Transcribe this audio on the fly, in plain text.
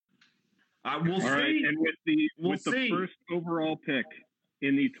We'll see. All right, and with the first overall pick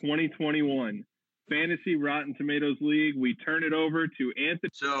in the 2021 Fantasy Rotten Tomatoes League, we turn it over to Anthony.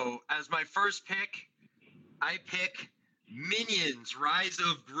 So, as my first pick, I pick Minions: Rise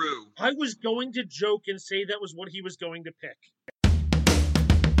of Gru. I was going to joke and say that was what he was going to pick.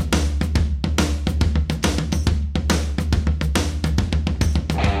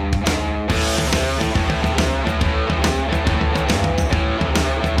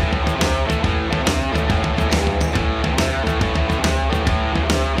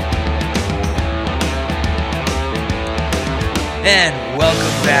 And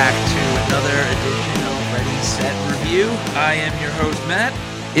welcome back to another edition of Ready, Set, Review. I am your host,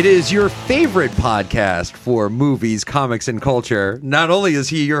 Matt. It is your favorite podcast for movies, comics, and culture. Not only is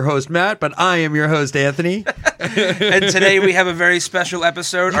he your host, Matt, but I am your host, Anthony. And today we have a very special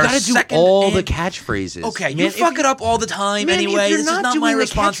episode. You gotta do all the catchphrases. Okay, you fuck it up all the time anyway. This is not my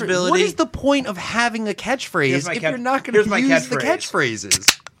responsibility. What is the point of having a catchphrase if you're not going to use the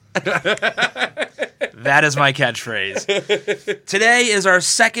catchphrases? That is my catchphrase. Today is our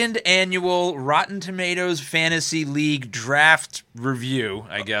second annual Rotten Tomatoes Fantasy League Draft Review,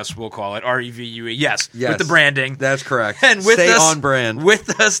 I guess we'll call it. REVUE. Yes, with the branding. That's correct. And with stay us, on brand.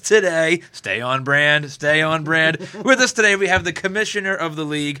 With us today, stay on brand. With us today, we have the commissioner of the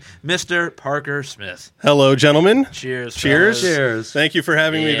league, Mr. Parker Smith. Hello, gentlemen. Cheers. Cheers. Fellas. Cheers. Thank you for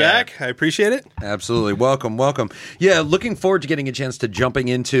having me back. I appreciate it. Absolutely. Welcome. Yeah, looking forward to getting a chance to jumping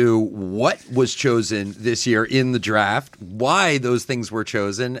into what was chosen this year in the draft, why those things were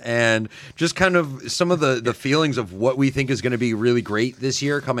chosen, and just kind of some of the feelings of what we think is going to be really great this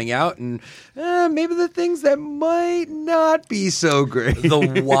year coming out, and maybe the things that might not be so great.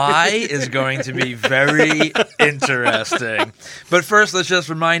 The why is going to be very interesting. But first, let's just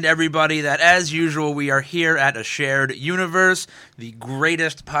remind everybody that, as usual, we are here at A Shared Universe, the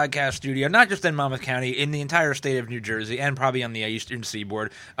greatest podcast studio, not just in Monmouth County, in the entire state of New Jersey, and probably on the Eastern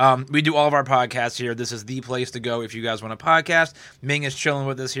Seaboard. We do all of our podcasts here. This is the place to go if you guys want a podcast. Ming is chilling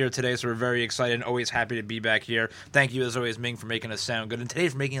with us here today, so we're very excited and always happy to be back here. Thank you, as always, Ming, for making us sound good, and today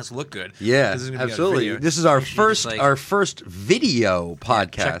for making us look good. Yeah, absolutely. This is our first video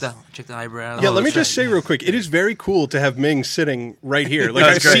podcast. Check the eyebrows. Yeah, let me just say real quick, it is very cool to have Ming sitting right here. Like,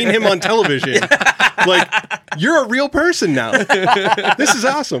 I've seen him on television. Like, you're a real person now. This is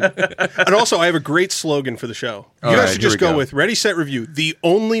awesome. And also, I have a great slogan for the show. You guys should just go with Ready, Set, Review, the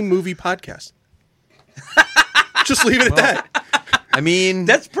only movie podcast. Just leave it at that. I mean,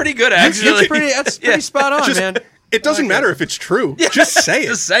 that's pretty good, actually. That's pretty spot on, man. It doesn't matter if it's true. Yeah. Just say it.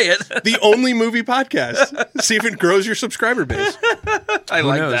 Just say it. The only movie podcast. See if it grows your subscriber base. I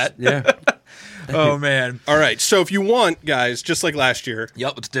like that. Yeah. Oh, man. All right. So if you want, guys, just like last year.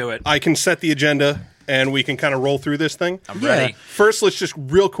 Yep, let's do it. I can set the agenda and we can kind of roll through this thing. I'm ready. First, let's just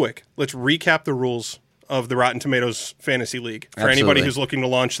real quick. Let's recap the rules of the Rotten Tomatoes Fantasy League for anybody who's looking to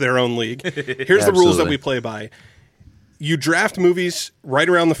launch their own league. Here's the rules that we play by. You draft movies right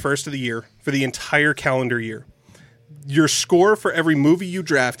around the first of the year for the entire calendar year. Your score for every movie you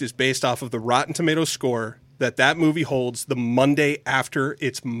draft is based off of the Rotten Tomatoes score that movie holds the Monday after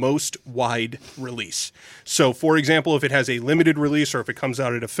its most wide release. So, for example, if it has a limited release or if it comes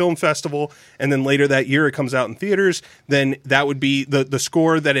out at a film festival and then later that year it comes out in theaters, then that would be the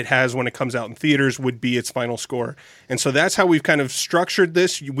score that it has when it comes out in theaters would be its final score. And so that's how we've kind of structured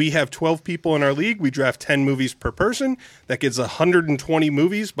this. We have 12 people in our league. We draft 10 movies per person. That gives 120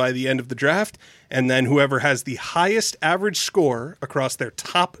 movies by the end of the draft. And then whoever has the highest average score across their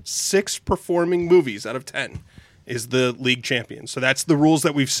top 6 performing movies out of 10 is the league champion. So that's the rules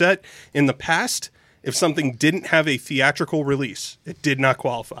that we've set. In the past, if something didn't have a theatrical release, it did not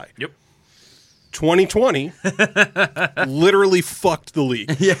qualify. Yep. 2020 literally fucked the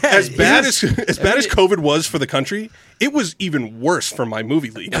league. Yeah, as bad as COVID was for the country, it was even worse for my movie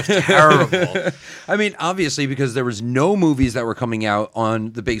league. Terrible. I mean, obviously, because there was no movies that were coming out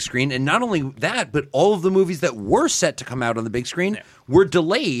on the big screen, and not only that, but all of the movies that were set to come out on the big screen were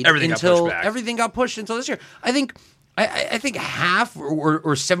delayed until everything got pushed until this year. I think half or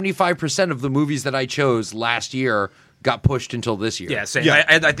 75% of the movies that I chose last year got pushed until this year. Yeah, same. Yeah.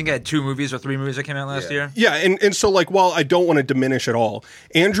 I think I had 2 movies or 3 movies that came out last year. Yeah, and so, like, while I don't want to diminish at all,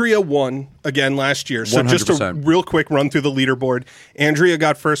 Andrea won again last year. So 100%. Just a real quick run through the leaderboard. Andrea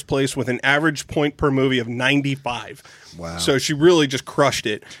got first place with an average point per movie of 95. Wow. So she really just crushed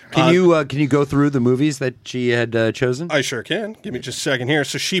it. Can you go through the movies that she had chosen? I sure can. Give me just a second here.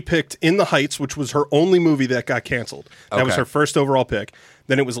 So she picked In the Heights, which was her only movie that got canceled. That was her first overall pick.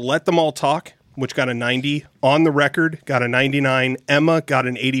 Then it was Let Them All Talk, which got a 90. On the Record got a 99. Emma got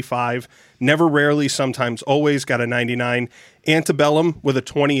an 85. Never, Rarely, Sometimes, Always got a 99. Antebellum with a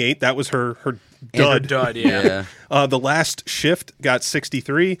 28. That was her dud. Dud, yeah. The Last Shift got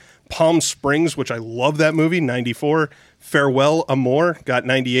 63. Palm Springs, which I love that movie, 94. Farewell, Amor got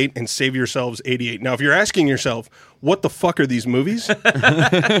 98, and Save Yourselves 88. Now, if you're asking yourself, what the fuck are these movies?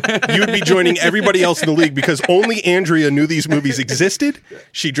 You'd be joining everybody else in the league because only Andrea knew these movies existed.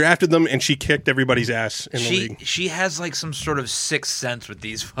 She drafted them and she kicked everybody's ass in the league. She has like some sort of sixth sense with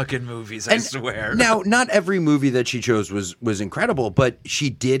these fucking movies, I swear. Now, not every movie that she chose was incredible, but she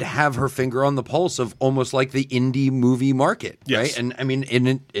did have her finger on the pulse of almost like the indie movie market, right? And I mean,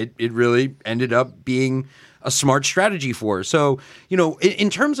 it really ended up being a smart strategy for her. So, in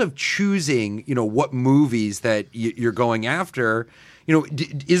terms of choosing, what movies that you're going after,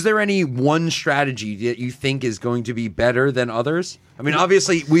 is there any one strategy that you think is going to be better than others? I mean,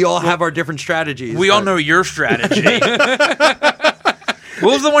 obviously, we all have our different strategies. We all know your strategy.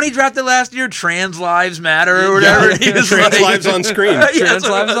 What was the one he drafted last year? Trans Lives Matter or whatever? Yeah, Trans Lives on Screen. Trans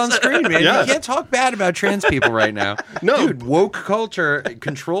Lives on Screen, man. Yeah. You can't talk bad about trans people right now. No. Dude, woke culture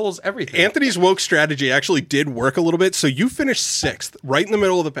controls everything. Anthony's woke strategy actually did work a little bit. So you finished 6th, right in the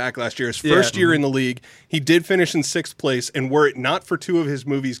middle of the pack last year. His first year in the league. He did finish in 6th place. And were it not for 2 of his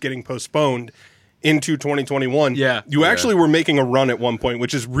movies getting postponed into 2021, you actually were making a run at one point,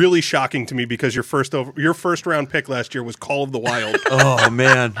 which is really shocking to me because your first round pick last year was Call of the Wild. Oh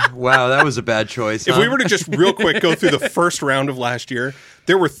man, wow, that was a bad choice. If we were to just real quick go through the first round of last year,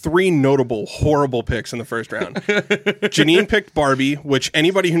 there were 3 notable horrible picks in the first round. Janine picked Barbie, which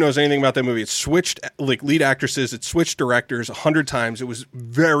anybody who knows anything about that movie, it switched like lead actresses, it switched directors 100 times. It was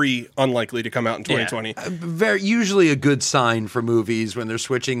very unlikely to come out in 2020. Very usually a good sign for movies when they're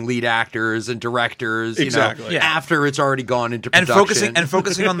switching lead actors and directors. Exactly. After it's already gone into production. And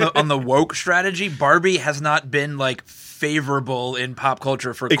focusing on the woke strategy, Barbie has not been like favorable in pop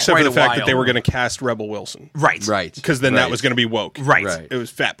culture for except quite for the fact while. that they were going to cast Rebel Wilson, right? Because then that was going to be woke, right? It was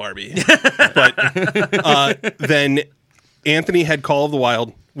Fat Barbie, but then Anthony had Call of the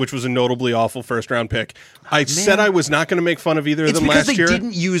Wild, which was a notably awful first round pick. I said I was not going to make fun of either of them last year. It's because they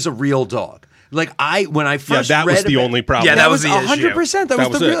didn't use a real dog. Like when I first that read was the only problem. Yeah, that was was the issue. 100%. That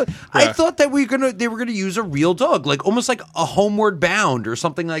was the real. Yeah. I thought that they were gonna use a real dog, like almost like a Homeward Bound or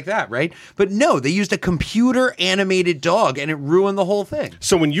something like that, right? But no, they used a computer animated dog, and it ruined the whole thing.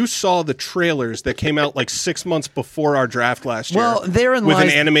 So when you saw the trailers that came out like 6 months before our draft last year, therein with lies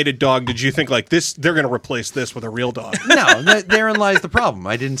an animated dog, did you think like this? They're going to replace this with a real dog? No, therein lies the problem.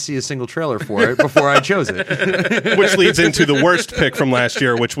 I didn't see a single trailer for it before I chose it. Which leads into the worst pick from last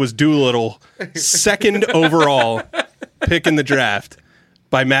year, which was Doolittle, 2nd overall pick in the draft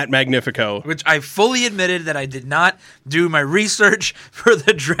by Matt Magnifico. Which I fully admitted that I did not do my research for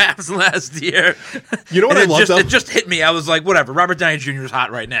the drafts last year. You know what I love, though? It just hit me. I was like, whatever, Robert Downey Jr. is hot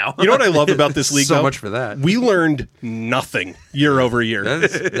right now. You know what I love about this league, So though? much for that. We learned nothing year over year.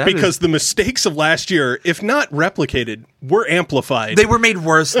 Because the mistakes of last year, if not replicated, were amplified. They were made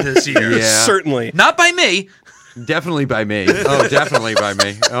worse this year. Yeah. Certainly. Not by me. Definitely by me. Oh, definitely by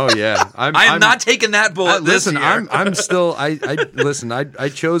me. Oh yeah. I'm not taking that bullet this listen, year. I'm still. I listen. I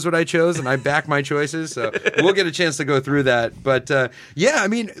chose what I chose, and I back my choices. So we'll get a chance to go through that. But yeah, I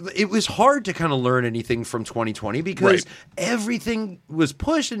mean, it was hard to kind of learn anything from 2020 because everything was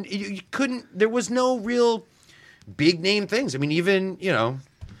pushed, and you couldn't. There was no real big name things. I mean, even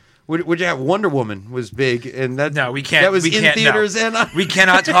would you have Wonder Woman was big, and that we can't. That was we in can't, theaters, no. and we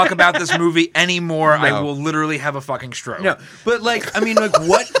cannot talk about this movie anymore. No. I will literally have a fucking stroke. No, but like, I mean, like,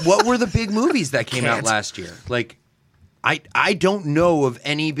 what were the big movies that came out last year? Like, I don't know of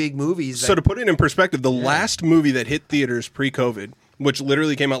any big movies. So to put it in perspective, the last movie that hit theaters pre-COVID, which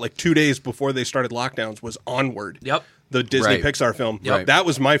literally came out like 2 days before they started lockdowns, was Onward. Yep. The Disney Pixar film. Yep. That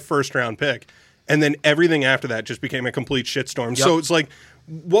was my first round pick. And then everything after that just became a complete shitstorm. Yep. So it's like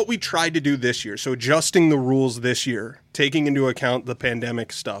what we tried to do this year. So adjusting the rules this year, taking into account the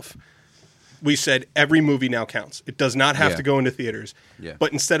pandemic stuff, we said every movie now counts. It does not have to go into theaters. Yeah.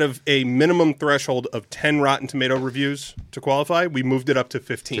 But instead of a minimum threshold of 10 Rotten Tomato reviews to qualify, we moved it up to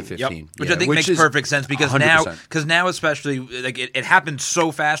 15. To 15. Yep. Which I think makes perfect sense because 100%. now especially like it happened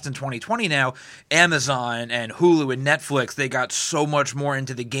so fast in 2020 now, Amazon and Hulu and Netflix, they got so much more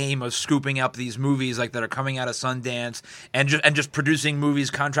into the game of scooping up these movies like that are coming out of Sundance and just producing movies,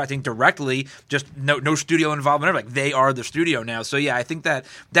 contracting directly, just no studio involvement. Like they are the studio now. So yeah, I think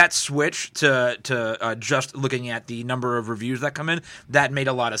that switch to just looking at the number of reviews that come in, that made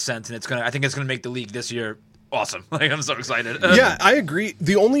a lot of sense, and I think it's gonna make the league this year awesome. Like I'm so excited. Yeah, I agree.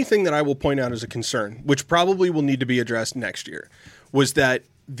 The only thing that I will point out as a concern, which probably will need to be addressed next year, was that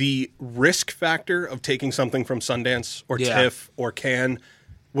the risk factor of taking something from Sundance or TIFF or Cannes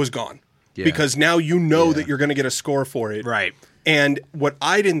was gone. because now you know that you're going to get a score for it. Right. And what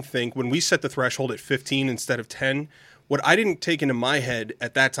I didn't think when we set the threshold at 15 instead of 10, what I didn't take into my head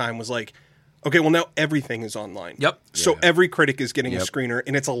at that time was like, okay, well, now everything is online. Yep. So every critic is getting a screener,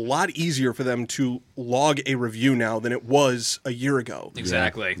 and it's a lot easier for them to log a review now than it was a year ago.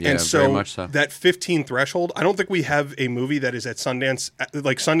 Exactly. Yeah, And very so, much so. that 15 threshold, I don't think we have a movie that is at Sundance.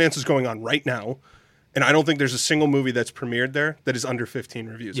 Like Sundance is going on right now, and I don't think there's a single movie that's premiered there that is under 15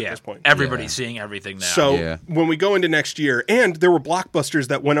 reviews at this point. Everybody's seeing everything now. So when we go into next year, and there were blockbusters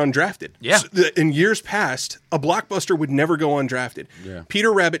that went undrafted. Yeah. So in years past, a blockbuster would never go undrafted. Yeah.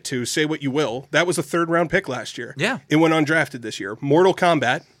 Peter Rabbit 2, Say What You Will, that was a third-round pick last year. Yeah. It went undrafted this year. Mortal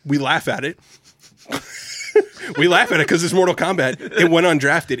Kombat, we laugh at it. We laugh at it because it's Mortal Kombat. It went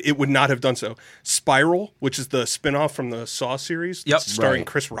undrafted. It would not have done so. Spiral, which is the spinoff from the Saw series, starring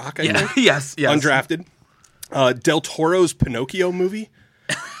Chris Rock, I think. Yes. Undrafted. Del Toro's Pinocchio movie,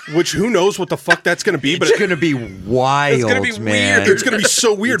 which who knows what the fuck that's going to be, but It's going to be wild, It's gonna be man. weird. it's going to be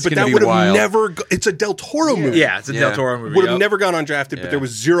so weird. It's But gonna that be would have wild. never. It's a Del Toro movie. Yeah, it's a Del Toro movie. Would have never gone undrafted, but there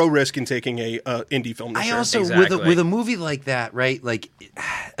was zero risk in taking a indie film. This I year. also Exactly. with a movie like that, right? Like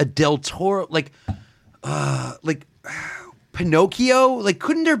a Del Toro, like Pinocchio. Like,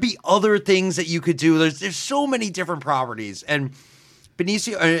 couldn't there be other things that you could do? There's so many different properties, and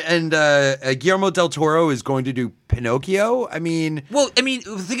Benicio and Guillermo del Toro is going to do Pinocchio. I mean,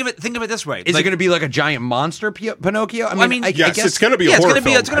 think of it this way. is it going to be like a giant monster Pinocchio? I mean, I yes, guess it's going to be a it's horror gonna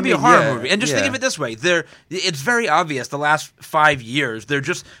be film. it's gonna be a horror movie. And just think of it this way: it's very obvious. The last 5 years, they're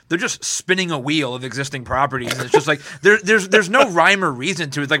just spinning a wheel of existing properties, and it's just like there's no rhyme or reason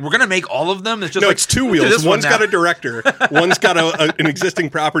to it. It's like we're gonna make all of them. It's just it's two wheels. One's got a director, one's got an existing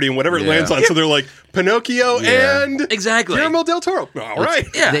property, and whatever it lands on. So they're like Pinocchio and Exactly. Guillermo del Toro. All right.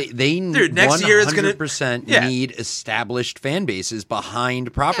 Yeah. They Dude, next year it's gonna 100% Yeah. need established fan bases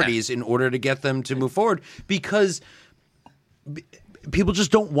behind properties in order to get them to move forward, because people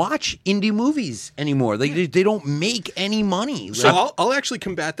just don't watch indie movies anymore. They don't make any money. So I'll actually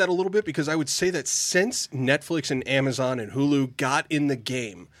combat that a little bit, because I would say that since Netflix and Amazon and Hulu got in the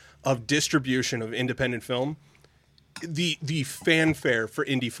game of distribution of independent film, the fanfare for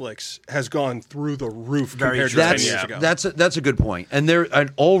indie flicks has gone through the roof compared to 10 years ago. That's a good point. And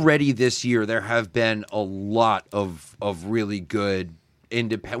already this year there have been a lot of really good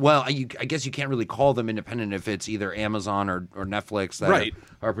independent. Well, I guess you can't really call them independent if it's either Amazon or Netflix that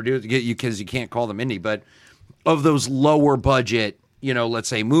are produced, because you can't call them indie. But of those lower budget, let's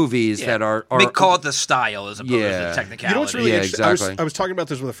say movies that are call it the style as opposed to technicality. You know what's really interesting? exactly. I was talking about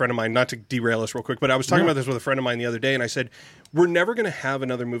this with a friend of mine, not to derail us real quick, but I was talking about this with a friend of mine the other day, and I said, we're never going to have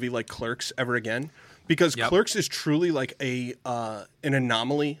another movie like Clerks ever again, because Clerks is truly like an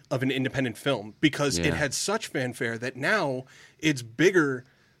anomaly of an independent film, because it had such fanfare that now it's bigger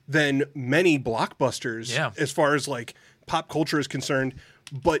than many blockbusters as far as like pop culture is concerned.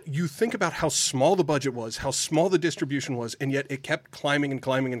 But you think about how small the budget was, how small the distribution was, and yet it kept climbing and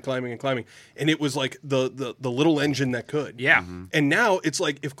climbing and climbing and climbing. And it was like the little engine that could. Yeah. Mm-hmm. And now it's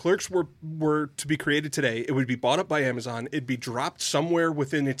like, if Clerks were to be created today, it would be bought up by Amazon, it'd be dropped somewhere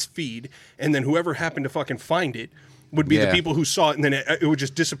within its feed, and then whoever happened to fucking find it would be the people who saw it, and then it would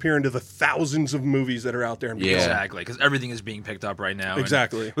just disappear into the thousands of movies that are out there. And Exactly, because everything is being picked up right now.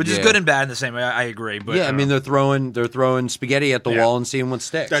 Exactly. Which is good and bad in the same way. I agree. But I mean, they're throwing spaghetti at the wall and seeing what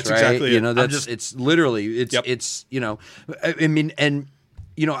sticks. That's right? exactly it. It's literally it's I mean, and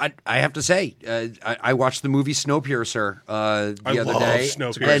I have to say, I watched the movie Snowpiercer the other day,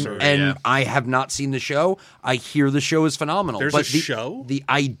 Snowpiercer, and I have not seen the show. I hear the show is phenomenal. There's but a show? The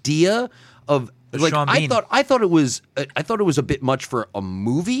idea of Sean Bean. I thought it was a bit much for a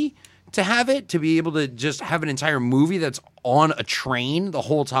movie to have it, to be able to just have an entire movie that's on a train the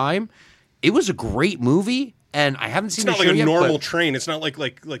whole time. It was a great movie. And I haven't seen It's the not show like a yet, normal but train. It's not like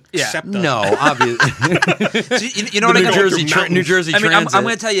Yeah. SEPTA. no, obviously. you know what I New Jersey I mean, Transit. I'm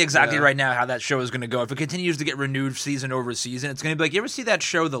going to tell you exactly right now how that show is going to go. If it continues to get renewed season over season, it's going to be like, you ever see that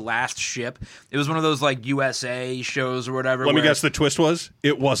show, The Last Ship? It was one of those like USA shows or whatever. Let me guess, the twist was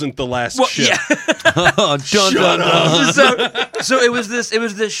it wasn't the last ship. Yeah. Oh, dun, dun, dun. So it was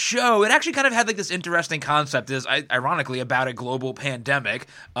this show. It actually kind of had like this interesting concept. Is ironically about a global pandemic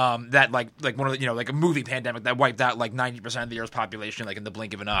that like one of the, like a movie pandemic that wiped out like 90% of the Earth's population like in the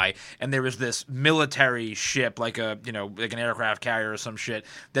blink of an eye. And there was this military ship, like a like an aircraft carrier or some shit,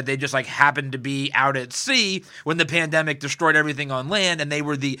 that they just like happened to be out at sea when the pandemic destroyed everything on land, and they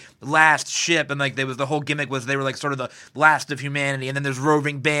were the last ship. And like there was the whole gimmick was they were like sort of the last of humanity. And then there's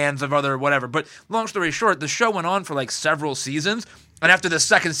roving bands of other whatever. But long story short, the show went on for like several seasons. And after the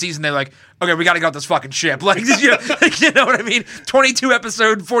second season, they're like, okay, we got to get off this fucking ship. Like, you know what I mean? 22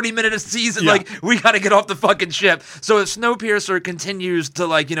 episode, 40-minute a season. Yeah. Like, we got to get off the fucking ship. So if Snowpiercer continues to,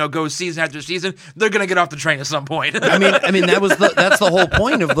 like, go season after season, they're going to get off the train at some point. I mean, that's the whole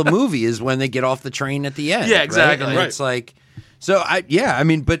point of the movie is when they get off the train at the end. Yeah, exactly. Right? And it's like, so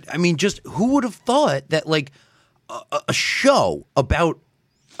just who would have thought that like a show about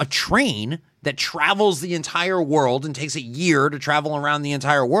a train that travels the entire world and takes a year to travel around the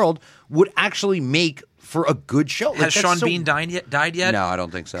entire world would actually make for a good show. Has Sean Bean died yet? No, I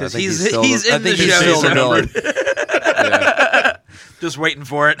don't think so. I Because think he's still in the he's show. still the so- villain. Yeah, Just waiting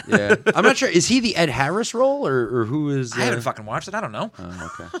for it. yeah. I'm not sure. Is he the Ed Harris role or who is? I haven't fucking watched it. I don't know.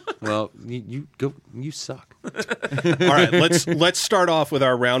 Oh, okay. Well, you go. You suck. All right, let's start off with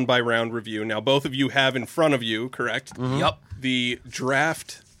our round by round review. Now, both of you have in front of you, correct? Yep. The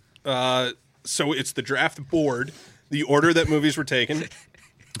draft. So it's the draft board, the order that movies were taken.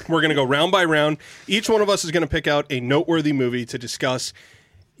 We're going to go round by round. Each one of us is going to pick out a noteworthy movie to discuss.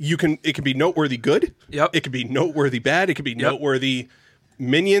 It can be noteworthy good. Yep. It could be noteworthy bad. It could be noteworthy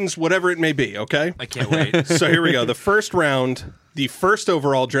Minions, whatever it may be. Okay. I can't wait. So here we go. The first round, the first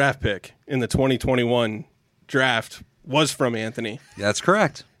overall draft pick in the 2021 draft was from Anthony. That's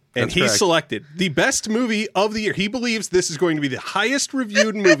correct. And That's he correct. selected the best movie of the year. He believes this is going to be the highest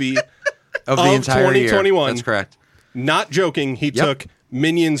reviewed movie of the entire year. 2021. That's correct. Not joking. He took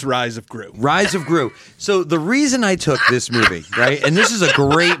Minions: Rise of Gru. Rise of Gru. So the reason I took this movie, right, and this is a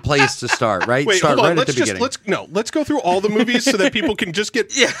great place to start, right? Wait, start hold on. right at the beginning. Let's go through all the movies so that people can just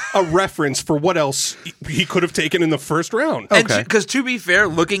get a reference for what else he could have taken in the first round. Okay. Because to be fair,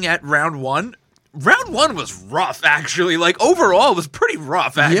 looking at round one was rough, actually. Like, overall, it was pretty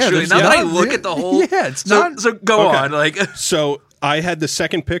rough, actually. there's Now that I not look really- at the whole... Yeah, it's so, not- So go Okay. on. Like, So I had the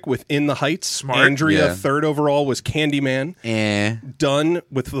second pick with In the Heights. Smart. Andrea, Yeah. third overall, was Candyman. Dunn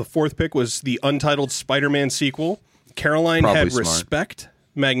with the fourth pick was the untitled Spider-Man sequel. Caroline Probably had smart. Respect.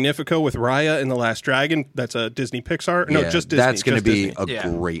 Magnifico with Raya and the Last Dragon. That's a Disney Pixar. No, Yeah, just Disney. That's going to just be Disney. a Yeah.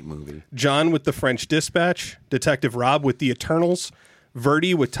 great movie. John with The French Dispatch. Detective Rob with The Eternals.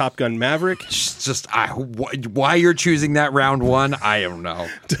 Verdi with Top Gun Maverick. Why you're choosing that round one, I don't know.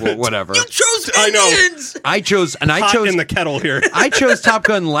 Well, whatever. chose I know. Minions! I chose Hot in the kettle here. I chose Top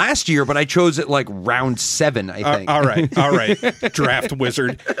Gun last year, but I chose it like round 7, I think. All right. Draft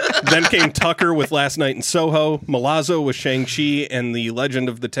wizard. Then came Tucker with Last Night in Soho, Malazzo with Shang-Chi and the Legend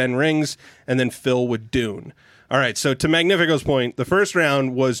of the Ten Rings, and then Phil with Dune. All right, so to Magnifico's point, the first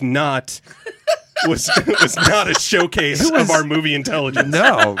round was not not a showcase of our movie intelligence.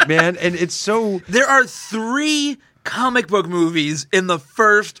 No, man, and it's so There are 3 comic book movies in the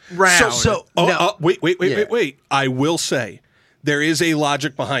first round. Wait. I will say there is a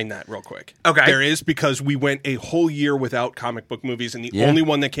logic behind that real quick. Okay. There is, because we went a whole year without comic book movies, and the Yeah. only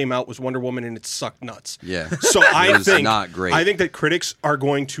one that came out was Wonder Woman, and it sucked nuts. Yeah. So I was think not great. I think that critics are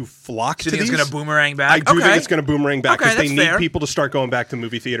going to flock Do to you think these. it's going to boomerang back? I do Okay. think it's going to boomerang back because Okay, they that's need fair. people to start going back to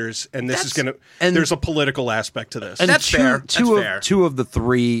movie theaters, and this is going to. and- There's a political aspect to this. and That's fair. That's fair. Two of the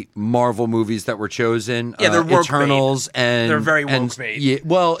 3 Marvel movies that were chosen, Yeah, they're woke Eternals and They're very woke and, bait. Yeah,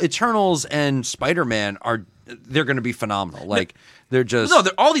 well, Eternals and Spider-Man they're going to be phenomenal. Like they're just No,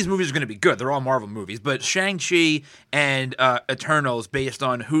 all these movies are going to be good. They're all Marvel movies. But Shang-Chi and Eternals, based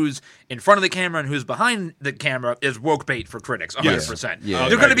on who's in front of the camera and who's behind the camera, is woke bait for critics, 100%. Yeah.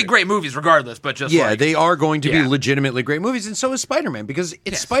 They're going to be great movies regardless, but just yeah, like... they are going to be Yeah. legitimately great movies, and so is Spider-Man because it's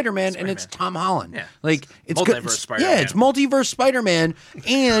Yes, Spider-Man and it's Tom Holland. Yeah. Like it's Multiverse good. Spider-Man. Yeah, it's multiverse Spider-Man,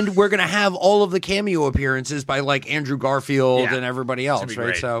 and we're gonna have all of the cameo appearances by like Andrew Garfield Yeah. and everybody gonna else, be right?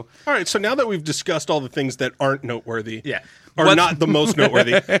 great. So All right, so now that we've discussed all the things that aren't noteworthy, Yeah. or Let's- not the most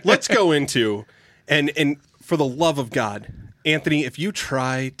noteworthy, let's go into and for the love of God, Anthony, if you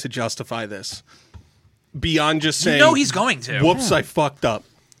try to justify this beyond just saying, know he's going to. Whoops, I fucked up.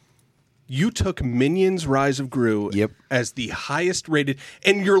 You took Minions: Rise of Gru Yep. as the highest rated,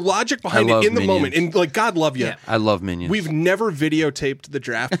 and your logic behind I love it in the Minions. moment, and like God love you. Yeah. I love Minions. We've never videotaped the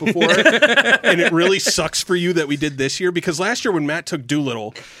draft before, and it really sucks for you that we did this year, because last year when Matt took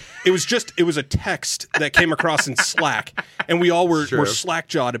Doolittle, it was a text that came across in Slack, and we all were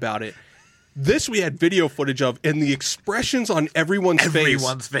slack-jawed about it. This we had video footage of, and the expressions on everyone's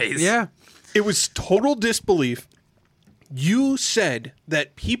face. yeah. it was total disbelief. You said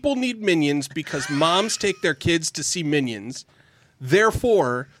that people need Minions because moms take their kids to see Minions.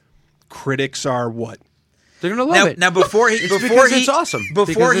 Therefore, critics are what? They're gonna love it. Now, before he it's awesome.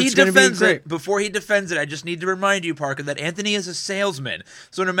 Before he It's gonna be defends great. it, I just need to remind you, Parker, that Anthony is a salesman.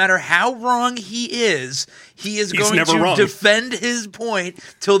 So no matter how wrong he is going never to wrong. defend his point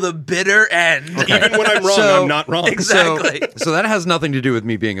till the bitter end. Even when I'm wrong, I'm not wrong. Exactly. So that has nothing to do with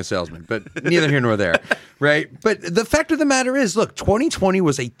me being a salesman, but neither here nor there, right? But the fact of the matter is, look, 2020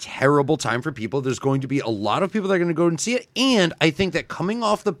 was a terrible time for people. There's going to be a lot of people that are going to go and see it, and I think that coming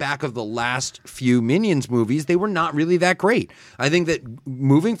off the back of the last few Minions movies, they were not really that great. I think that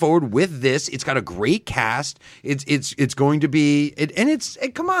moving forward with this, it's got a great cast. It's going to be,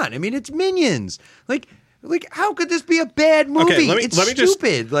 come on, I mean, it's Minions. Like, how could this be a bad movie? Okay, let me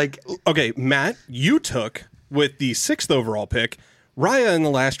stupid. Okay, Matt, you took with the 6th overall pick, Raya and the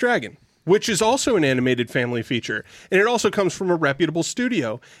Last Dragon, which is also an animated family feature. And it also comes from a reputable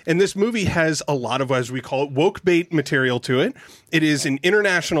studio. And this movie has a lot of, as we call it, woke bait material to it. It is an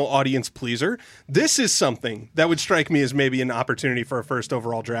international audience pleaser. This is something that would strike me as maybe an opportunity for a first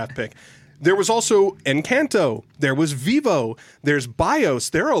overall draft pick. There was also Encanto. There was Vivo. There's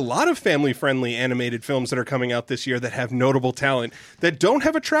Bios. There are a lot of family-friendly animated films that are coming out this year that have notable talent that don't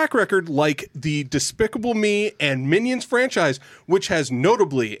have a track record like the Despicable Me and Minions franchise, which has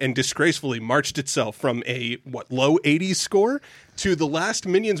notably and disgracefully marched itself from a, low 80s score to the last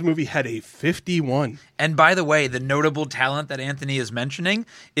Minions movie had a 51. And by the way, the notable talent that Anthony is mentioning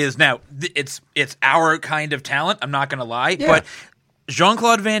is now, it's our kind of talent, I'm not going to lie, but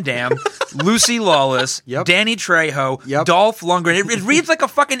Jean-Claude Van Damme, Lucy Lawless, Danny Trejo, Dolph Lundgren. It reads like a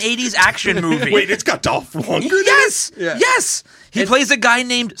fucking 80s action movie. Wait, it's got Dolph Lundgren? Yes! Yes! He plays a guy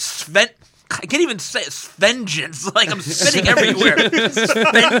named Sven... I can't even say it. Svengeance. Like, I'm spitting everywhere.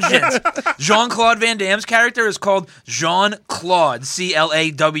 Svengeance. Jean-Claude Van Damme's character is called Jean-Claude,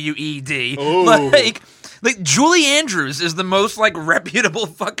 C-L-A-W-E-D. Like Julie Andrews is the most reputable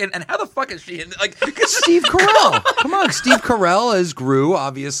fucking, and how the fuck is she in Steve Carell? Come on, Steve Carell as Gru,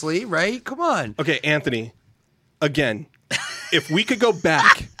 obviously, right? Come on. Okay, Anthony. Again, if we could go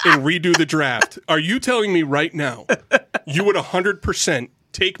back and redo the draft, are you telling me right now you would 100%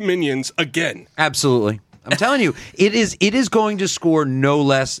 take Minions again? Absolutely. I'm telling you, it is going to score no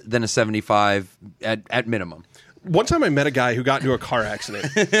less than a 75 at minimum. One time I met a guy who got into a car accident.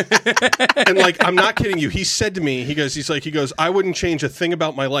 And I'm not kidding you. He said to me, he goes, I wouldn't change a thing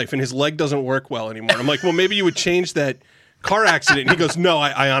about my life. And his leg doesn't work well anymore. I'm like, well, maybe you would change that car accident. And he goes, no,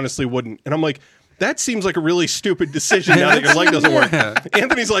 I honestly wouldn't. And I'm like, that seems like a really stupid decision now that your leg doesn't work.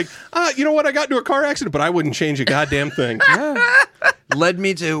 Anthony's like, you know what? I got into a car accident, but I wouldn't change a goddamn thing. Led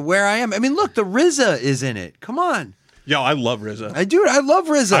me to where I am. I mean, look, the RZA is in it. Come on. Yo, I love RZA. I love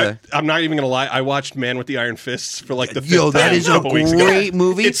RZA. I'm not even going to lie. I watched Man with the Iron Fists for the fifth Yo, that time is a great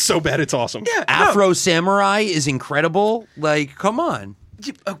movie. It's so bad, it's awesome. Yeah, Afro Samurai is incredible. Come on.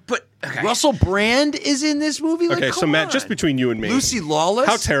 But okay. Russell Brand is in this movie. Okay, so Matt, just between you and me, Lucy Lawless.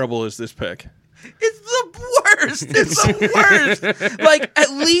 How terrible is this pick? It's the worst. It's the worst.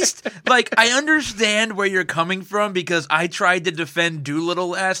 At least, I understand where you're coming from because I tried to defend Doolittle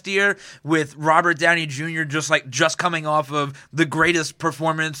last year with Robert Downey Jr. just coming off of the greatest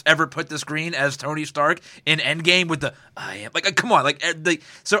performance ever put to screen as Tony Stark in Endgame with the I am come on,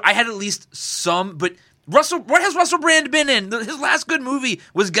 so I had at least some, but. What has Russell Brand been in? His last good movie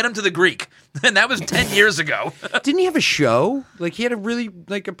was Get Him to the Greek, and that was 10 years ago. Didn't he have a show? He had a really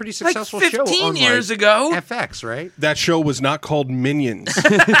a pretty successful show 15 years ago. FX, right? That show was not called Minions.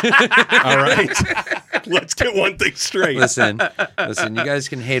 All right, let's get one thing straight. Listen, you guys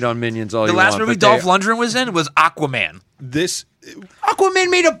can hate on Minions all you want. The last movie Dolph Lundgren was in was Aquaman. Aquaman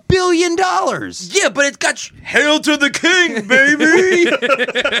made $1 billion. Yeah, but it's got Hail to the King, baby.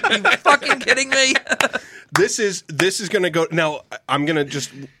 You fucking kidding me? This is going to go now. I'm going to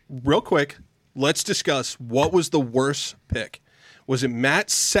just real quick. Let's discuss what was the worst pick. Was it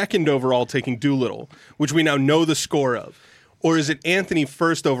Matt's 2nd overall taking Doolittle, which we now know the score of, or is it Anthony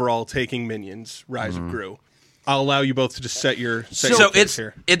 1st overall taking Minions: Rise of Gru? I'll allow you both to just set your picks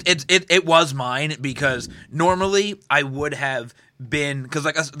here. It was mine because normally I would have been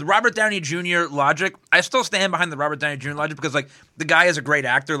because the Robert Downey Jr. logic. I still stand behind the Robert Downey Jr. logic because the guy is a great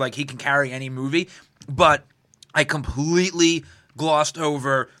actor. He can carry any movie, but I completely glossed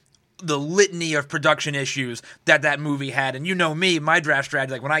over the litany of production issues that movie had. And you know me, my draft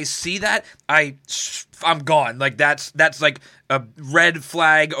strategy, when I see that, I'm gone. That's a red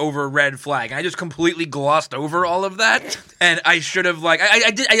flag over red flag. And I just completely glossed over all of that. And I should have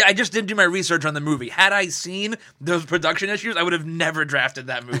I just didn't do my research on the movie. Had I seen those production issues, I would have never drafted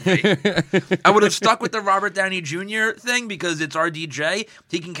that movie. I would have stuck with the Robert Downey Jr. thing because it's RDJ.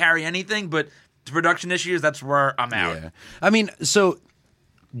 He can carry anything, but the production issues, that's where I'm out. Yeah. I mean, so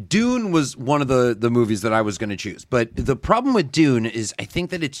Dune was one of the movies that I was going to choose, but the problem with Dune is I think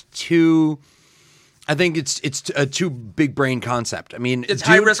that it's too. I think it's a too big brain concept. I mean, it's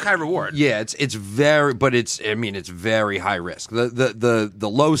high risk, high reward. Yeah, it's very, but it's very high risk. The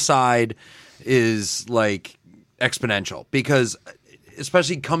low side is like exponential because,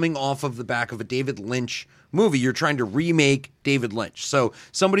 especially coming off of the back of a David Lynch movie, you're trying to remake David Lynch. So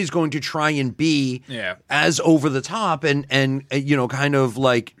somebody's going to try and be as over the top and kind of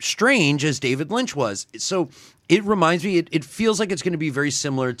like strange as David Lynch was. So it reminds me, it feels like it's going to be very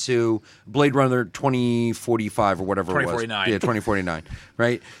similar to Blade Runner 2045 or whatever it was. 2049. Yeah, 2049,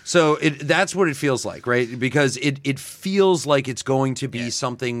 right? So that's what it feels like, right? Because it feels like it's going to be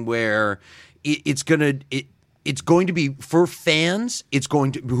something where it's going to be for fans. It's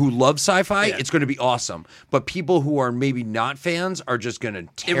going to who love sci-fi. Yeah. It's going to be awesome. But people who are maybe not fans are just going to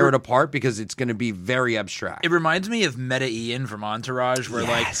tear it apart because it's going to be very abstract. It reminds me of Meta Ian from Entourage, where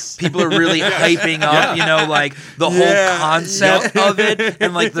like people are really hyping up, like the whole concept of it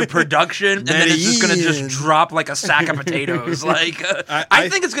and like the production, and then it's just going to just drop like a sack of potatoes. Like I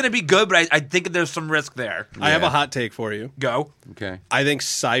think it's going to be good, but I think there's some risk there. I have a hot take for you. Go. Okay. I think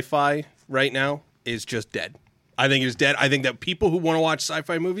sci-fi right now is just dead. I think it's dead. I think that people who want to watch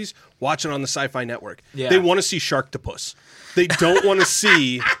sci-fi movies watch it on the Sci-Fi Network. Yeah. They want to see Sharktopus. They don't want to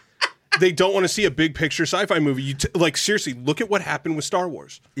see. They don't want to see a big picture sci-fi movie. Seriously, look at what happened with Star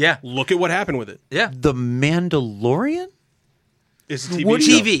Wars. Yeah. Look at what happened with it. Yeah. The Mandalorian? It's a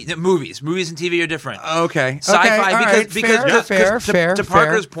TV TV. Movies and TV are different. Okay. Sci-fi because fair, to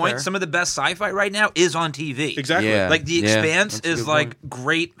Parker's point, some of the best sci-fi right now is on TV. Exactly. Yeah. Like The Expanse is like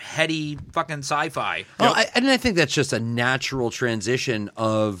great, heady fucking sci-fi. Well, I think that's just a natural transition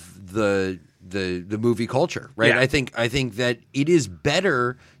of the movie culture, right? Yeah. I think that it is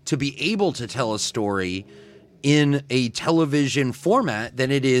better to be able to tell a story in a television format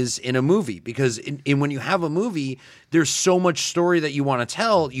than it is in a movie, because when you have a movie, there's so much story that you want to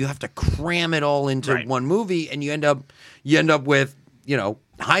tell, you have to cram it all into one movie, and you end up with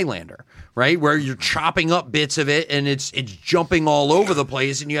Highlander, right, where you're chopping up bits of it and it's jumping all over the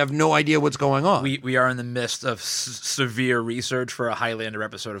place and you have no idea what's going on. We are in the midst of severe research for a Highlander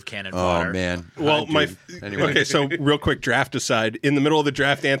episode of Cannon Fodder. Oh man. Well, anyway. Okay, so real quick, draft aside, in the middle of the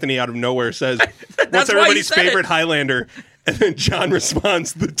draft, Anthony out of nowhere says, "What's everybody's favorite Highlander?" And then John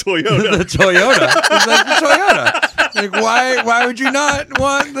responds, "The Toyota." The Toyota. He's like, the Toyota. Like, why would you not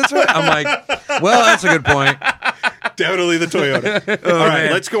want the Toyota? I'm like, well, that's a good point. Definitely the Toyota. All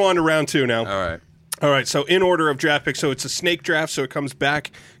right, let's go on to round 2 now. All right, so in order of draft picks, so it's a snake draft, so it comes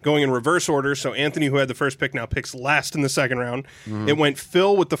back going in reverse order. So Anthony, who had the first pick, now picks last in the second round. Mm-hmm. It went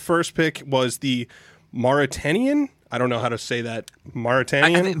Phil with the first pick, was the Mauritanian. I don't know how to say that.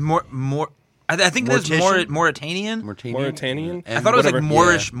 Mauritanian? I think more. I think it is Mauritanian. Mauritanian? I thought it was like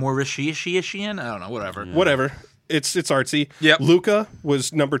Mauritian. I don't know, whatever. Yeah. Whatever. It's artsy. Yep. Luca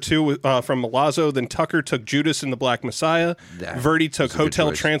was number 2 from Milazzo. Then Tucker took Judas and the Black Messiah. Verdi took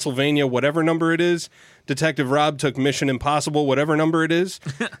Hotel Transylvania, whatever number it is. Detective Rob took Mission Impossible, whatever number it is.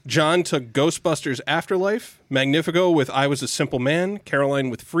 John took Ghostbusters Afterlife. Magnifico with I Was a Simple Man. Caroline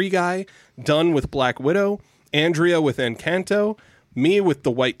with Free Guy. Dunn with Black Widow. Andrea with Encanto. Me with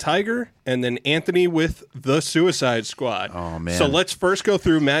The White Tiger, and then Anthony with The Suicide Squad. Oh, man. So let's first go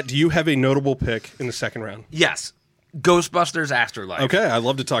through, Matt, do you have a notable pick in the second round? Yes. Ghostbusters Afterlife. Okay, I'd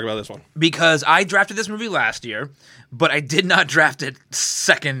love to talk about this one. Because I drafted this movie last year, but I did not draft it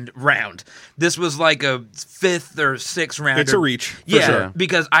second round. This was like a 5th or 6th round. It's a reach, for sure.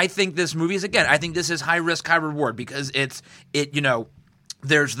 Because I think this movie is, again, I think this is high risk, high reward, because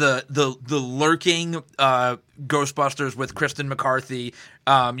there's the lurking Ghostbusters with Kristen McCarthy,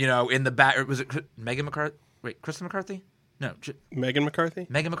 in the back. Was it Megan McCarthy? Wait, Kristen McCarthy? No, Megan McCarthy?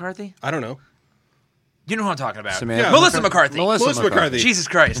 Megan McCarthy? I don't know. You know who I'm talking about. Samantha. Melissa McCarthy. Melissa McCarthy. Jesus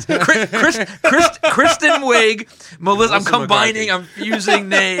Christ. Kristen Wiig. Melissa. I'm combining, McCarthy. I'm fusing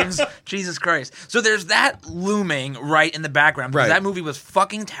names. Jesus Christ. So there's that looming right in the background, because that movie was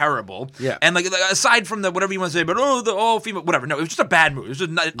fucking terrible. Yeah. And like aside from the whatever you want to say, but the all female, whatever. No, it was just a bad movie. It was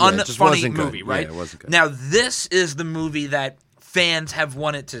just an unfunny movie, right? Yeah, it wasn't good. Now this is the movie that fans have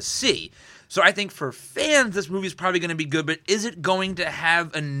wanted to see. So I think for fans, this movie is probably going to be good, but is it going to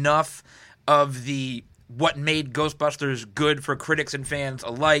have enough of the what made Ghostbusters good for critics and fans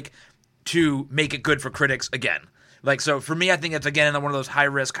alike to make it good for critics again? Like, so for me, I think it's, again, one of those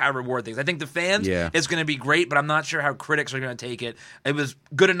high-risk, high-reward things. I think the fans, it's going to be great, but I'm not sure how critics are going to take it. It was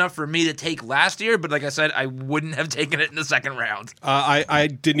good enough for me to take last year, but like I said, I wouldn't have taken it in the second round. I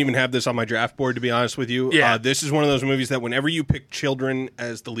didn't even have this on my draft board, to be honest with you. Yeah. This is one of those movies that whenever you pick children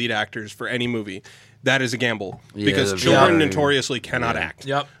as the lead actors for any movie, that is a gamble because children notoriously cannot act.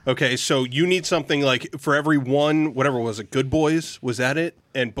 Yep. Okay, so you need something like for every one, whatever was it, Good Boys, was that it?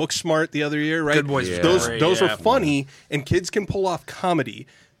 And Booksmart the other year, right? Good Boys. Those are funny, and kids can pull off comedy.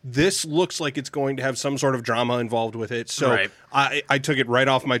 This looks like it's going to have some sort of drama involved with it. So I took it right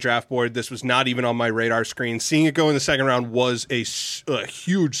off my draft board. This was not even on my radar screen. Seeing it go in the second round was a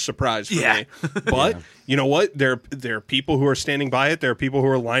huge surprise for me. But you know what? There are people who are standing by it. There are people who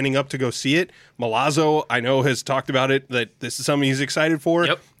are lining up to go see it. Milazzo, I know, has talked about it, that this is something he's excited for.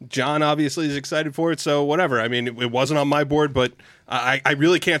 Yep. John obviously is excited for it. So whatever. I mean, it wasn't on my board, but I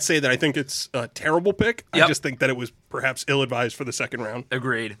really can't say that I think it's a terrible pick. I just think that it was perhaps ill-advised for the second round.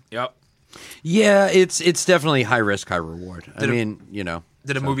 Agreed. Yep. Yeah, it's definitely high risk, high reward.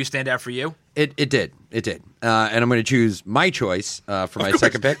 Did a movie stand out for you? It did. And I'm going to choose my choice for my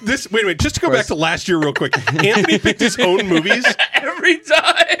second pick. Wait a minute. Just to go back to last year real quick. Anthony picked his own movies Every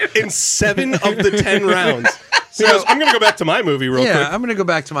time. in 7 of the 10 rounds. So he goes, I'm going to go back to my movie real quick. I'm going to go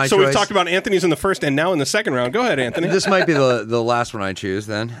back to my choice. So we've talked about Anthony's in the first and now in the second round. Go ahead, Anthony. This might be the last one I choose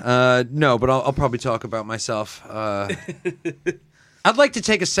then. No, but I'll probably talk about myself. I'd like to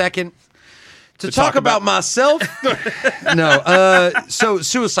take a second to talk about myself. No. So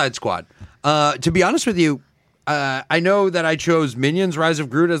Suicide Squad. To be honest with you, I know that I chose Minions: Rise of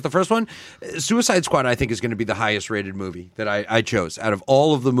Groot as the first one. Suicide Squad, I think, is going to be the highest rated movie that I chose. Out of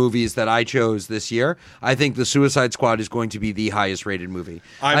all of the movies that I chose this year, I think the Suicide Squad is going to be the highest rated movie.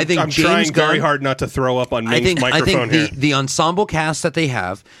 I'm James trying Gunn, very hard not to throw up on Ming's microphone here. The ensemble cast that they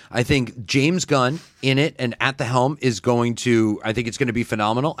have, I think James Gunn in it and at the helm is going to, I think it's going to be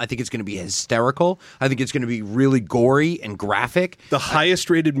phenomenal. I think it's going to be hysterical. I think it's going to be really gory and graphic. The highest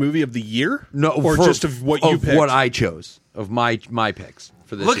rated movie of the year? No, or just of what you picked? What I chose, of my picks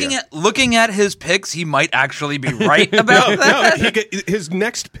for this year. Looking at his picks, he might actually be right about that. No, his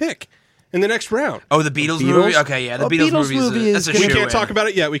next pick in the next round. Oh, the Beatles movie? Okay, yeah, the Beatles movie is a we can't talk about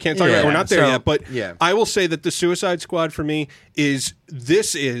it yet. We can't talk about it. We're not there yet. But I will say that the Suicide Squad for me is,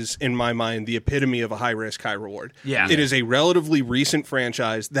 in my mind, the epitome of a high risk, high reward. Yeah. It is a relatively recent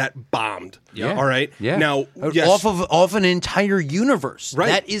franchise that bombed. Yeah. All right? Yeah. Now, off an entire universe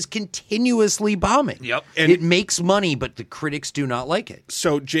that is continuously bombing. Yep. And it makes money, but the critics do not like it.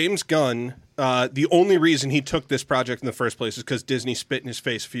 So James Gunn, the only reason he took this project in the first place is because Disney spit in his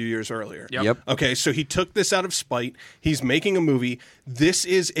face a few years earlier. Yep. Okay, so he took this out of spite. He's making a movie. This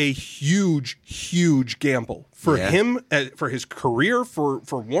is a huge, huge gamble for him, for his career, for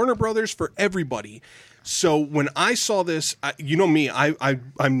Warner Brothers, for everybody. So when I saw this, you know me,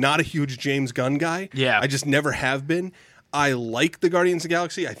 I'm not a huge James Gunn guy. Yeah. I just never have been. I like the Guardians of the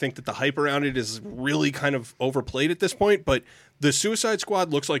Galaxy. I think that the hype around it is really kind of overplayed at this point, but the Suicide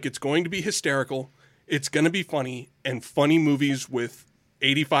Squad looks like it's going to be hysterical. It's going to be funny, and funny movies with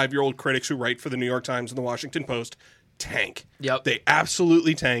 85-year-old critics who write for the New York Times and the Washington Post tank. Yep. They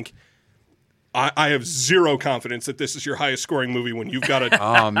absolutely tank. I have zero confidence that this is your highest scoring movie when you've got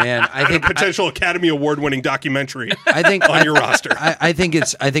I think a potential Academy Award winning documentary on your roster. I think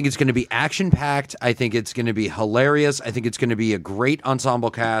it's going to be action packed. I think it's going to be hilarious. I think it's going to be a great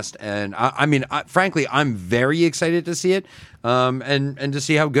ensemble cast, and frankly, I'm very excited to see it and to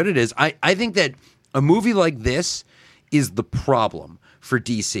see how good it is. I think that a movie like this is the problem for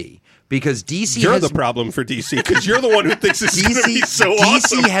DC. Because You're the problem for DC, because you're the one who thinks it's going to be so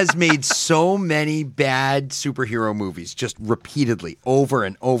awesome. DC has made so many bad superhero movies just repeatedly, over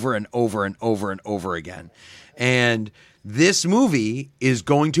and over and over and over and over again. And this movie is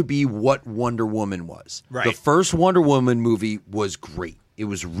going to be what Wonder Woman was. Right. The first Wonder Woman movie was great. It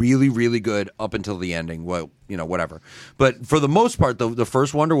was really, really good up until the ending. Well, whatever. But for the most part, the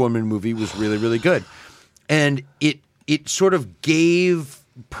first Wonder Woman movie was really, really good. And it sort of gave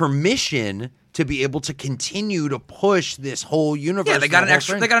permission to be able to continue to push this whole universe. Yeah, they got an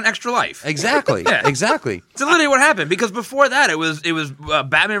extra life. Exactly. Exactly. It's literally what happened, because before that it was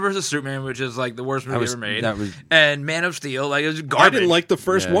Batman versus Superman, which is like the worst movie ever made, and Man of Steel, like, it was garbage. I didn't like the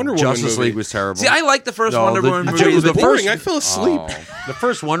first Wonder Woman Justice movie. League was terrible. See, I liked the first Wonder Woman movie. It was boring. I fell asleep. The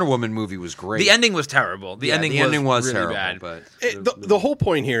first Wonder Woman movie was great. The ending was terrible. The ending was really terrible, bad. But the whole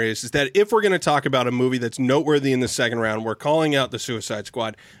point here is that if we're going to talk about a movie that's noteworthy in the second round, we're calling out the Suicide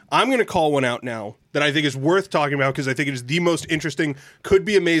Squad. I'm going to call one out now that I think is worth talking about, because I think it is the most interesting, could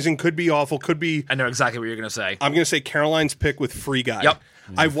be amazing, could be awful, could be... I know exactly what you're going to say. I'm going to say Caroline's Pick with Free Guy. Yep.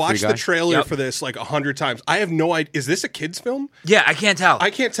 I've watched the trailer for this like 100 times. I have no idea. Is this a kid's film? Yeah, I can't tell. I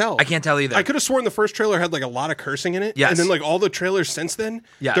can't tell. I can't tell either. I could have sworn the first trailer had like a lot of cursing in it. Yes. And then like all the trailers since then,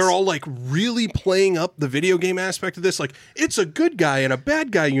 yes, they're all like really playing up the video game aspect of this. Like, it's a good guy and a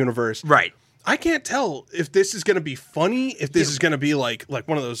bad guy universe. Right. I can't tell if this is going to be funny, if this is going to be like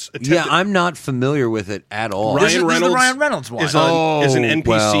one of those. Yeah, I'm not familiar with it at all. This is the Ryan Reynolds one. Is an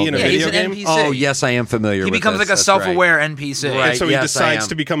NPC in a video game. NPC. Oh, yes, I am familiar. He with becomes this. like a That's self-aware right. NPC, And so he decides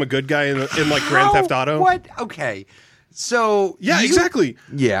to become a good guy in like Grand Theft Auto. What? Okay. So exactly.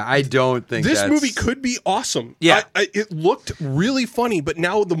 Yeah, I don't think this movie could be awesome. Yeah, it looked really funny, but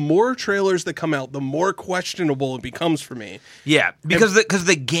now the more trailers that come out, the more questionable it becomes for me. Yeah, because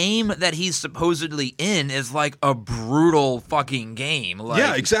the game that he's supposedly in is like a brutal fucking game. Like,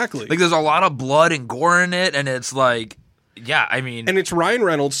 yeah, exactly. Like there's a lot of blood and gore in it, and it's like, yeah, I mean, and it's Ryan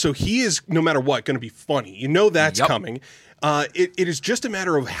Reynolds, so he is no matter what going to be funny. You know that's coming. It is just a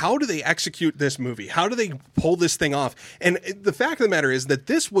matter of how do they execute this movie? How do they pull this thing off? And the fact of the matter is that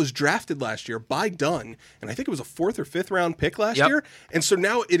this was drafted last year by Dunn, and I think it was a 4th or 5th round pick last year. And so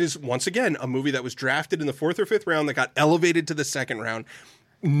now it is, once again, a movie that was drafted in the 4th or 5th round that got elevated to the 2nd round.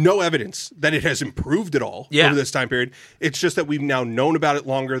 No evidence that it has improved at all over this time period. It's just that we've now known about it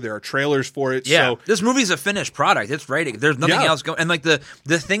longer. There are trailers for it. Yeah, so this movie's a finished product. It's ready. There's nothing else going. And like the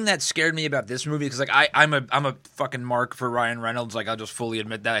thing that scared me about this movie, because like I'm a fucking mark for Ryan Reynolds. Like I'll just fully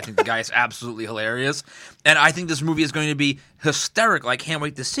admit that. I think the guy is absolutely hilarious, and I think this movie is going to be hysterical. I can't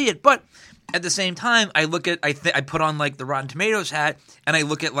wait to see it. But at the same time, I look at I put on like the Rotten Tomatoes hat, and I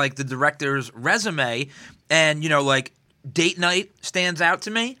look at like the director's resume, and like. Date Night stands out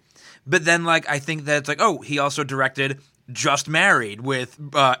to me, but then like I think that it's like, oh, he also directed Just Married with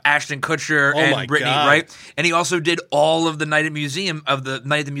Ashton Kutcher and Brittany, right? And he also did all of the Night at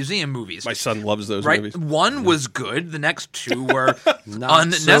the Museum movies. My son loves those right? movies. One was good. The next 2 were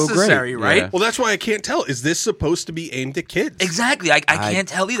unnecessary, right? Yeah. Well, that's why I can't tell. Is this supposed to be aimed at kids? Exactly. I can't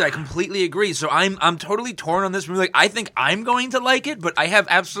tell either. I completely agree. So I'm totally torn on this movie. Like I think I'm going to like it, but I have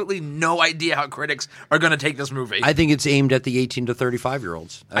absolutely no idea how critics are going to take this movie. I think it's aimed at the 18 to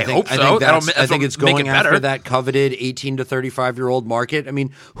 35-year-olds. I hope so. I think it's going after better. that coveted 18 to 35-year-old market. I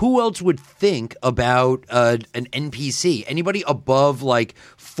mean, who else would think about an NPC? Anybody above like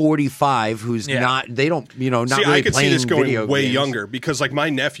 45 who's not not really I could see playing this going video way games. younger because like my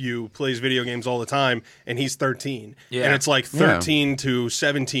nephew plays video games all the time and he's 13. Yeah. And it's like 13 to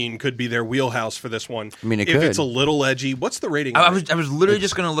 17 could be their wheelhouse for this one. I mean, it if could. it's a little edgy. What's the rating? I was literally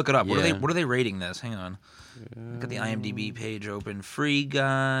just going to look it up. Yeah. What are they rating this? Hang on. Got the IMDb page open. Free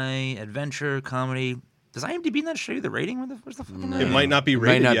Guy, adventure, comedy. Does IMDb not show you the rating? Where's the fucking rating? It might not be It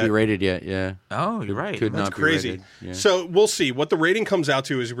rated might not yet. be rated yet. Yeah. Oh, you're right. Could That's not be crazy. rated. Yeah. So we'll see. What the rating comes out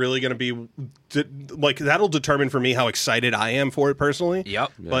to is really going to be like that'll determine for me how excited I am for it personally.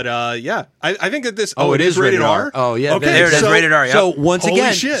 Yep. But I think that this. Oh, it is rated R. Oh, yeah. Okay, There it is, so- rated R. Yep. So once Holy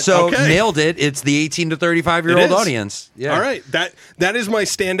again, shit, so okay. nailed it. It's the 18 to 35 year It old is. audience. Yeah. All right, that is my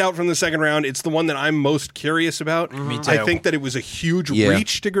standout from the 2nd round. It's the one that I'm most curious about. Me too. I think that it was a huge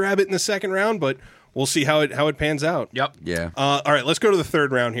reach to grab it in the 2nd round, but we'll see how it pans out. Yep. Yeah. All right, let's go to the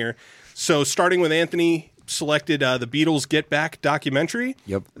 3rd round here. So starting with Anthony, selected the Beatles Get Back documentary.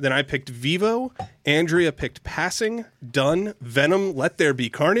 Yep. Then I picked Vivo. Andrea picked Passing. Dunn, Venom, Let There Be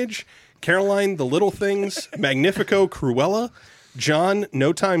Carnage. Caroline, The Little Things. Magnifico, Cruella. John,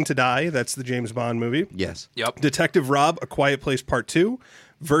 No Time to Die. That's the James Bond movie. Yes. Yep. Detective Rob, A Quiet Place Part 2.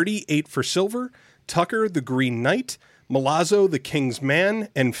 Verdi, 8 for Silver. Tucker, The Green Knight. Malazzo, The King's Man,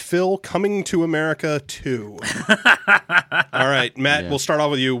 and Phil, Coming to America 2. All right, Matt, we'll start off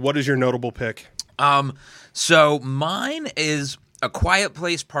with you. What is your notable pick? So mine is A Quiet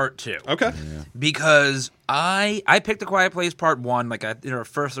Place Part 2. Okay. Because I picked A Quiet Place Part 1 like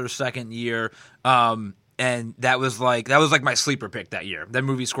first or second year. And that was like my sleeper pick that year. That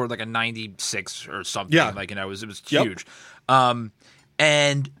movie scored like a 96 or something. Yeah. Like, it was Yep. huge.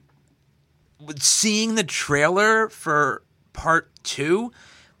 And seeing the trailer for Part 2,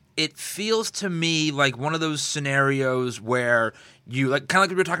 it feels to me like one of those scenarios where you kind of like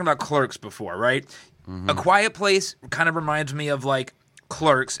we were talking about Clerks before, right? Mm-hmm. A Quiet Place kind of reminds me of like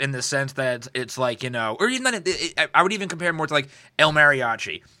Clerks in the sense that it's like, or even I would even compare more to like El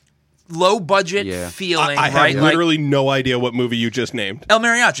Mariachi. Low budget feeling, I have right? literally no idea what movie you just named. El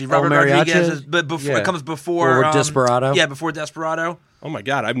Mariachi, Robert Rodriguez, but before it comes before Desperado. Yeah, before Desperado. Oh my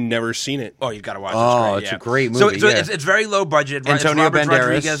God, I've never seen it. Oh, you've got to watch it. Oh, it's a great movie. So yeah. it's very low budget. Right? Antonio it's Robert Banderas.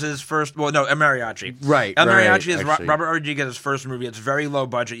 Rodriguez's first. Well, no, El Mariachi. Right, El right, Mariachi is actually. Robert Rodriguez's first movie. It's very low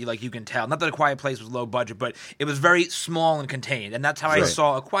budget. You can tell. Not that A Quiet Place was low budget, but it was very small and contained, and that's how I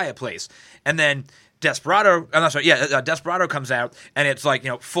saw A Quiet Place. And then Desperado comes out, and it's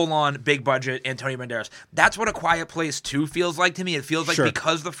like, full on big budget Antonio Banderas. That's what A Quiet Place 2 feels like to me. It feels like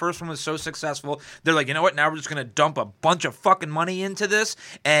because the first one was so successful, they're like, you know what? Now we're just going to dump a bunch of fucking money into this,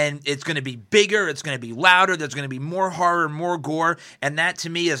 and it's going to be bigger, it's going to be louder, there's going to be more horror, more gore, and that to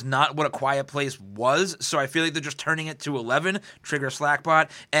me is not what A Quiet Place was. So I feel like they're just turning it to 11, trigger Slackbot,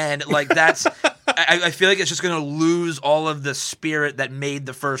 and like that's. I feel like it's just going to lose all of the spirit that made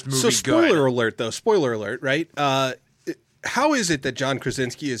the first movie good. So spoiler alert, right? How is it that John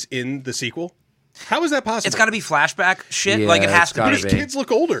Krasinski is in the sequel? How is that possible? It's got to be flashback shit. Yeah, like it has to be. His kids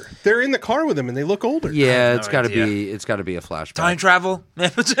look older. They're in the car with him, and they look older. Yeah, it's got to be. It's got to be a flashback. Time travel. We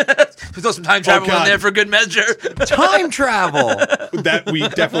throw some time travel in there for good measure. Time travel. That we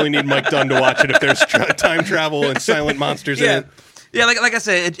definitely need Mike Dunn to watch it if there's time travel and silent monsters in it. Yeah, like I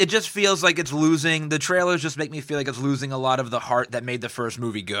said, it just feels like it's losing. The trailers just make me feel like it's losing a lot of the heart that made the first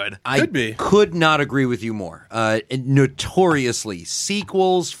movie good. I could not agree with you more. Notoriously,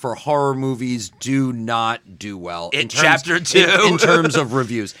 sequels for horror movies do not do well. Chapter 2. In terms of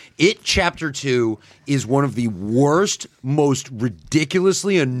reviews. It Chapter 2 is one of the worst, most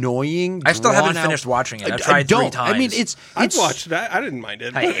ridiculously annoying. I still haven't finished watching it. I've tried 3 times. I mean, I've watched it. I didn't mind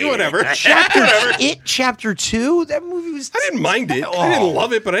it. Whatever. Chapter 2? That movie was... I didn't mind it. I didn't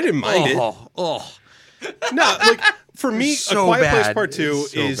love it, but I didn't mind it. No, like for me, So A Quiet bad. Place Part 2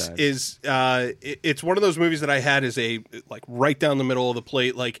 It's so it's one of those movies that I had as a like right down the middle of the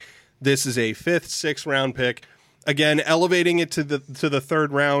plate. Like this is a 5th, 6th round pick. Again, elevating it to the 3rd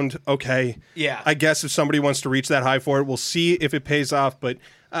round. Okay, yeah. I guess if somebody wants to reach that high for it, we'll see if it pays off. But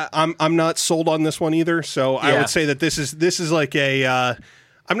I'm not sold on this one either. So I would say that this is like a.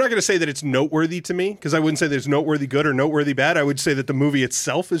 I'm not going to say that it's noteworthy to me because I wouldn't say there's noteworthy good or noteworthy bad. I would say that the movie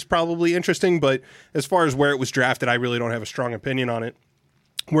itself is probably interesting, but as far as where it was drafted, I really don't have a strong opinion on it.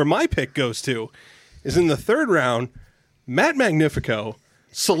 Where my pick goes to is in the 3rd round, Matt Magnifico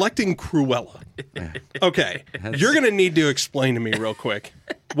selecting Cruella. Okay, you're going to need to explain to me real quick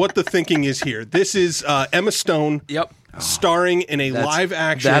what the thinking is here. This is Emma Stone. Yep. Starring in a live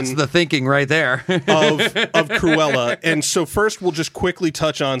action. That's the thinking right there. of Cruella. And so first we'll just quickly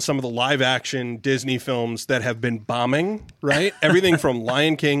touch on some of the live action Disney films that have been bombing, right? Everything from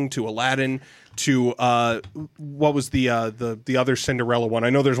Lion King to Aladdin to what was the other Cinderella one?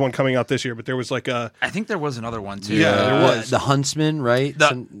 I know there's one coming out this year, but there was like a I think there was another one too. Yeah, there was. The Huntsman, right?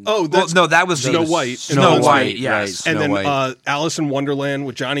 That was Snow White. Snow White, yes. And then White. Alice in Wonderland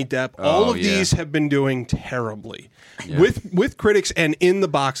with Johnny Depp. All of these have been doing terribly with critics and in the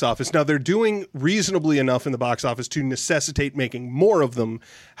box office. Now, they're doing reasonably enough in the box office to necessitate making more of them.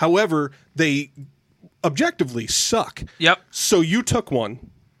 However, they objectively suck. Yep. So you took one.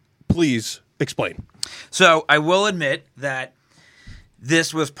 Please explain. So I will admit that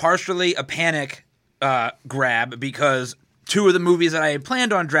this was partially a panic grab because 2 of the movies that I had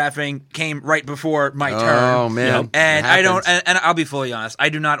planned on drafting came right before my turn. Oh man! And I don't. And I'll be fully honest. I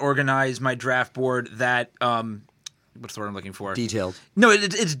do not organize my draft board that. What's the word I'm looking for? Detailed. No,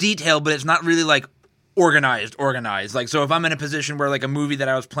 it's detailed, but it's not really like organized. Like, so if I'm in a position where like a movie that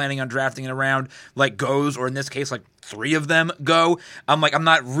I was planning on drafting around like goes, or in this case like 3 of them go, I'm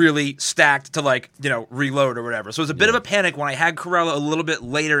not really stacked to like, reload or whatever. So it was a bit of a panic when I had Cruella a little bit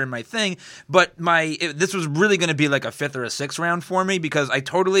later in my thing, but this was really going to be like a 5th or a 6th round for me because I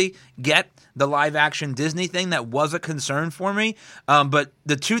totally get the live action Disney thing that was a concern for me. But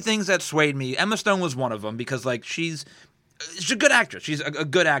the 2 things that swayed me, Emma Stone was one of them because like she's a good actress. She's a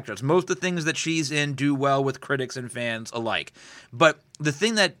good actress. Most of the things that she's in do well with critics and fans alike. But the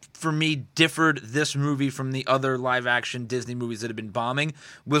thing that, for me, differed this movie from the other live-action Disney movies that have been bombing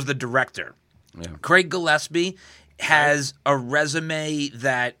was the director. Yeah. Craig Gillespie has a resume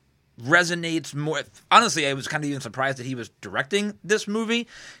that resonates more. Honestly, I was kind of even surprised that he was directing this movie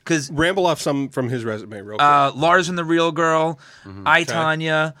because ramble off some from his resume real quick. Lars and the Real Girl, I,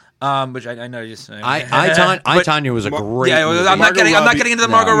 Tonya. Which I know you're saying. I, Tonya was a great movie. I'm not getting into the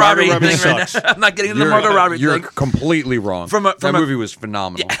Margot Robbie thing right now. I'm not getting into the Margot Robbie thing. You're completely wrong. That movie was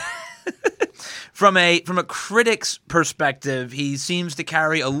phenomenal. Yeah. From a critic's perspective, he seems to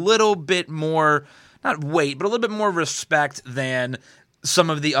carry a little bit more, not weight, but a little bit more respect than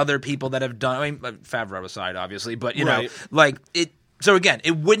some of the other people that have done. I mean, Favreau aside, obviously, but you know, like it. So again,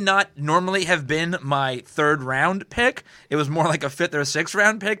 it would not normally have been my 3rd round pick. It was more like a 5th or a 6th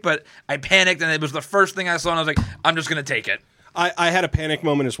round pick, but I panicked and it was the first thing I saw and I was like, I'm just going to take it. I had a panic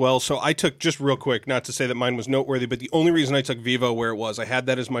moment as well, so I took, just real quick, not to say that mine was noteworthy, but the only reason I took Vivo where it was, I had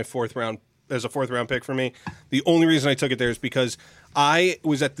that as my 4th round as a fourth round pick for me. The only reason I took it there is because I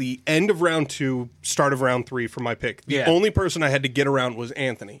was at the end of round 2, start of round 3 for my pick. The only person I had to get around was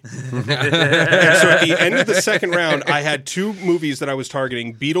Anthony. And so at the end of the second round, I had 2 movies that I was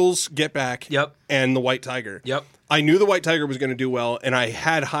targeting: Beatles, Get Back, and The White Tiger. I knew The White Tiger was going to do well, and I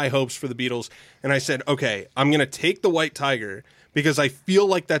had high hopes for the Beatles. And I said, okay, I'm going to take The White Tiger because I feel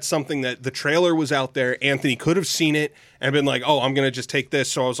like that's something that the trailer was out there. Anthony could have seen it and been like, oh, I'm going to just take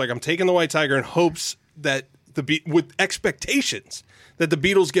this. So I was like, I'm taking The White Tiger in hopes that with expectations that the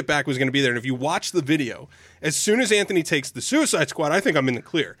Beatles Get Back was going to be there. And if you watch the video, as soon as Anthony takes the Suicide Squad, I think I'm in the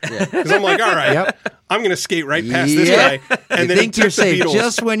clear. Because I'm like, all right, I'm going to skate right past this guy. And then think you're safe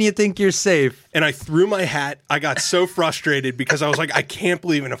just when you think you're safe. And I threw my hat. I got so frustrated because I was like, I can't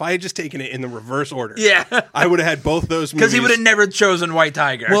believe it. If I had just taken it in the reverse order, I would have had both those movies. Because he would have never chosen White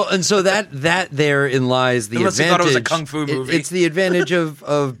Tiger. Well, and so that therein lies the Unless advantage. He thought it was a kung fu movie. It's the advantage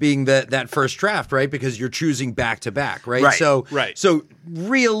of being that first draft, right? Because you're choosing back to back, right? So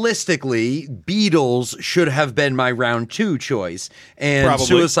realistically, Beatles should have been my round 2 choice, and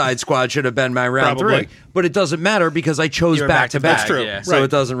Suicide Squad should have been my round 3. But it doesn't matter because I chose back to back. That's true. So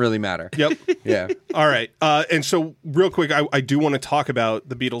it doesn't really matter. Yep. Yeah. All right. And so real quick, I do want to talk about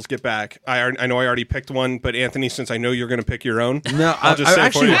the Beatles Get Back. I know I already picked one, but Anthony, since I know you're going to pick your own, no, I'll just say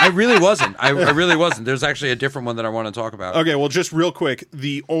actually, for you. I really wasn't. I really wasn't. There's actually a different one that I want to talk about. Okay, well, just real quick,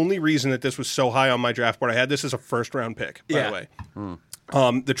 the only reason that this was so high on my draft board, I had this as a first round pick, by the way.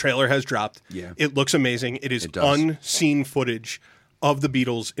 The trailer has dropped. Yeah. It looks amazing. It is unseen footage of the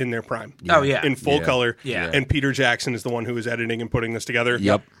Beatles in their prime. In full color. And Peter Jackson is the one who is editing and putting this together.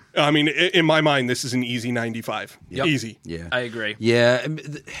 Yep. I mean, in my mind, this is an easy 95. Easy. Yeah. I agree. Yeah.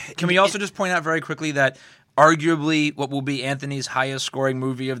 Can we also just point out very quickly that arguably what will be Anthony's highest scoring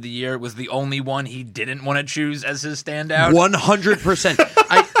movie of the year was the only one he didn't want to choose as his standout?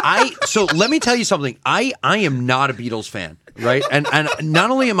 100%. So let me tell you something. I am not a Beatles fan, right? And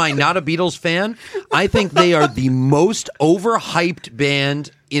not only am I not a Beatles fan, I think they are the most overhyped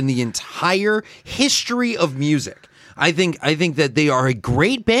band in the entire history of music. I think that they are a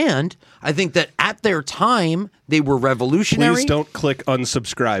great band. I think that at their time they were revolutionary. Please don't click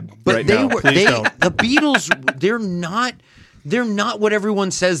unsubscribe but right they now. were Please don't. the Beatles. They're not what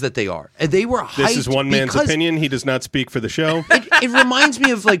everyone says that they are. They were hyped. This is one man's opinion. He does not speak for the show. It reminds me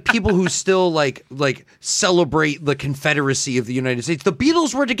of like people who still like celebrate the Confederacy of the United States. The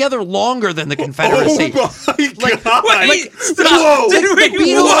Beatles were together longer than the Confederacy. Oh my God! Whoa!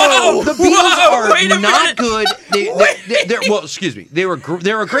 The Beatles are not good. Well, excuse me. They're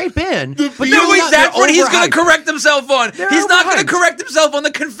a great band. That's what he's going to correct himself on. He's not going to correct himself on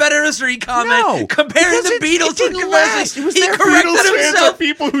the Confederacy comment. Comparing the Beatles to the Confederacy. It was their Beatles fans are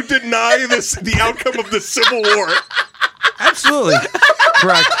people who deny the outcome of the Civil War. Absolutely.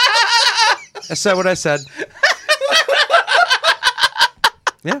 Correct. I said what I said.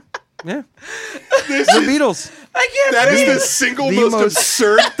 Yeah. The Beatles. That is the single most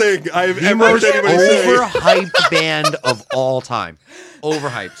absurd thing I've ever heard anybody say. Overhyped band of all time.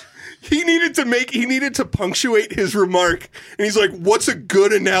 Overhyped. He needed to punctuate his remark, and he's like, "What's a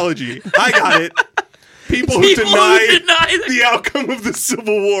good analogy?" I got it. People who deny the outcome of the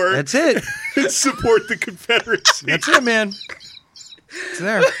Civil War. That's it. And support the Confederacy. That's it, man. It's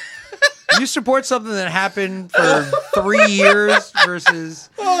there. You support something that happened for 3 years versus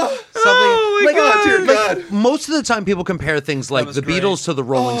something. Oh my God, dear God. Most of the time, people compare things like the Beatles to the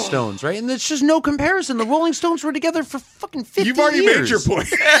Rolling Stones, right? And there's just no comparison. The Rolling Stones were together for fucking 50 years. You've already made your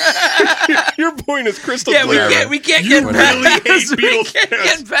point. Your point is crystal clear. We can't get past hate Beatles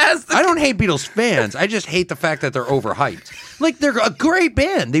fans. I don't hate Beatles fans. I just hate the fact that they're overhyped. Like, they're a great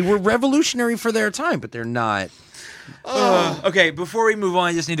band. They were revolutionary for their time, but they're not. Okay, before we move on,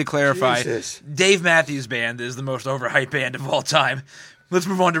 I just need to clarify. Jesus. Dave Matthews Band is the most overhyped band of all time. Let's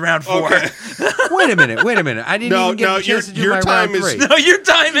move on to round 4. Okay. Wait a minute. I didn't even get a chance to do my round 3. No, your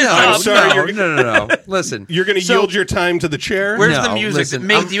time is I'm up. sorry. No. Listen. You're going to yield your time to the chair? Where's No, the music? listen,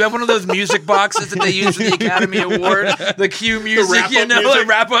 Mate, do you have one of those music boxes that they use for the Academy Award? The cue music, the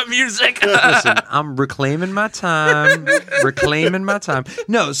wrap-up music? Listen, I'm reclaiming my time.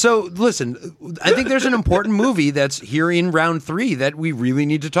 No, so listen, I think there's an important movie that's here in round 3 that we really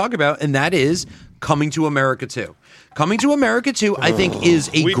need to talk about, and that is Coming to America 2. Coming to America 2, I think, is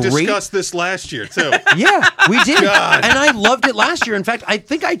a We great... discussed this last year, too. Yeah, we did. God. And I loved it last year. In fact, I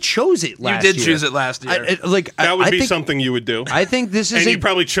think I chose it last year. You did choose it last year. That would I be think, something you would do. I think this is and you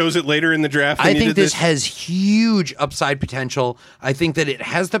probably chose it later in the draft. I think this has huge upside potential. I think that it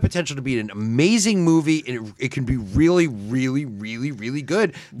has the potential to be an amazing movie, and it can be really, really, really, really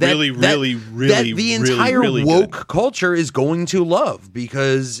good. That the entire woke culture is going to love,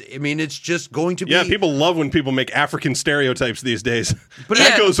 because I mean, it's just going to be. Yeah, people love when people make African stereotypes these days. But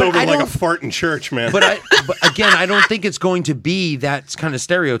that goes over like a fart in church, man. But again, I don't think it's going to be that kind of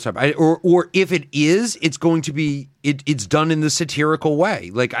stereotype. Or if it is, it's going to be. It's done in the satirical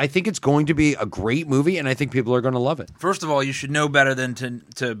way. Like, I think it's going to be a great movie, and I think people are going to love it. First of all, you should know better than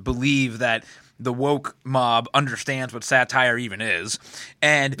to believe that the woke mob understands what satire even is.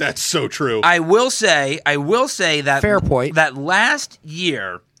 And that's so true. I will say that fair point. That last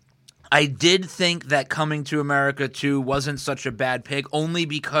year, I did think that Coming to America 2 wasn't such a bad pick, only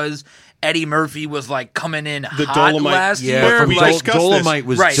because Eddie Murphy was like coming in the hot Dolomite last year. Yeah, we discussed Dolomite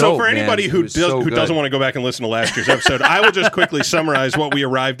was right. So dope, for anybody who doesn't want to go back and listen to last year's episode, I will just quickly summarize what we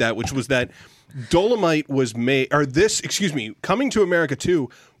arrived at, which was that Dolomite was made, Coming to America 2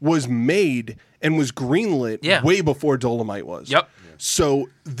 was made and was greenlit way before Dolomite was. Yep. So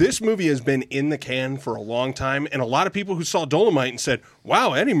this movie has been in the can for a long time, and a lot of people who saw Dolomite and said,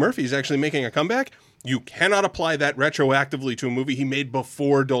 wow, Eddie Murphy's actually making a comeback, you cannot apply that retroactively to a movie he made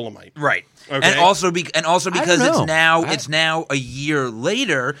before Dolomite. Right. Okay? And also because it's now a year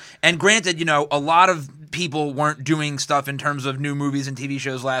later, and granted, a lot of people weren't doing stuff in terms of new movies and TV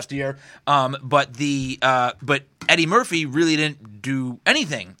shows last year, but Eddie Murphy really didn't do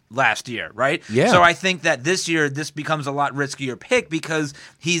anything last year, right? Yeah. So I think that this year this becomes a lot riskier pick, because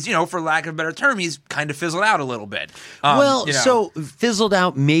he's, for lack of a better term, he's kind of fizzled out a little bit. So fizzled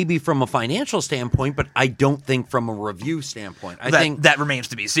out maybe from a financial standpoint, but I don't think from a review standpoint. I think that remains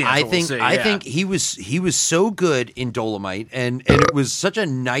to be seen. I think he was so good in Dolomite, and it was such a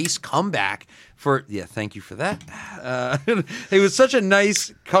nice comeback. Thank you for that. It was such a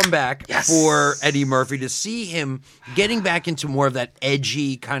nice comeback for Eddie Murphy to see him getting back into more of that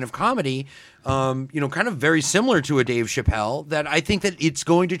edgy kind of comedy, kind of very similar to a Dave Chappelle, that I think that it's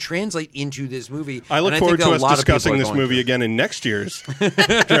going to translate into this movie. I look forward to us discussing this movie again in next year's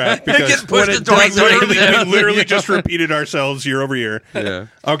draft, because we literally just repeated ourselves year over year. Yeah.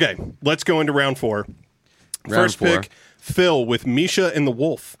 Okay, let's go into round 4. First pick, Phil with Misha and the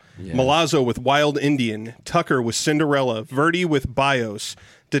Wolf. Yeah. Malazzo with Wild Indian, Tucker with Cinderella, Verdi with Bios,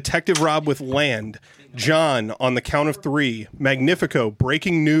 Detective Rob with Land, John on the Count of 3, Magnifico,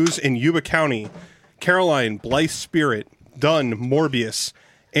 Breaking News in Yuba County, Caroline, Blythe Spirit, Dunn, Morbius,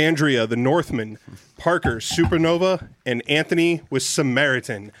 Andrea, The Northman, Parker, Supernova, and Anthony with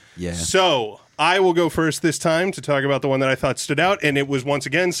Samaritan. Yeah. So I will go first this time to talk about the one that I thought stood out, and it was once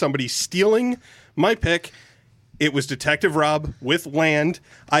again somebody stealing my pick. It was Detective Rob with Land.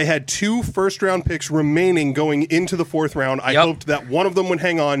 I had 2 first-round picks remaining going into the 4th round. I hoped that one of them would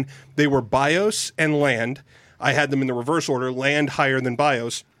hang on. They were Bios and Land. I had them in the reverse order, Land higher than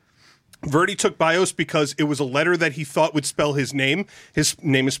Bios. Verdi took Bios because it was a letter that he thought would spell his name. His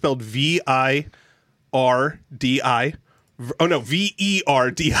name is spelled V-I-R-D-I. Oh, no,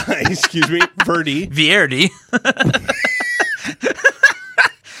 V-E-R-D-I, excuse me, Verdi. Verdi.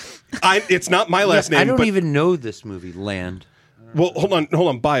 It's not my last name. I don't even know this movie, Land. Well, hold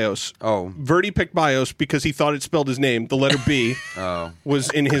on. Bios. Oh. Verdi picked Bios because he thought it spelled his name. The letter B was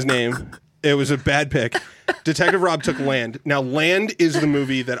in his name. It was a bad pick. Detective Rob took Land. Now, Land is the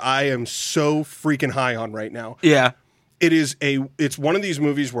movie that I am so freaking high on right now. Yeah. It's one of these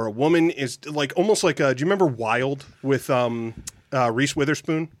movies where a woman is like almost like do you remember Wild with Reese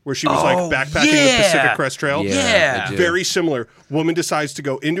Witherspoon, where she was like backpacking the Pacific Crest Trail? Yeah. Very similar. Woman decides to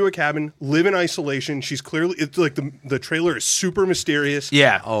go into a cabin, live in isolation. She's clearly, it's like the trailer is super mysterious.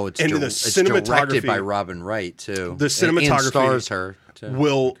 Yeah. Oh, it's cinematography, directed by Robin Wright too. The cinematography and stars her too.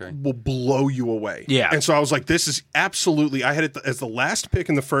 will blow you away. Yeah. And so I was like, this is absolutely. I had it as the last pick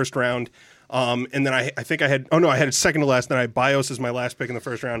in the first round, and then I think I had it second to last. Then I had Bios as my last pick in the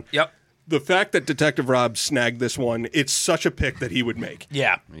first round. Yep. The fact that Detective Rob snagged this one, it's such a pick that he would make.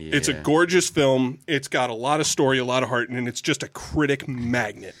 Yeah. It's a gorgeous film. It's got a lot of story, a lot of heart, and it's just a critic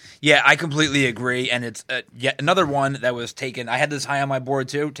magnet. Yeah, I completely agree. And it's yet another one that was taken. I had this high on my board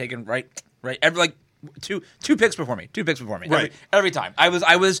too, taken right. Two picks before me. Right. Every time. I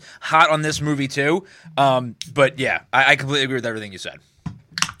was hot on this movie too. But yeah, I completely agree with everything you said.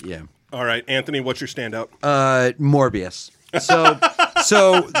 Yeah. All right, Anthony, what's your standout? Morbius. So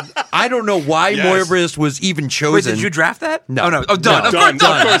I don't know why Morbius was even chosen. Wait, did you draft that? No. Oh, no. Oh, done. No. Of course,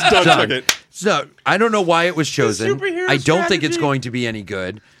 done. Dunn took it. So I don't know why it was chosen. superhero I don't think it's strategy. going to be any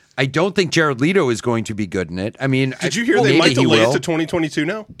good. I don't think Jared Leto is going to be good in it. I mean, Did you hear they maybe might he delay it will. to 2022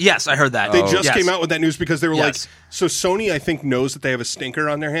 now? Yes, I heard that. They just Yes. came out with that news because they were Yes. like, so Sony, I think, knows that they have a stinker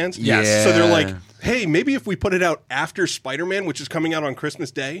on their hands. Yes. Yeah. So they're like, hey, maybe if we put it out after Spider-Man, which is coming out on Christmas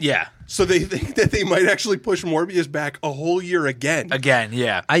Day. Yeah. So they think that they might actually push Morbius back a whole year again. Again,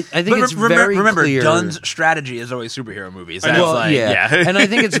 yeah. I think But it's remember, very remember, clear. Dunn's strategy is always superhero movies. I That's know. Well, like, yeah. And I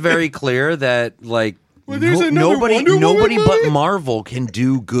think it's very clear that like there's another Wonder Woman nobody but movie? Marvel can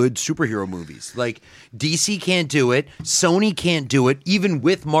do good superhero movies. Like DC can't do it, Sony can't do it, even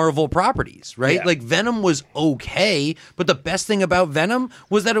with Marvel properties, right? Yeah. Like Venom was okay, but the best thing about Venom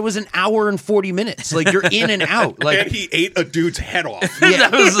was that it was an hour and 40 minutes. Like you're in and out. Like And he ate a dude's head off. yeah,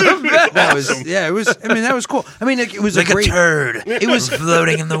 that was the best. that was yeah, it was. I mean, that was cool. I mean, it was Like a great. a turd. It was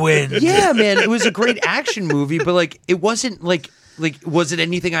floating in the wind. Yeah, man, it was a great action movie, but like it wasn't like was it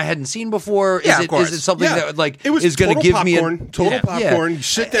anything I hadn't seen before? Yeah, is of course. Is it something Yeah. that like It was is going to total give me popcorn, total popcorn. You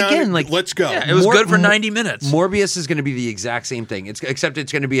sit down, Again, like let's go. Yeah, it was good for 90 minutes. Morbius is going to be the exact same thing. Except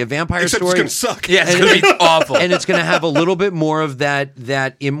it's going to be a vampire Except story. it's going to suck. Yeah, it's going to be awful. And it's going to have a little bit more of that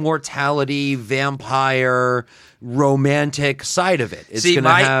immortality, vampire, romantic side of it. It's See, going to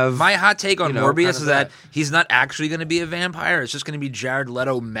have my hot take on you know, Morbius kind is of that he's not actually going to be a vampire. It's just going to be Jared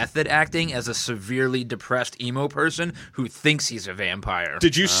Leto method acting as a severely depressed emo person who thinks he's a vampire.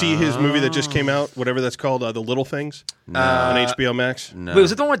 Did you see his movie that just came out, whatever that's called, The Little Things, on HBO Max? No. Wait,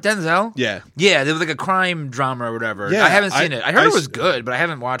 was it the one with Denzel? Yeah. Yeah, there was like a crime drama or whatever. Yeah, I haven't seen it. I heard it was s- good, but I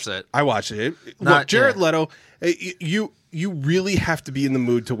haven't watched it. I watched it. Not- Look, Jared yeah. Leto, you really have to be in the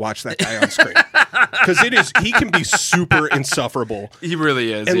mood to watch that guy on screen because he can be super insufferable. He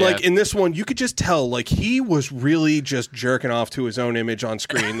really is. And yeah. like in this one, you could just tell like he was really just jerking off to his own image on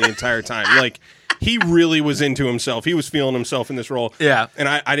screen the entire time. Like he really was into himself. He was feeling himself in this role. Yeah. And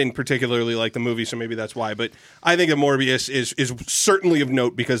I didn't particularly like the movie, so maybe that's why. But I think that Morbius is certainly of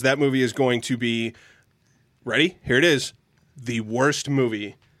note because that movie is going to be ready. Here it is, the worst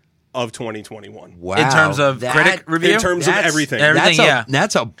movie of 2021. wow. in terms of That- critic review, In terms of everything. Everything, yeah.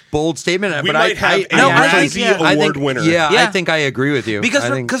 That's a bold statement. We but might have a No, I Razzie think, yeah. Award winner. Yeah, I Yeah. think I agree with you. I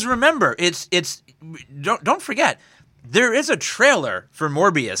think- because remember, it's don't forget. There is a trailer for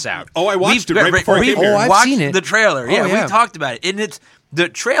Morbius out. Oh, I watched it right before I we've came here. Oh, I've watched seen it. the trailer. Oh, Yeah, yeah. we talked about it, and the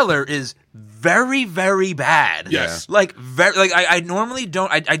trailer is very, very bad. Yes. like I normally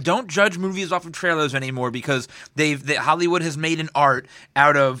don't. I don't judge movies off of trailers anymore because Hollywood has made an art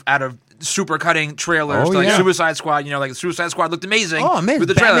out of super cutting trailers. Oh, like yeah. Suicide Squad. You know, like Suicide Squad looked amazing. Oh, man, with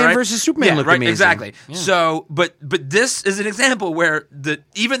the Batman trailer, right? versus Superman Yeah, looked right, amazing. Exactly. Yeah. So, but this is an example where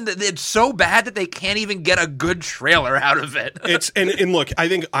it's so bad that they can't even get a good trailer out of it. It's and look, I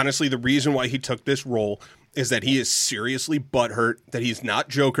think honestly the reason why he took this role is that he is seriously butthurt that he's not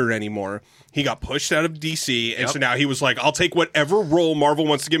Joker anymore. He got pushed out of DC, and so now he was like, "I'll take whatever role Marvel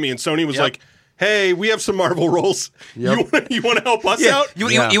wants to give me." And Sony was like, "Hey, we have some Marvel roles. Yep. You want to help us out?" You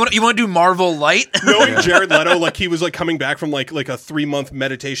want to do Marvel Light? Knowing Jared Leto, like he was like coming back from like a 3-month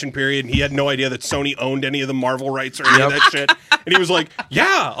meditation period, and he had no idea that Sony owned any of the Marvel rights or any of that shit. And he was like,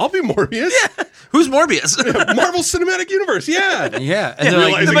 "Yeah, I'll be Morbius. Who's Morbius? Marvel Cinematic Universe. Yeah." yeah, and And they're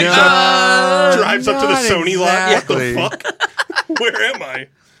realizing like, he no, drives up to the not Sony lot. exactly. What the fuck? Where am I?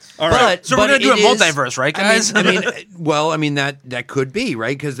 All right. But So we're gonna do a it is- multiverse, right, guys? I mean, that could be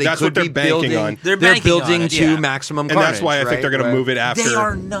right because they That's could what they're be banking building. on. They're banking on building it, to yeah. Maximum And Carnage. that's why I think right? they're going to Right. move it after. They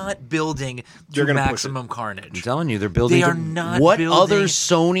are not building They're to gonna push Maximum I'm Carnage. telling you, they're building. They to, are not What building- other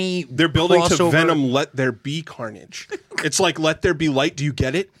Sony? They're building to crossover- Venom. Let there be carnage. It's like Let There Be Light. Do you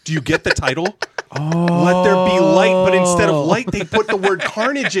get it? Do you get the title? Let there be light, but instead of light, they put the word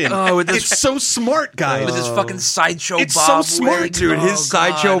carnage in. Oh, with this- it's so smart, guys. With this fucking sideshow It's Bob so smart, wig. dude. Oh, His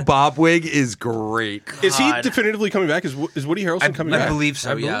sideshow God. Bob wig is great. Is he God. definitively coming back? Is Woody Harrelson coming I back? believe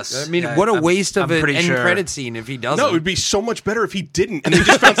so. Yes. I mean, Yeah, what a I'm- waste of I'm an pretty end sure. credit scene if he doesn't. No, it would be so much better if he didn't, and they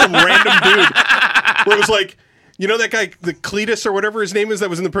just found some random dude where it was like, you know that guy, the Cletus or whatever his name is, that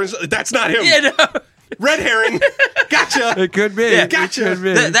was in the prison. That's not him. Yeah, no. Red herring. Gotcha. It could be. Yeah, gotcha. It could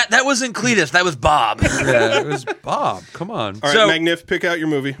be. That wasn't Cletus. That was Bob. Yeah, it was Bob. Come on. All right, So- Magnif, pick out your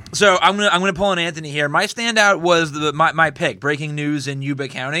movie. So I'm gonna pull an Anthony here. My standout was my pick, breaking news in Yuba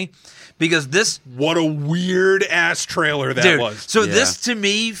County, because this What a weird ass trailer that dude. was. So Yeah. this to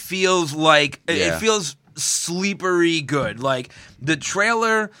me feels like Yeah. it feels sleepery good. Like the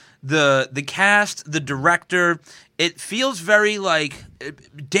trailer, the cast, the director, it feels very like,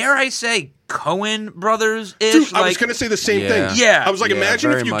 dare I say, Coen Brothers-ish. Dude, I was going to say the same thing. Yeah. I was like,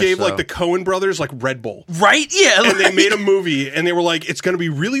 imagine if you gave like the Coen Brothers like Red Bull. Right? Yeah. And they made a movie and they were like, it's going to be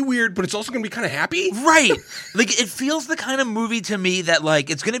really weird, but it's also going to be kind of happy. Right. Like it feels the kind of movie to me that like,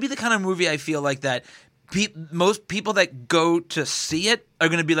 it's going to be the kind of movie I feel like that most people that go to see it are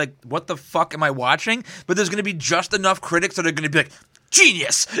going to be like, what the fuck am I watching? But there's going to be just enough critics that are going to be like,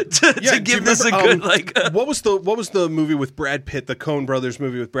 genius to give this a good like. What was the movie with Brad Pitt? The Coen Brothers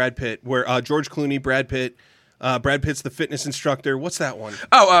movie with Brad Pitt, where George Clooney, Brad Pitt's the fitness instructor. What's that one?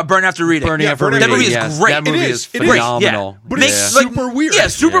 Oh, Burn After Reading. That movie is great. That movie is It is. phenomenal. Yeah. But it's super weird. Yeah,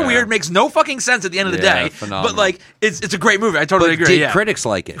 super weird. Makes no fucking sense at the end of the day. Phenomenal. But like, it's a great movie. I totally agree. Did critics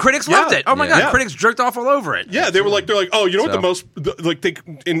like it? Critics loved it. Oh my god, critics jerked off all over it. Yeah, they're like, oh, you know what they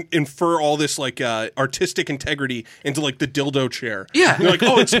infer all this like artistic integrity into like the dildo chair. Yeah, and they're like,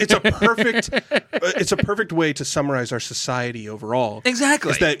 oh, it's a perfect way to summarize our society overall.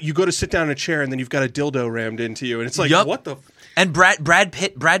 Exactly. Is that you go to sit down in a chair and then you've got a dildo rammed into you, and it's like, what the. And Brad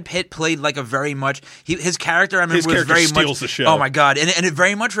Pitt played like a very much his character. I remember was very steals much the show. Oh my god! And it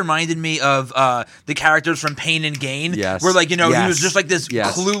very much reminded me of the characters from Pain and Gain. Yes. Where like he was just like this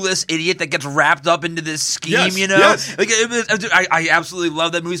clueless idiot that gets wrapped up into this scheme. Yes. You know, Yes. like I absolutely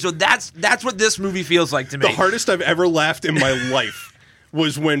love that movie. So that's what this movie feels like to me. The hardest I've ever laughed in my life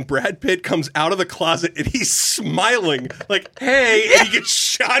was when Brad Pitt comes out of the closet and he's smiling like, hey, and he gets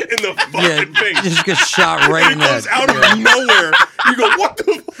shot in the fucking face. Just gets shot right in the head. He comes out of nowhere. You go, what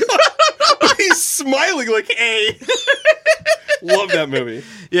the fuck? He's smiling like, hey. Love that movie.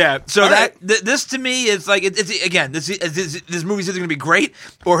 Yeah. So right. This to me is like this movie's either going to be great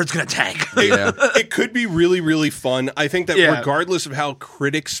or it's going to tank. It could be really, really fun. I think that regardless of how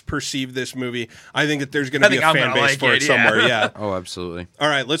critics perceive this movie, I think that there's going to be a fan base for it somewhere. Yeah. Oh, absolutely. All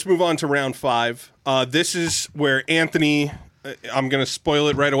right, let's move on to round 5. This is where Anthony, I'm going to spoil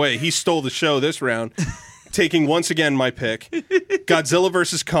it right away. He stole the show this round, taking once again my pick, Godzilla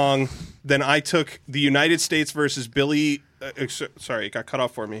versus Kong. Then I took the United States versus Billy. Sorry, it got cut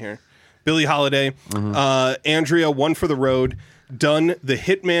off for me here. Billie Holiday. Mm-hmm. Andrea, One for the Road. Dunn, The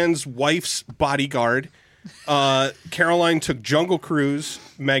Hitman's Wife's Bodyguard. Caroline took Jungle Cruise.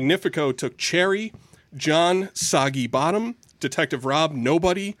 Magnifico took Cherry. John, Soggy Bottom. Detective Rob,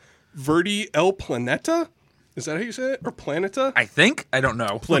 Nobody. Verdi, El Planeta. Is that how you say it? Or Planeta? I think. I don't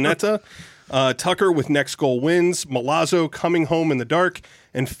know. Planeta. Tucker with Next Goal Wins. Malazzo, Coming Home in the Dark.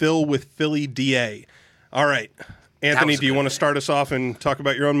 And Phil with Philly DA. All right. Anthony, do you want to start us off and talk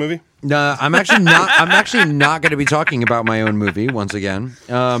about your own movie? No, I'm actually not going to be talking about my own movie once again.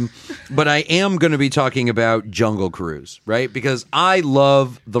 But I am going to be talking about Jungle Cruise, right? Because I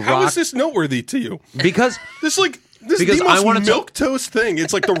love The Rock. How is this noteworthy to you? Because this is the most milquetoast thing.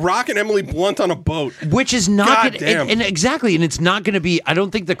 It's like The Rock and Emily Blunt on a boat. Which is not damn. And exactly, and it's not going to be, I don't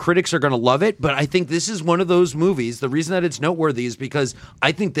think the critics are going to love it, but I think this is one of those movies. The reason that it's noteworthy is because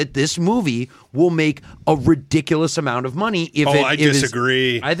I think that this movie will make a ridiculous amount of money I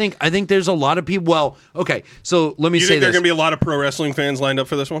disagree. I think there's a lot of people. Well, okay, so let me say this. You think there are going to be a lot of pro wrestling fans lined up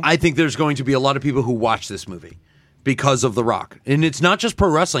for this one? I think there's going to be a lot of people who watch this movie because of The Rock. And it's not just pro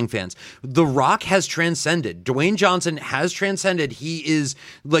wrestling fans. The Rock has transcended. Dwayne Johnson has transcended. He is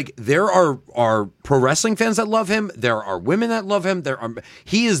like, there are pro wrestling fans that love him. There are women that love him.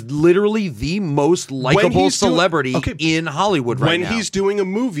 He is literally the most likable celebrity in Hollywood right now. When he's doing a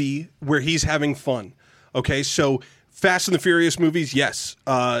movie where he's having fun. Okay, so Fast and the Furious movies, yes.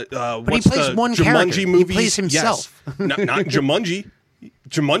 But he plays one Jumanji character. movies, he plays himself. Yes. not Jumanji.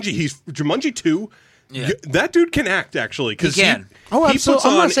 Jumanji 2. Yeah. That dude can act, actually. He can. He puts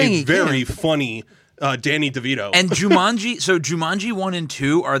on a very funny Danny DeVito. And Jumanji 1 and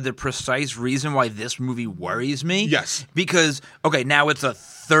 2 are the precise reason why this movie worries me. Yes. Because, now it's a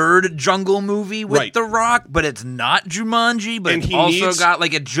third jungle movie with The Rock, but it's not Jumanji, but it's also got,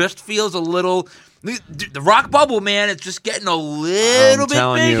 it just feels a little... The Rock bubble, man, it's just getting a little bit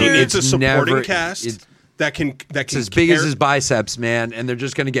bigger. He needs a supporting cast that can as big as his biceps, man, and they're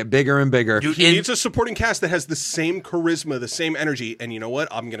just going to get bigger and bigger. Dude, he needs a supporting cast that has the same charisma, the same energy. And you know what?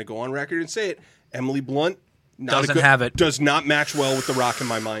 I'm going to go on record and say it. Emily Blunt does not match well with The Rock in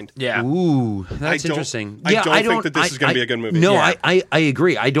my mind. Yeah. Ooh, that's interesting. I don't think that this is going to be a good movie. No, yeah. I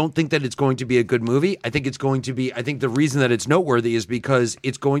agree. I don't think that it's going to be a good movie. I think the reason that it's noteworthy is because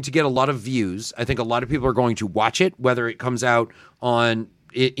it's going to get a lot of views. I think a lot of people are going to watch it, whether it comes out on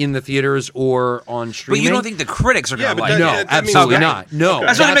in the theaters or on But streaming. you don't think the critics are going to but like that- it? No, that absolutely means- not. No, I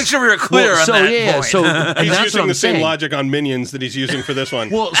just want to make sure we were clear on so, that yeah, point. So and He's that's using what I'm the same saying. logic on Minions that he's using for this one.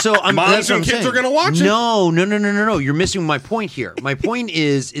 Well, so Moms that's what and I'm kids saying. are gonna watch it? No. You're missing my point here. My point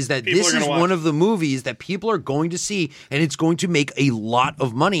is that People this are gonna is watch one it. of the movies that people are going to see, and it's going to make a lot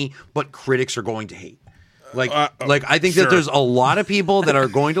of money, but critics are going to hate. Like I think sure. that there's a lot of people that are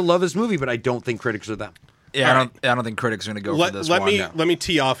going to love this movie, but I don't think critics are them. Yeah, I don't think critics are going to go for this let one. me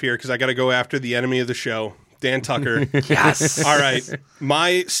tee off here because I got to go after the enemy of the show, Dan Tucker. Yes. All right.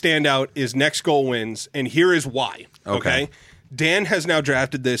 My standout is Next Goal Wins, and here is why. Okay. Dan has now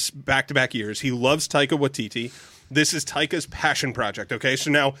drafted this back-to-back years. He loves Taika Waititi. This is Taika's passion project. Okay.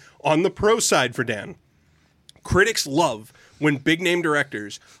 So now on the pro side for Dan, critics love when big name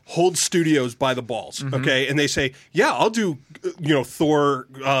directors hold studios by the balls, okay, and they say, "Yeah, I'll do, Thor: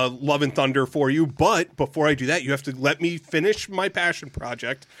 Love and Thunder for you, but before I do that, you have to let me finish my passion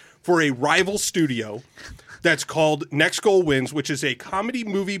project for a rival studio that's called Next Goal Wins, which is a comedy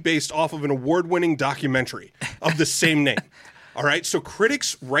movie based off of an award-winning documentary of the same name." All right, so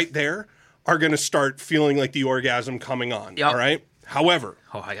critics right there are going to start feeling like the orgasm coming on. Yep. All right, however.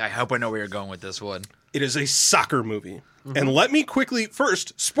 Oh, I hope I know where you're going with this one. It is a soccer movie. And let me quickly,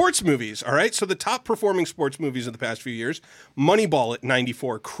 first, sports movies, all right? So the top performing sports movies of the past few years, Moneyball at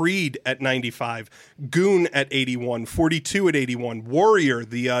 94, Creed at 95, Goon at 81, 42 at 81, Warrior,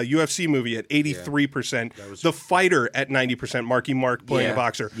 the UFC movie at 83%, The Fighter at 90%, Marky Mark playing a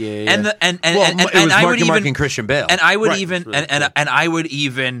boxer. Yeah. And the, and well, it was I would Marky Mark even and Christian Bale. and I would Right. even Really and cool. I would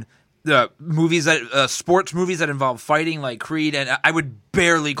even the movies that sports movies that involve fighting like Creed, and I would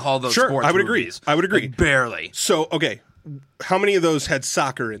barely call those Sure, sports I would agree. movies. I would agree. Like, barely. So, okay, how many of those had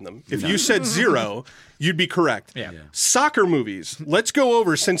soccer in them? If you said 0, you'd be correct. Yeah. Soccer movies, let's go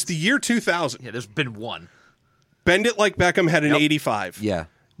over since the year 2000. Yeah, there's been one. Bend It Like Beckham had an 85. yeah.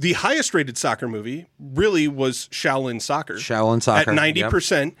 The highest rated soccer movie really was Shaolin Soccer. Shaolin Soccer, At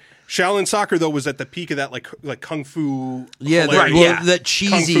 90%. Shaolin Soccer, though, was at the peak of that, like Kung Fu. Yeah, hilarity. well, that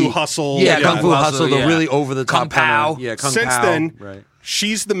cheesy Kung Fu Hustle. Yeah, Yeah. Kung Fu Hustle, the yeah. really over the Kung top kind Pao. of, yeah, Kung Since Pao. then, right.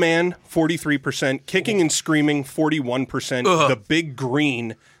 She's the Man, 43%. Kicking and Screaming, 41%. The Big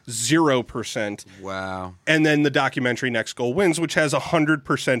Green, 0%. Wow. And then the documentary Next Goal Wins, which has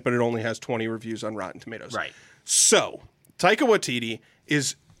 100%, but it only has 20 reviews on Rotten Tomatoes. Right. So, Taika Waititi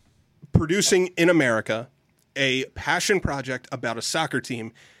is producing in America a passion project about a soccer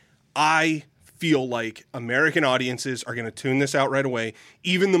team. I feel like American audiences are going to tune this out right away.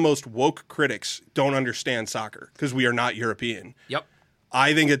 Even the most woke critics don't understand soccer because we are not European. Yep.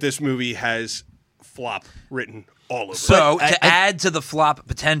 I think that this movie has flop written all over it. So to add to the flop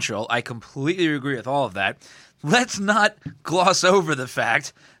potential, I completely agree with all of that. Let's not gloss over the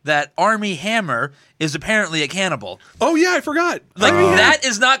fact that Armie Hammer is apparently a cannibal. Oh, yeah, I forgot. Like, that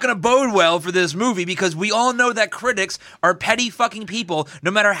is not going to bode well for this movie because we all know that critics are petty fucking people, no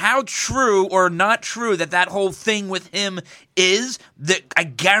matter how true or not true that whole thing with him is. That I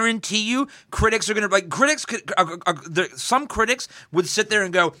guarantee you, critics are going to, like, some critics would sit there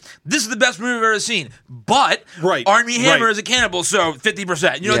and go, this is the best movie I've ever seen, but Right, Armie Hammer right. is a cannibal, so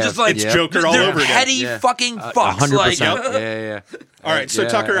 50%. You know, Yeah, just like, it's Joker all they're over again. petty Yeah. fucking fucks. 100%. Like, yeah. All right, so Yeah,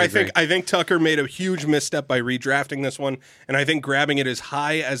 Tucker, I I think Tucker made a huge misstep by redrafting this one, and I think grabbing it as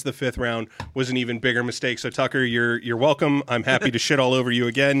high as the 5th round was an even bigger mistake. So Tucker, you're welcome. I'm happy to shit all over you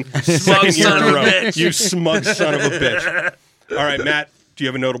again. Second year son in of a a row. bitch. You smug son of a bitch. All right, Matt, do you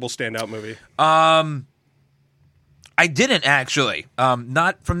have a notable standout movie? I didn't actually.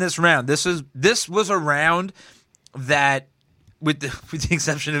 Not from this round. This was a round that, with the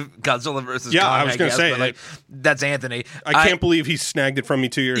exception of Godzilla versus Yeah, Kong, I was gonna guess, say, but, like, that's Anthony. I can't believe he snagged it from me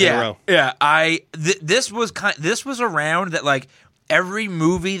 2 years in a row. Yeah. This was a round that, like, every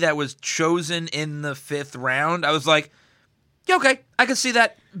movie that was chosen in the 5th round, I was like, yeah, okay, I can see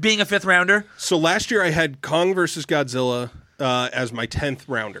that being a 5th rounder. So last year I had Kong versus Godzilla as my 10th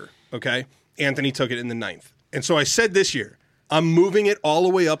rounder, okay? Anthony took it in the 9th. And so I said this year, I'm moving it all the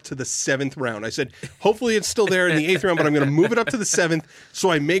way up to the 7th round. I said, hopefully it's still there in the 8th round, but I'm going to move it up to the 7th so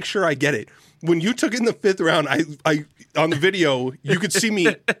I make sure I get it. When you took it in the 5th round, I on the video, you could see me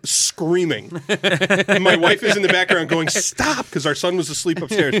screaming. And my wife is in the background going, stop, because our son was asleep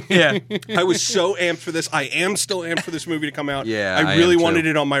upstairs. Yeah. I was so amped for this. I am still amped for this movie to come out. Yeah, I I really am too. wanted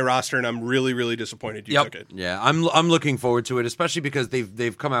it on my roster, and I'm really, really disappointed you took it. Yeah, I'm looking forward to it, especially because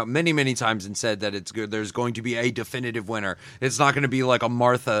they've come out many times and said that it's good. There's going to be a definitive winner. It's not going to be like a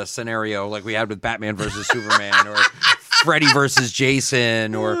Martha scenario like we had with Batman versus Superman or Freddy versus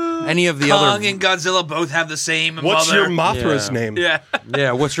Jason or any of the Kong other. and Godzilla both have the same What's mother. your Mothra's Yeah. name? Yeah.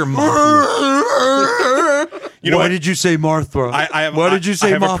 Yeah, what's your mom? You know Why what? did you say Martha? Why did you say I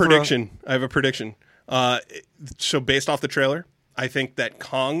have Mothra? I have a prediction. So based off the trailer, I think that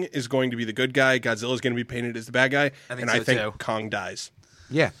Kong is going to be the good guy. Godzilla is going to be painted as the bad guy. I think Kong dies.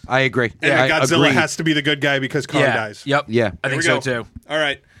 Yeah, I agree. And I Godzilla agree. has to be the good guy because Kong dies. Yep. Yeah. I think There so we go. too. All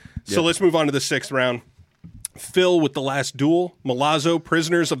right. So let's move on to the 6th round. Phil with The Last Duel, Milazzo,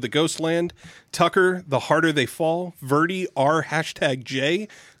 Prisoners of the Ghostland, Tucker, The Harder They Fall, Verdi, R#J,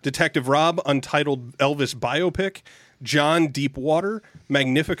 Detective Rob, Untitled Elvis Biopic, John, Deep Water,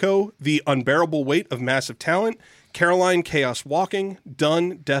 Magnifico, The Unbearable Weight of Massive Talent, Caroline, Chaos Walking,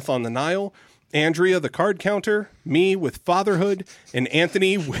 Dunn, Death on the Nile, Andrea, The Card Counter, me with Fatherhood, and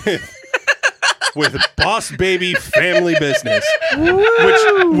Anthony with Boss Baby Family Business.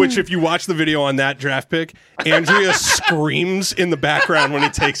 Which if you watch the video on that draft pick, Andrea screams in the background when he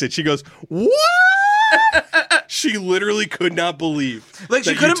takes it. She goes, "What?" She literally could not believe Like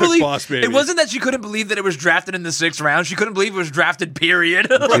she that couldn't you took believe Boss Baby. it wasn't that she couldn't believe that it was drafted in the 6th round. She couldn't believe it was drafted. Period.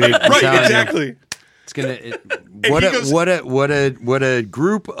 Dude, I'm right, telling you, exactly. it's gonna. he What a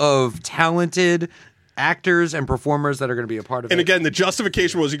group of talented actors and performers that are going to be a part of And it. again, the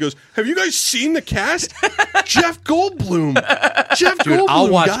justification was he goes, "Have you guys seen the cast? Jeff Goldblum. Jeff Dude, Goldblum, I'll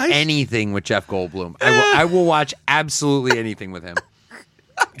watch guys." anything with Jeff Goldblum. I will watch absolutely anything with him.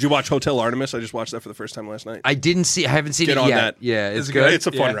 Did you watch Hotel Artemis? I just watched that for the first time last night. I haven't seen Get it on yet. that. Yeah, it's it good. good? It's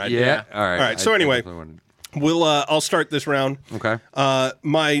a fun Yeah. ride. Yeah. All right. All right. So I anyway, definitely wanted- I'll start this round. Okay.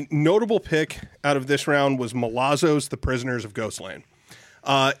 My notable pick out of this round was Milazzo's The Prisoners of Ghostland.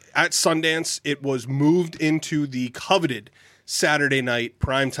 At Sundance, it was moved into the coveted Saturday night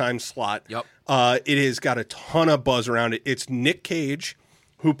primetime slot. Yep. It has got a ton of buzz around it. It's Nick Cage,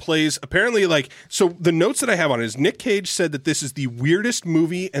 who plays apparently so the notes that I have on it is Nick Cage said that this is the weirdest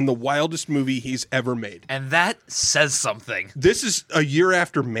movie and the wildest movie he's ever made. And that says something. This is a year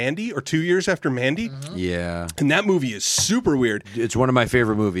after Mandy or 2 years after Mandy. Yeah. And that movie is super weird. It's one of my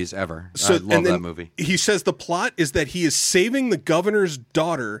favorite movies ever. So, I and love then that movie. He says the plot is that he is saving the governor's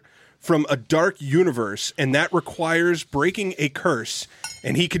daughter from a dark universe, and that requires breaking a curse.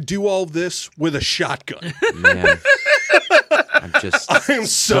 And he could do all this with a shotgun. Man. I'm just I am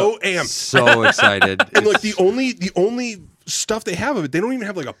so amped. so excited. And like the only stuff they have of it, they don't even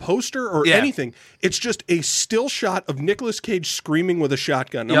have like a poster or anything. It's just a still shot of Nicolas Cage screaming with a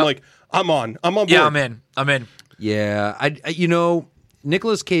shotgun. Yep. I'm like, I'm on board. Yeah, I'm in. Yeah,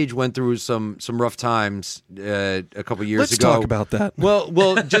 Nicolas Cage went through some rough times a couple years Let's ago. talk about that. Well,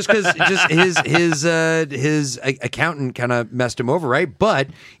 just because his accountant kind of messed him over, right? But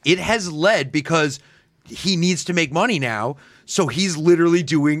it has led because he needs to make money now, so he's literally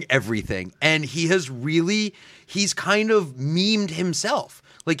doing everything, and he's kind of memed himself.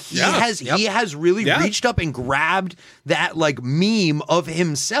 Like he has really reached up and grabbed that like meme of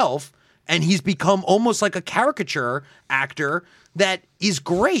himself, and he's become almost like a caricature actor that is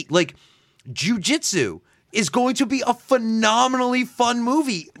great. Like Jiu-Jitsu is going to be a phenomenally fun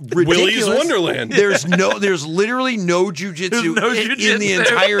movie. Willy's Wonderland. There's literally no jiu-jitsu in the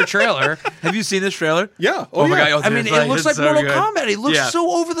entire trailer. Have you seen this trailer? Yeah. Oh my yeah. God. I mean, it looks like so Mortal good. Kombat. It looks Yeah.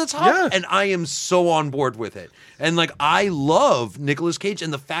 so over the top, Yeah. and I am so on board with it. And like, I love Nicolas Cage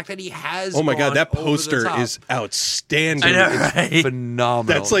and the fact that he has. Oh my God, gone that over the poster top. is outstanding. I know, right? phenomenal.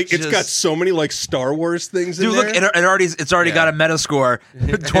 That's like it's got Just- so many like Star Wars things Dude, in look, there. it's already got a Metascore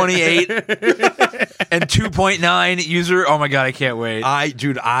 28 and 2.9 user. Oh my God, I can't wait.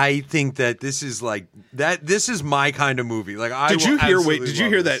 I think that this is like that. This is my kind of movie. Like, Did you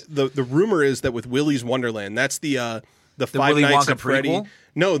hear that the rumor is that with Willy's Wonderland, that's the Five Willy Nights Wonka at Freddy. prequel?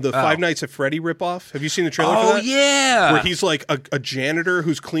 No, the Five Nights at Freddy ripoff. Have you seen the trailer for Oh that? yeah, Where he's like a janitor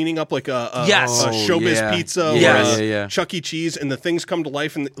who's cleaning up like a Yes. Showbiz yeah. Pizza Yes. or Yeah. Chuck E. Cheese, and the things come to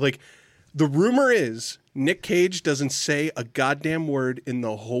life. And like the rumor is Nick Cage doesn't say a goddamn word in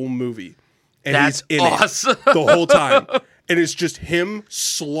the whole movie, and That's he's in awesome. it the whole time, and it's just him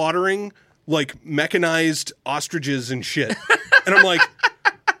slaughtering like mechanized ostriches and shit. And I'm like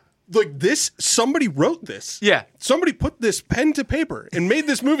this, somebody wrote this. Yeah. Somebody put this pen to paper and made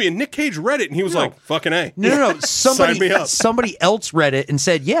this movie, and Nick Cage read it, and he was like, fucking A. No. Sign me up. Somebody else read it and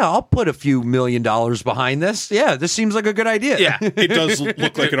said, "Yeah, I'll put a few $1 million behind this. Yeah, this seems like a good idea." yeah. It does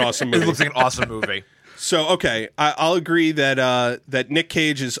look like an awesome movie. It looks like an awesome movie. So, okay, I'll agree that that Nick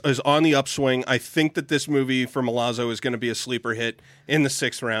Cage is on the upswing. I think that this movie for Milazzo is going to be a sleeper hit in the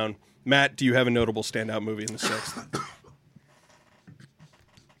 6th round. Matt, do you have a notable standout movie in the 6th?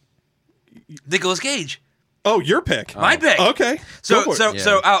 Nicolas Cage. Oh, your pick. My pick. Okay. So Go for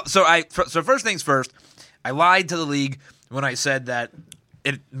it. first things first. I lied to the league when I said that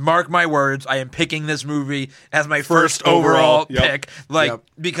mark my words, I am picking this movie as my first overall pick.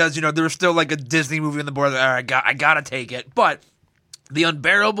 Because there was still like a Disney movie on the board. I gotta take it. But The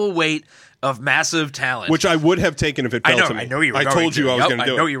Unbearable Weight of Massive Talent, which I would have taken if it fell to me. I know you were. I told you I was going to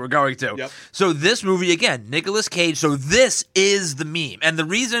do it. I know you were going to. Yep. So this movie again, Nicolas Cage. So this is the meme, and the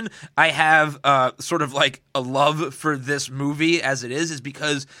reason I have sort of like a love for this movie as it is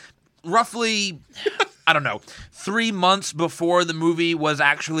because roughly, I don't know, 3 months before the movie was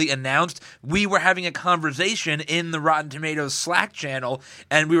actually announced, we were having a conversation in the Rotten Tomatoes Slack channel,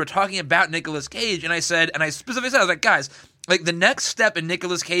 and we were talking about Nicolas Cage, and I specifically said, I was like, guys, like the next step in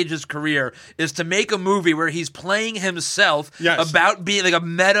Nicolas Cage's career is to make a movie where he's playing himself about being like a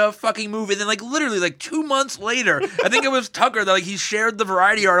meta fucking movie. And then like literally like 2 months later, I think it was Tucker that like he shared the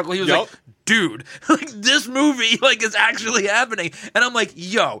Variety article. He was like, dude, like this movie like is actually happening. And I'm like,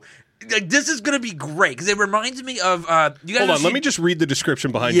 yo, like, this is going to be great because it reminds me of you guys. Hold on, let me just read the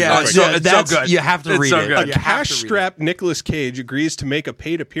description behind you. That's so good. You have to read it. A cash-strapped Nicolas Cage agrees to make a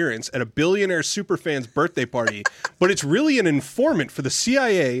paid appearance at a billionaire superfan's birthday party, but it's really an informant for the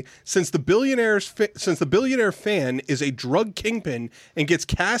CIA since the billionaire fan is a drug kingpin and gets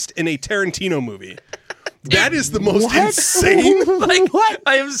cast in a Tarantino movie. That is the most insane. Like, what?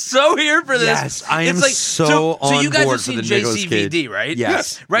 I am so here for this. Yes, I am like, so on So you guys board have seen for the Nicolas JCVD, Cage. right?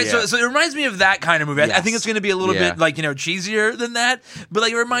 Yes. Right. Yeah. So it reminds me of that kind of movie. Yes. I think it's going to be a little bit like cheesier than that, but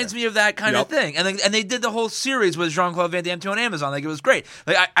like it reminds me of that kind of thing. And they did the whole series with Jean-Claude Van Damme 2 on Amazon. Like it was great.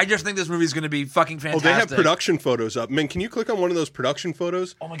 Like I just think this movie is going to be fucking fantastic. Oh, they have production photos up. Man, can you click on one of those production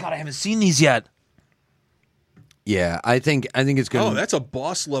photos? Oh my god, I haven't seen these yet. Yeah, I think it's going to... Oh, that's a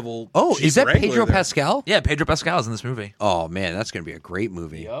boss level. Oh, Jeep is that Wrangler Pedro there. Pascal? Yeah, Pedro Pascal's in this movie. Oh, man, that's going to be a great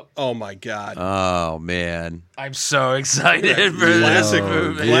movie. Yep. Oh, my God. Oh, man. I'm so excited for this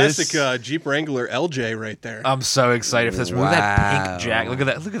movie. Classic Jeep Wrangler LJ right there. I'm so excited for this movie. Look at that pink jacket. Look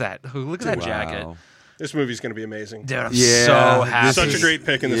at that jacket. This movie's going to be amazing. Dude, I'm so happy. Such a great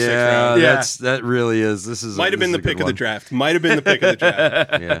pick in the 6th round. That really is. This is might have been the pick of the draft. Might have been the pick of the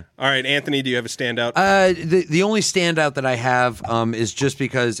draft. Yeah. All right, Anthony, do you have a standout? The only standout that I have is just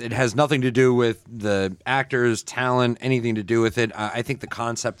because it has nothing to do with the actors, talent, anything to do with it. I think the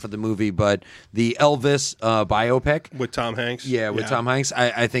concept for the movie, but the Elvis biopic with Tom Hanks. Yeah, with Tom Hanks,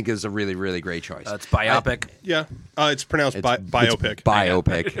 I think is a really, really great choice. It's biopic. It's pronounced biopic. It's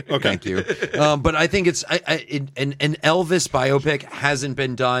biopic. Okay. Thank you. But I think it's an Elvis biopic hasn't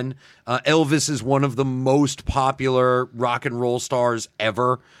been done. Elvis is one of the most popular rock and roll stars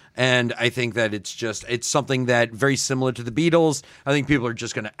ever. And I think that it's something that very similar to the Beatles. I think people are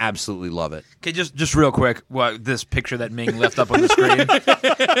just going to absolutely love it. Okay, just real quick, this picture that Ming left up on the screen.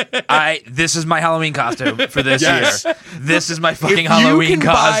 This is my Halloween costume for this year. This is my fucking Halloween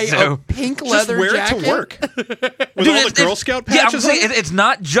costume. Buy a pink leather wear jacket. it to work with all the Girl Scout patches. Yeah, I'm saying it's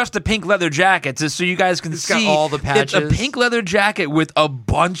not just a pink leather jacket. It's so you guys can see got all the patches. It's a pink leather jacket with a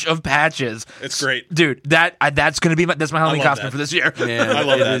bunch of patches. It's great, dude. That's gonna be that's my Halloween costume for this year. Man, I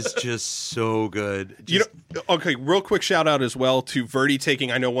love that. It's just so good. Okay, real quick shout out as well to Verdi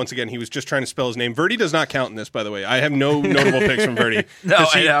taking. I know once again he was just trying to spell his name. Verdi does not count in this, by the way. I have no notable picks from Verdi.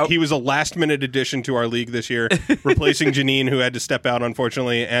 I know. He was a last minute addition to our league this year, replacing Janine, who had to step out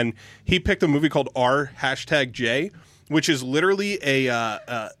unfortunately, and he picked a movie called R#J, which is literally a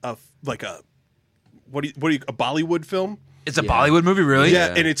Bollywood film. It's a Bollywood movie, really?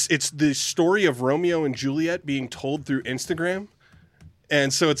 Yeah, and it's the story of Romeo and Juliet being told through Instagram.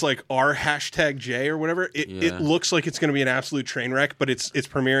 And so it's like R#J or whatever. It looks like it's going to be an absolute train wreck, but it's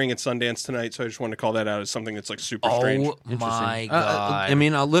premiering at Sundance tonight, so I just wanted to call that out as something that's like super strange. Oh my god! I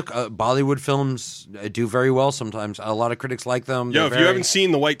mean, look, Bollywood films do very well sometimes. A lot of critics like them. Yo, if you haven't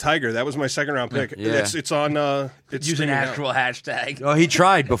seen The White Tiger, that was my second round pick. Yeah. It's on. It's use an streaming actual now. hashtag. Oh, he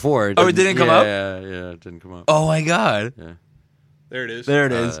tried before. It didn't come up? Yeah, it didn't come up. Oh my god! Yeah. There it is. There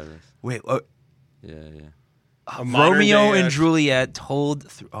it is. Wait. Yeah. Romeo and Juliet told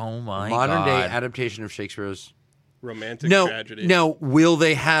through. Oh my god! Modern day adaptation of Shakespeare's romantic tragedy. Now, will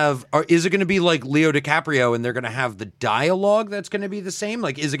they have? Or is it going to be like Leo DiCaprio, and they're going to have the dialogue that's going to be the same?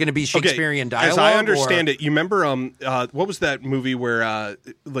 Like, is it going to be Shakespearean dialogue? As I understand it, you remember what was that movie where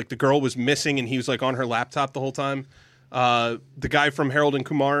like the girl was missing and he was like on her laptop the whole time? The guy from Harold and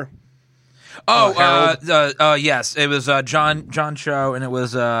Kumar. Yes, it was John Cho, and it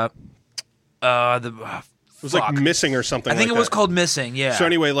was It was like Missing or something. I think like it was that. called Missing. Yeah. So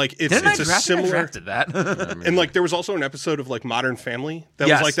anyway, like it's a similar. I drafted that. And like there was also an episode of like Modern Family that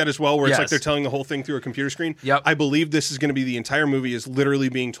was like that as well, where it's like they're telling the whole thing through a computer screen. Yep. I believe this is going to be the entire movie is literally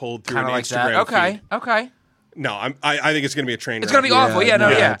being told through an Instagram feed. Okay. No, I think it's going to be a train. It's going to be awful.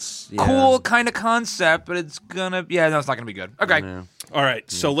 Yeah. Cool Kind of concept, but it's gonna. Yeah, no, it's not going to be good. Okay. All right,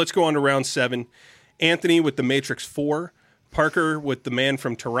 so let's go on to round 7. Anthony with The Matrix 4, Parker with The Man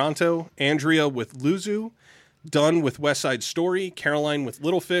from Toronto, Andrea with Luzu, Dunn with West Side Story, Caroline with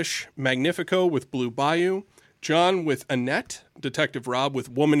Little Fish, Magnifico with Blue Bayou, John with Annette, Detective Rob with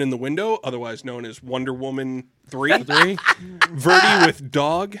Woman in the Window, otherwise known as Wonder Woman 3, Verdi with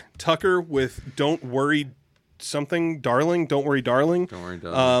Dog, Tucker with Don't Worry Something, Darling, Don't Worry Darling,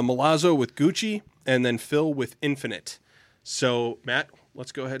 Malazzo with Gucci, and then Phil with Infinite. So, Matt,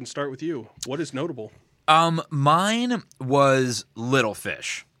 let's go ahead and start with you. What is notable? Mine was Little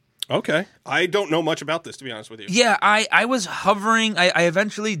Fish. Okay. I don't know much about this, to be honest with you. Yeah, I was hovering. I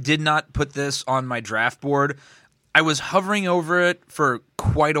eventually did not put this on my draft board. I was hovering over it for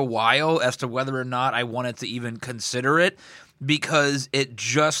quite a while as to whether or not I wanted to even consider it, because it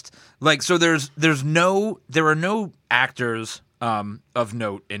just so there are no actors of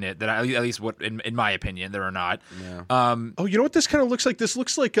note in it that at least what in my opinion there are not. Yeah. You know what this kind of looks like? This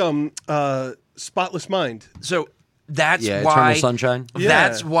looks like Spotless Mind. So that's why Eternal Sunshine.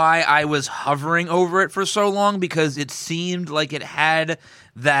 That's why I was hovering over it for so long, because it seemed like it had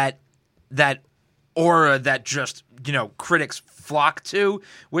that aura that just critics flock to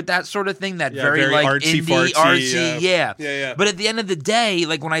with that sort of thing. That very like artsy, indie, fartsy, yeah. But at the end of the day,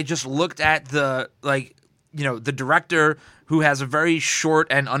 like when I just looked at the the director, who has a very short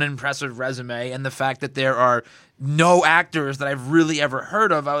and unimpressive resume, and the fact that there are no actors that I've really ever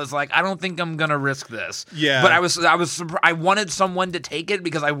heard of, I was like, I don't think I'm gonna risk this. Yeah. But I wanted someone to take it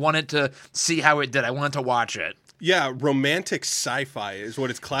because I wanted to see how it did. I wanted to watch it. Yeah, romantic sci-fi is what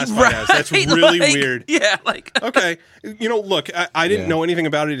it's classified as. That's really weird. Yeah, okay. Look, I didn't know anything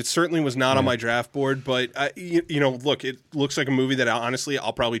about it. It certainly was not on my draft board, but look, it looks like a movie that honestly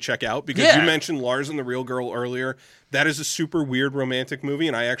I'll probably check out, because you mentioned Lars and the Real Girl earlier. That is a super weird romantic movie,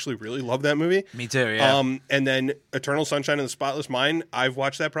 and I actually really love that movie. Me too, yeah. And then Eternal Sunshine of the Spotless Mind, I've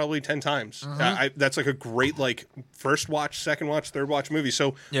watched that probably 10 times. That's like a great first watch, second watch, third watch movie.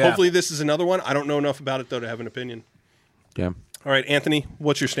 So hopefully this is another one. I don't know enough about it, though, to have an opinion. Yeah. All right, Anthony,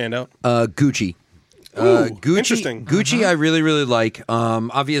 what's your standout? Gucci. Gucci, interesting. Gucci, I really, really like.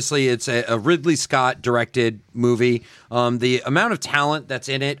 Obviously, it's a Ridley Scott directed movie. The amount of talent that's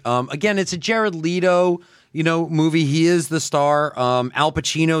in it. Again, it's a Jared Leto movie. He is the star. Al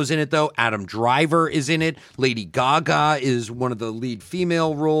Pacino's in it, though. Adam Driver is in it. Lady Gaga is one of the lead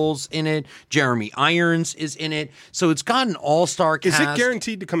female roles in it. Jeremy Irons is in it. So it's got an all-star cast. Is it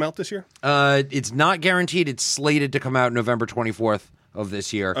guaranteed to come out this year? It's not guaranteed. It's slated to come out November 24th of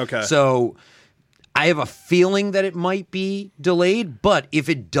this year. Okay. So I have a feeling that it might be delayed, but if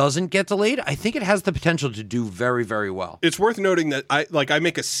it doesn't get delayed, I think it has the potential to do very, very well. It's worth noting that I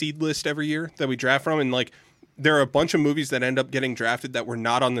make a seed list every year that we draft from, and there are a bunch of movies that end up getting drafted that were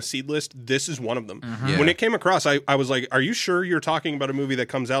not on the seed list. This is one of them. Yeah. When it came across, I was like, are you sure you're talking about a movie that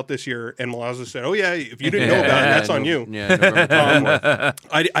comes out this year? And Malazzo said, oh, yeah, if you didn't know about it, that's on you. Yeah,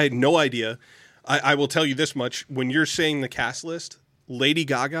 I had no idea. I will tell you this much. When you're saying the cast list, Lady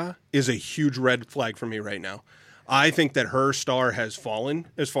Gaga is a huge red flag for me right now. I think that her star has fallen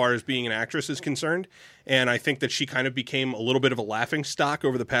as far as being an actress is concerned, and I think that she kind of became a little bit of a laughing stock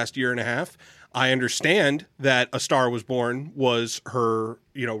over the past year and a half. I understand that A Star Was Born was her,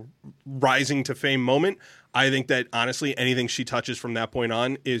 rising to fame moment. I think that, honestly, anything she touches from that point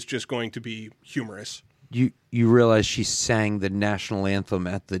on is just going to be humorous. You realize she sang the national anthem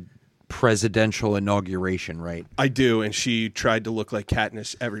at the presidential inauguration, right? I do, and she tried to look like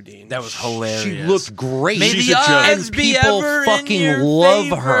Katniss Everdeen. That was hilarious. She looked great. May She's the a joke. odds And be people ever fucking in your love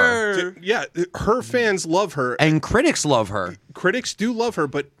favor. her. Yeah, her fans love her. And critics love her. Critics do love her,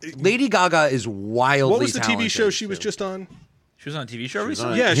 but Lady Gaga is wildly what was the TV talented, show she was too. just on? She was on a TV show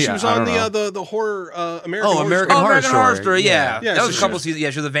recently? Yeah, she was I on don't know. the horror American Horror American Story. Horror American Horror Story, yeah. Yeah, that so was a she couple was- seasons. Yeah,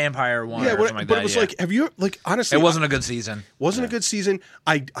 she was a vampire one Yeah, or something like that. but it was yeah. have you honestly? It wasn't a good season. Wasn't a good season.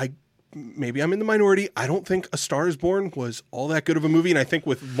 I maybe I'm in the minority. I don't think A Star Is Born was all that good of a movie, and I think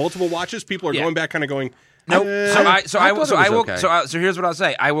with multiple watches, people are going back, kind of going. Nope. eh. So here's what I'll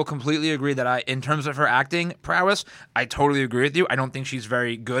say. I will completely agree that in terms of her acting prowess, I totally agree with you. I don't think she's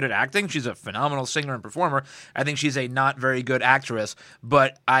very good at acting. She's a phenomenal singer and performer. I think she's a not very good actress.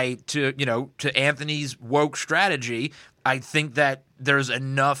 But to Anthony's woke strategy, I think that there's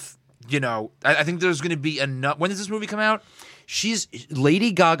enough. I think there's going to be enough. When does this movie come out?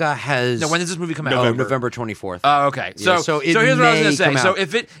 Lady Gaga has. No, when does this movie come out? November 24th. Oh, okay. Yeah, So it here's what I was may going to say. come So out.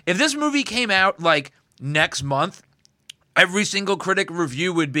 if this movie came out next month, every single critic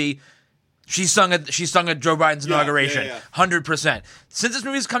review would be, She sung at Joe Biden's inauguration. 100%. Since this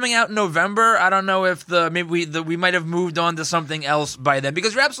movie's coming out in November, I don't know if we might have moved on to something else by then,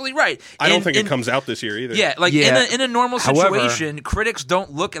 because you're absolutely right. I don't think it comes out this year either. Yeah, in a normal situation, critics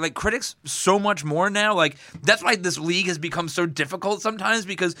don't look at critics so much more now. Like, that's why this league has become so difficult sometimes,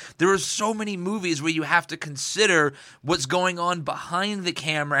 because there are so many movies where you have to consider what's going on behind the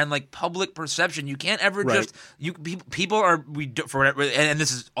camera and public perception. You can't ever people are and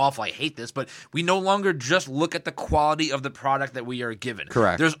this is awful. I hate this, but we no longer just look at the quality of the product that we are given.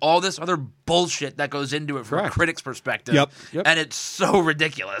 Correct. There's all this other bullshit that goes into it from a critic's perspective. Yep. And it's so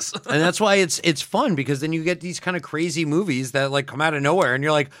ridiculous. And that's why it's fun, because then you get these kind of crazy movies that come out of nowhere, and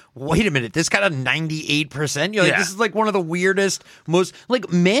you're like, wait a minute, this got a 98%. You're like, this is one of the weirdest, most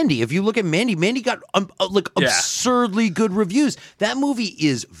Mandy. If you look at Mandy got absurdly good reviews. That movie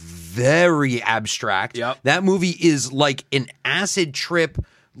is very abstract. Yep. That movie is an acid trip,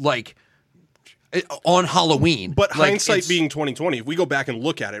 on Halloween. But hindsight being 2020, if we go back and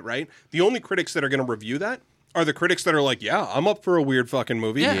look at it, right? The only critics that are going to review that are the critics that are like, yeah, I'm up for a weird fucking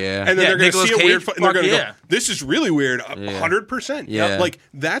movie. Yeah. And then they're going to see a weird and they're going to go, this is really weird, 100%. Yeah.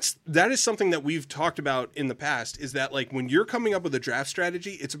 That is something that we've talked about in the past, is that when you're coming up with a draft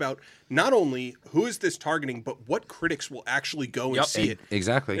strategy, it's about not only who is this targeting, but what critics will actually go and see it.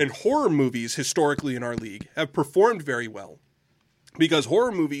 Exactly. And horror movies, historically in our league, have performed very well. Because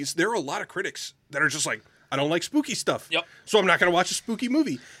horror movies, there are a lot of critics that are just like, I don't like spooky stuff. Yep. So I'm not going to watch a spooky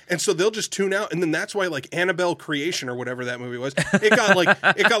movie. And so they'll just tune out. And then that's why Annabelle Creation or whatever that movie was, it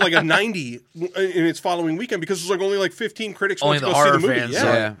got a 90 in its following weekend, because there's only 15 critics only went the to go see the horror movie. fans.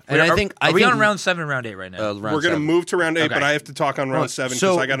 Yeah. And I think we on round 7, round 8 right now? We're going to move to round 8, Okay. but I have to talk on round 7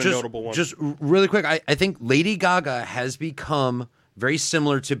 because I got a notable one. Just really quick, I think Lady Gaga has become very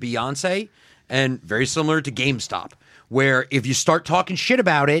similar to Beyonce and very similar to GameStop, where if you start talking shit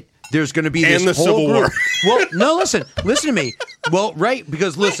about it, there's going to be this and the whole Civil group. War. Well, no, listen to me. Well, right,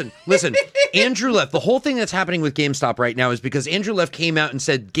 because listen. Andrew Leff, the whole thing that's happening with GameStop right now is because Andrew Leff came out and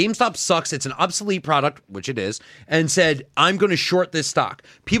said GameStop sucks. It's an obsolete product, which it is, and said, I'm going to short this stock.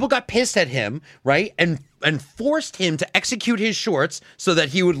 People got pissed at him, right, and forced him to execute his shorts so that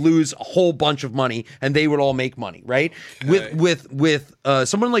he would lose a whole bunch of money and they would all make money, right? Okay. With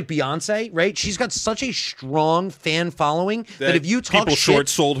someone like Beyonce, right? She's got such a strong fan following that if you talk people shit, short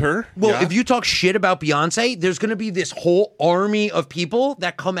sold her. well, if you talk shit about Beyonce, there's going to be this whole army of people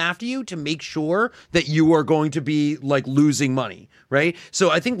that come after you to make sure that you are going to be losing money, right?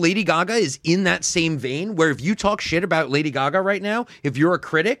 So I think Lady Gaga is in that same vein, where if you talk shit about Lady Gaga right now, if you're a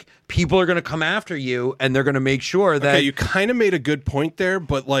critic, people are going to come after you and they're going to make sure that... Okay, you kind of made a good point there,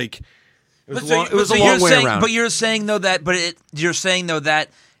 but it was a long way around. But you're saying though that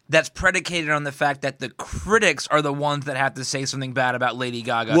that's predicated on the fact that the critics are the ones that have to say something bad about Lady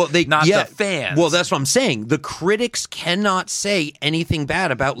Gaga, not the fans. Well, that's what I'm saying. The critics cannot say anything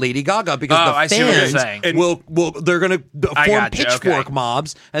bad about Lady Gaga because I see what you're saying. will they're going to form pitchfork okay.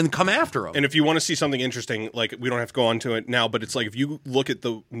 mobs and come after them. And if you want to see something interesting, we don't have to go on to it now, but it's if you look at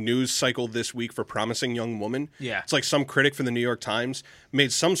the news cycle this week for Promising Young Woman, it's some critic from the New York Times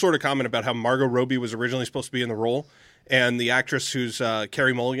made some sort of comment about how Margot Robbie was originally supposed to be in the role. And the actress who's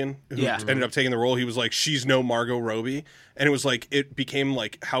Carey Mulligan, who ended up taking the role, he was like, she's no Margot Robbie. And it was it became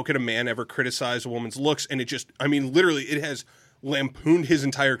how could a man ever criticize a woman's looks? And it just, literally, it has lampooned his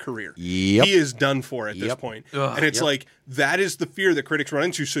entire career. Yep. He is done for at this point. And it's that is the fear that critics run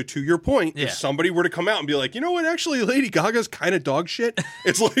into. So to your point, if somebody were to come out and be like, you know what, actually Lady Gaga's kind of dog shit,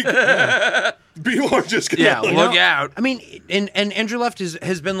 it's people are just going to look out. And Andrew Leff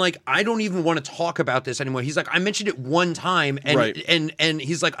has been like, I don't even want to talk about this anymore. He's like, I mentioned it one time, and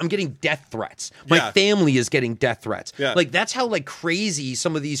he's like, I'm getting death threats. My family is getting death threats. Yeah. That's how crazy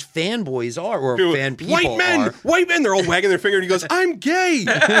some of these fanboys are, or fan people White men, they're all wagging their finger, and he goes, I'm gay.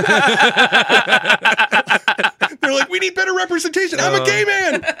 They're like, we need better representation. I'm a gay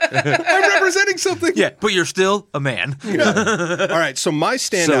man. I'm representing something. Yeah, but you're still a man. Yeah. All right, so my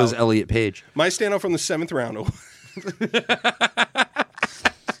standout. So is Elliot Page. My standout from the 7th round.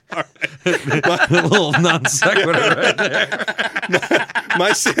 A little non sequitur right there.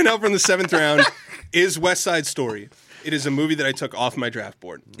 My standout from the 7th round is West Side Story. It is a movie that I took off my draft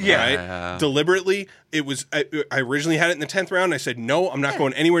board. Yeah. Right? Deliberately. It was. I originally had it in the 10th round. And I said, no, I'm not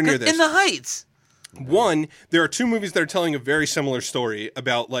going anywhere near this. In the Heights. One, there are two movies that are telling a very similar story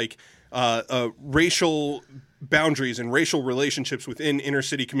about racial boundaries and racial relationships within inner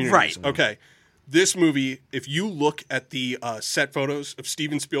city communities. Right. Okay. This movie, if you look at the set photos of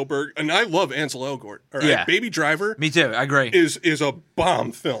Steven Spielberg, and I love Ansel Elgort, all right? Yeah. Baby Driver. Me too. I agree. Is a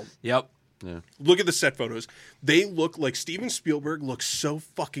bomb film. Yep. Look at the set photos. They look like Steven Spielberg looks so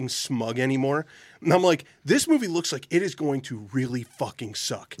fucking smug anymore. And I'm like, this movie looks like it is going to really fucking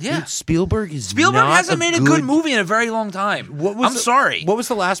suck. Yeah. Dude, Spielberg hasn't made a good movie in a very long time. I'm sorry. What was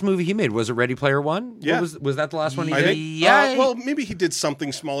the last movie he made? Was it Ready Player One? Yeah. Was that the last one he I did? think, well, maybe he did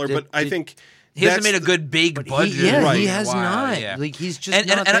something smaller, but I think he hasn't made a good big budget. He has not. Yeah. Like he's just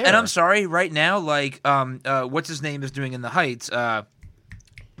not and there. I'm sorry, right now, like what's his name is doing in the Heights?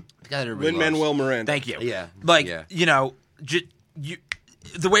 Lin-Manuel Miranda. Thank you. Yeah. Like you know,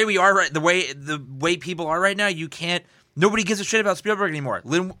 the way we are the way people are right now, you can't. Nobody gives a shit about Spielberg anymore.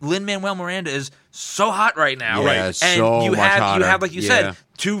 Lin-Manuel Miranda is so hot right now, Yeah, and so you much have hotter. like you said,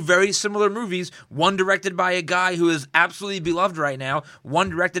 two very similar movies. One directed by a guy who is absolutely beloved right now. One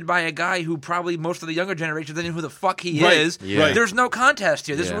directed by a guy who probably most of the younger generation doesn't know who the fuck he is. Yeah. There's no contest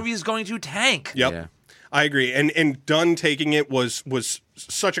here. This movie is going to tank. Yep. Yeah. I agree. And Dunn taking it was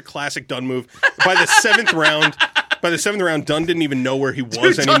such a classic Dunn move. By the seventh round, Dunn didn't even know where he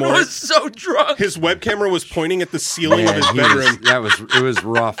was anymore. Dunn was so drunk. His web camera was pointing at the ceiling of his bedroom. It was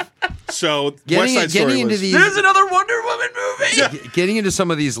rough. So West Side Story into was... these, There's another Wonder Woman movie. getting into some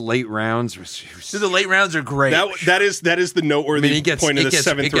of these late rounds. The late rounds are great. That is the noteworthy point of the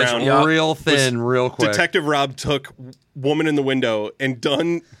seventh round. Real thin, real quick. Detective Rob took Woman in the Window, and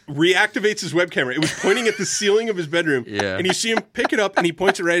Dunn reactivates his web camera. It was pointing at the ceiling of his bedroom. Yeah. And you see him pick it up, and he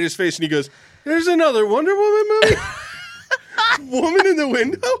points it right at his face, and he goes, "There's another Wonder Woman movie." Woman in the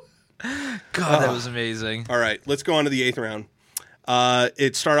Window? God, that was amazing. All right, let's go on to the eighth round.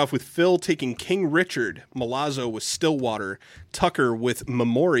 It started off with Phil taking King Richard, Malazzo with Stillwater, Tucker with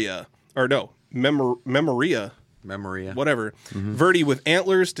Memoria, whatever. Verdi with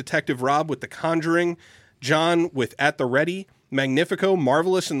Antlers, Detective Rob with The Conjuring, John with At the Ready, Magnifico,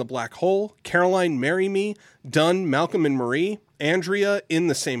 Marvelous in the Black Hole, Caroline, Marry Me, Dunn, Malcolm and Marie, Andrea, In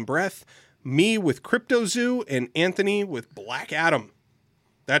the Same Breath, me with Crypto Zoo, and Anthony with Black Adam.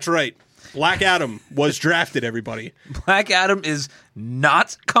 That's right. Black Adam was drafted, everybody. Black Adam is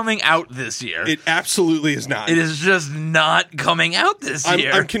not coming out this year. It absolutely is not. It is just not coming out this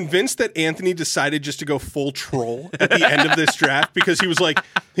year. I'm convinced that Anthony decided just to go full troll at the end of this draft because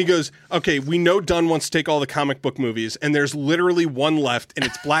he goes, okay, we know Dunn wants to take all the comic book movies, and there's literally one left, and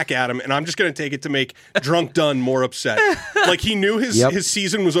it's Black Adam, and I'm just going to take it to make Drunk Dunn more upset. Like, he knew his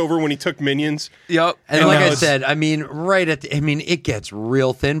season was over when he took Minions. Yep. And like I said, it gets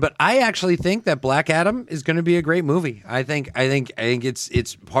real thin, but I actually think that Black Adam is going to be a great movie. I think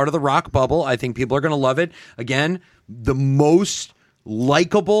it's part of the rock bubble. I think people are going to love it. Again, the most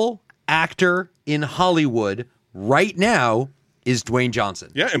likable actor in Hollywood right now is Dwayne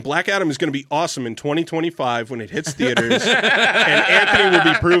Johnson. Yeah, and Black Adam is going to be awesome in 2025 when it hits theaters, and Anthony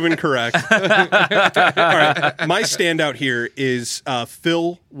will be proven correct. All right, my standout here is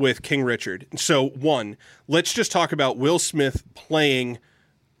Phil with King Richard. So, one, let's just talk about Will Smith playing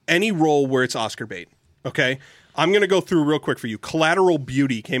any role where it's Oscar bait, okay? I'm going to go through real quick for you. Collateral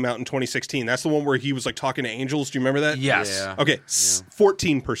Beauty came out in 2016. That's the one where he was like talking to angels. Do you remember that? Yes. Yeah. Okay,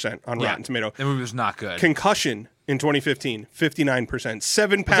 14% on Rotten Tomato. The movie was not good. Concussion in 2015, 59%.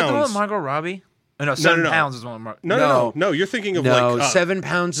 7 Was that the one pounds. with Margot Robbie? Oh, no, 7 pounds is the one with No, you're thinking of 7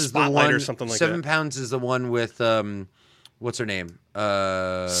 pounds is the Spotlight one. or something like 7 that. pounds is the one with what's her name?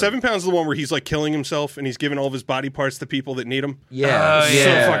 7 pounds is the one where he's like killing himself and he's giving all of his body parts to people that need them. Yeah,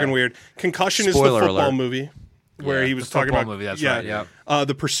 So fucking weird. Concussion is the Spoiler football alert. movie where he was the talking football about movie, that's right, yep.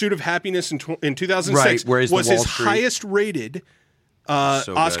 The Pursuit of Happiness in 2006 Right, where he's was the Wall his Street. highest rated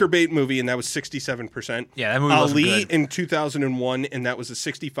So Oscar good. bait movie, and that was 67%. Yeah, that movie wasn't Ali good. in 2001, and that was a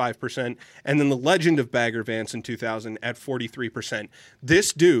 65%. And then The Legend of Bagger Vance in 2000 at 43%.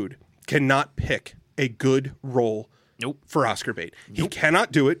 This dude cannot pick a good role for Oscar bait. He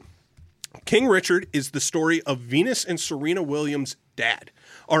cannot do it. King Richard is the story of Venus and Serena Williams' dad.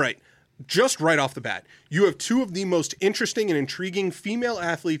 All right. Just right off the bat, you have two of the most interesting and intriguing female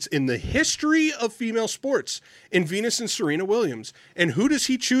athletes in the history of female sports in Venus and Serena Williams. And who does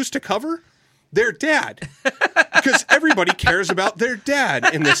he choose to cover? Their dad. Because everybody cares about their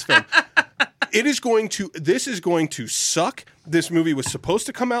dad in this film. This is going to suck. This movie was supposed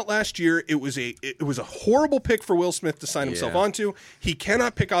to come out last year. It was a horrible pick for Will Smith to sign himself onto. He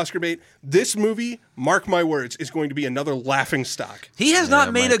cannot pick Oscar bait. This movie, mark my words, is going to be another laughing stock. He has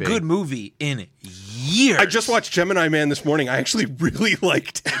not made a good movie in years. I just watched Gemini Man this morning. I actually really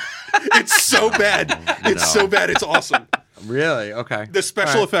liked it. It's so bad. It's so bad. It's awesome. Really? Okay. The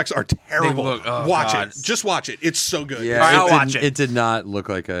special effects are terrible. Watch God. it. Just watch it. It's so good. Yeah, All right, I'll watch it. It did not look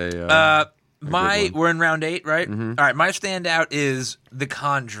like a. We're in round 8, right? All right, my standout is The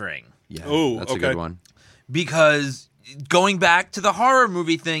Conjuring. Yeah, Oh, that's okay. a good one. Because going back to the horror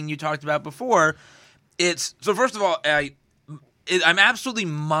movie thing you talked about before, so first of all, I'm absolutely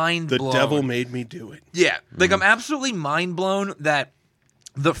mind blown. The devil made me do it. Yeah, like I'm absolutely mind blown that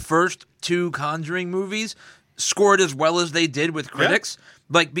the first 2 Conjuring movies scored as well as they did with critics,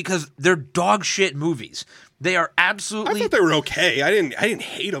 like because they're dog shit movies. They are absolutely. I thought they were okay. I didn't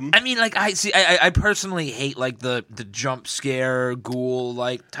hate them. I mean, like I personally hate like the jump scare ghoul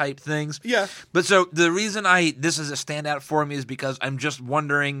like type things. Yeah. But so the reason this is a standout for me is because I'm just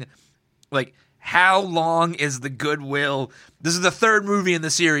wondering, like, how long is the Goodwill? This is the 3rd movie in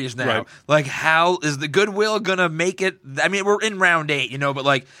the series now. Right. Like, how is the Goodwill gonna make it? I mean, we're in round 8, but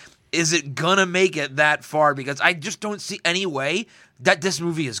like, is it gonna make it that far? Because I just don't see any way that this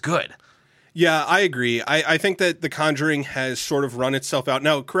movie is good. Yeah, I agree. I think that The Conjuring has sort of run itself out.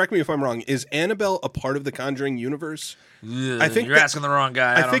 Now, correct me if I'm wrong. Is Annabelle a part of the Conjuring universe? I think you're asking the wrong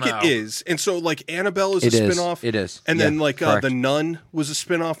guy. I think don't know. it is. And so, like, Annabelle is a spinoff. It is. And then, like, The Nun was a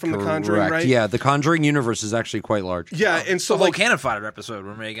spinoff from The Conjuring, right? Yeah, The Conjuring universe is actually quite large. Yeah, and so, the whole like, Cannon Fodder episode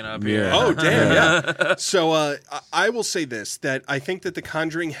we're making up here. Yeah. Oh, damn, yeah. So I will say this, that I think that The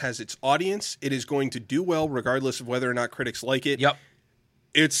Conjuring has its audience. It is going to do well regardless of whether or not critics like it. Yep.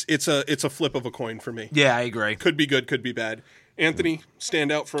 It's a flip of a coin for me. Yeah, I agree. Could be good, could be bad. Anthony, stand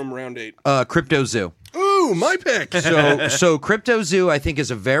out from round 8. Crypto Zoo. Ooh, my pick. So Crypto Zoo, I think,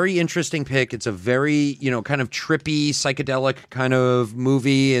 is a very interesting pick. It's a very, kind of trippy, psychedelic kind of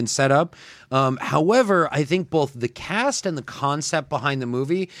movie and setup. However, I think both the cast and the concept behind the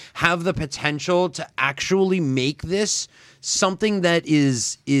movie have the potential to actually make this something that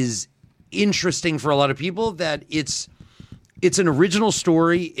is interesting for a lot of people. That it's an original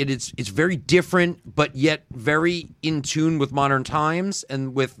story. It's very different, but yet very in tune with modern times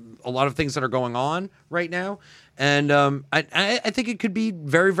and with a lot of things that are going on right now. And I think it could be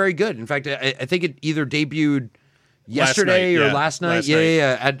very, very good. In fact, I think it either debuted yesterday or last night.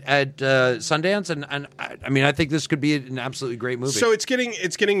 At Sundance, and I mean, I think this could be an absolutely great movie. So it's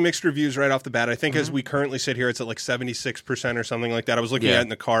getting mixed reviews right off the bat. I think as we currently sit here, it's at like 76% or something like that. I was looking at it in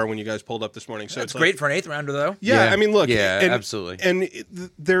the car when you guys pulled up this morning. So it's great for an 8th rounder, though. Yeah, I mean, look, absolutely. And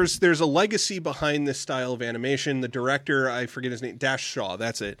there's a legacy behind this style of animation. The director, I forget his name, Dash Shaw.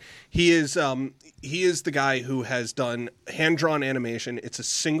 That's it. He is the guy who has done hand-drawn animation. It's a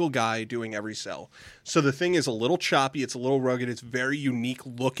single guy doing every cell. So the thing is a little choppy, it's a little rugged, it's very unique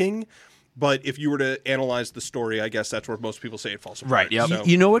looking, but if you were to analyze the story, I guess that's where most people say it falls apart. Right, yep. So.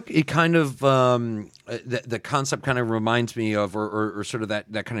 You know what? It kind of the concept kind of reminds me of, or sort of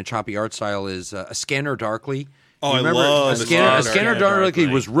that kind of choppy art style is A Scanner Darkly. Oh, I love A Scanner Darkly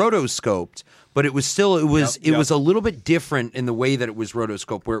was rotoscoped, but it was a little bit different in the way that it was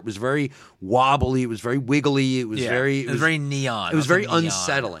rotoscoped, where it was very wobbly, it was very wiggly, it was very neon. It was very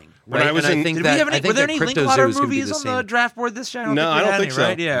unsettling. When I was in, were there any Linklater movies on the draft board this year? No, I don't think so.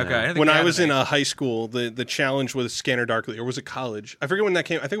 Right? Yeah, okay. When I was in high school, the challenge with Scanner Darkly, or was it college? I forget when that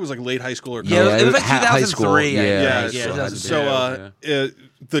came. I think it was like late high school or college. Yeah, it was like 2003.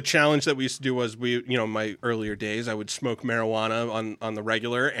 The challenge that we used to do was my earlier days, I would smoke marijuana on the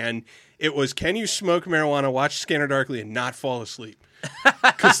regular, and it was, can you smoke marijuana, watch Scanner Darkly, and not fall asleep?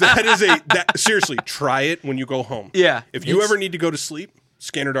 Because seriously, try it when you go home. Yeah. If you ever need to go to sleep,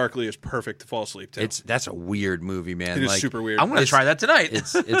 Scanner Darkly is perfect to fall asleep to. That's a weird movie, man. It is super weird. I'm going to try that tonight.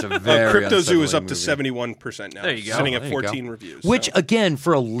 It's a very Crypto Zoo is up movie. to 71% now. There you go. Sitting at 14 reviews. Which, again,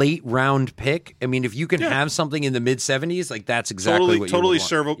 for a late round pick, I mean, if you can have something in the mid 70s, like that's exactly what you totally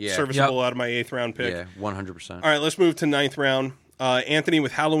would want. serviceable out of my 8th round pick. Yeah, 100%. All right, let's move to 9th round. Anthony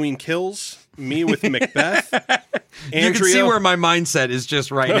with Halloween Kills, me with Macbeth. You can see where my mindset is just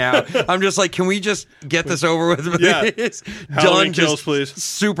right now. I'm just like, can we just get this over with? Yeah. Halloween Kills, just please.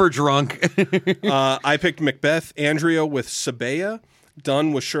 Super drunk. I picked Macbeth. Andrea with Sabea.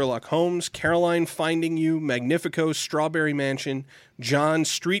 Dunn with Sherlock Holmes. Caroline Finding You. Magnifico. Strawberry Mansion. John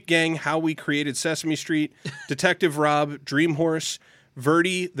Street Gang. How We Created Sesame Street. Detective Rob. Dream Horse.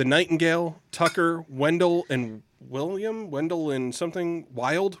 Verdi. The Nightingale. Tucker. Wendell and William. Wendell and something.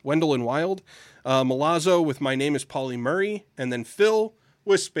 Wild. Wendell and Wild. Malazzo with My Name is Polly Murray. And then Phil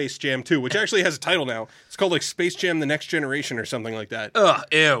with Space Jam 2, which actually has a title now. It's called like Space Jam The Next Generation or something like that. Ugh,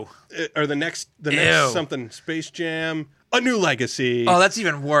 ew. Or the next something. Space Jam A New Legacy. Oh, that's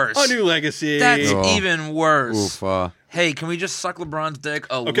even worse. A New Legacy. That's even worse. Oof, hey, can we just suck LeBron's dick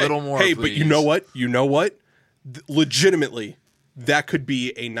a little more, Hey, please? but you know what? Legitimately, that could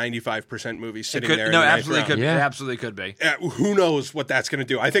be a 95% movie sitting there. No, in the absolutely ninth could be. Yeah. It absolutely could be. Who knows what that's going to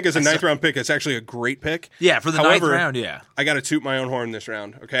do? I think as a ninth round pick, it's actually a great pick. Yeah, for the However, ninth round, yeah. I got to toot my own horn this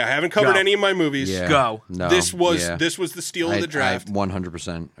round. Okay, I haven't covered Go. any of my movies. Yeah. Go. No, This was yeah. the steal of the draft. I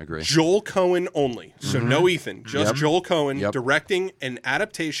 100% agree. Joel Cohen only. So no Ethan, just Yep. Joel Cohen Yep. directing an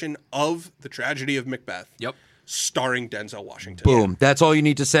adaptation of The Tragedy of Macbeth. Yep. Starring Denzel Washington. Boom. That's all you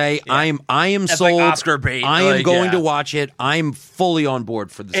need to say. I am That's sold. like Oscar bait. I am Like, going yeah. to watch it. I'm fully on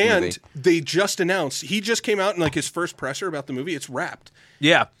board for this And movie. they just announced, he just came out in like his first presser about the movie. It's wrapped.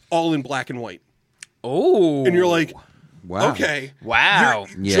 Yeah. All in black and white. Oh. And you're like, Wow. okay. Wow.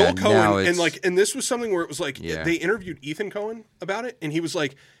 You're- Yeah, Joel now Cohen, it's- and this was something where it was like Yeah. they interviewed Ethan Cohen about it, and he was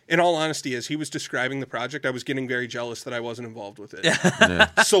like, in all honesty, as he was describing the project, I was getting very jealous that I wasn't involved with it.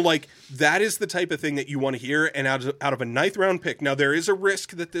 So like that is the type of thing that you want to hear, and out of a ninth round pick. Now there is a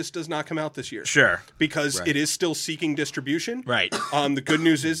risk that this does not come out this year, Sure. because it is still seeking distribution. Right. The good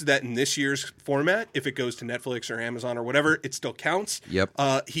news is that in this year's format, if it goes to Netflix or Amazon or whatever, it still counts. Yep.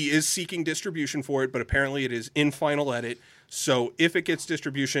 He is seeking distribution for it, but apparently it is in final edit. So if it gets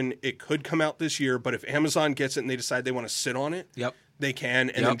distribution, it could come out this year. But if Amazon gets it and they decide they want to sit on it, Yep. they can,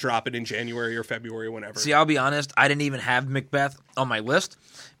 and then drop it in January or February, whenever. See, I'll be honest. I didn't even have Macbeth on my list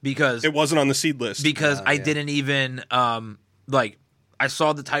because It wasn't on the seed list. I didn't even like. I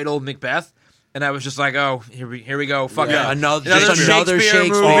saw the title Macbeth, and I was just like, "Oh, here we go, fuck Yeah, it. another Shakespeare movie."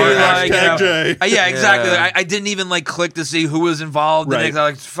 movie. Like, Hashtag J. Yeah, exactly. Yeah. Like, I didn't even like click to see who was involved. Right. And I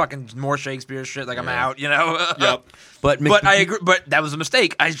like fucking more Shakespeare shit. Like I'm out, you know. Yep. But I agree. But that was a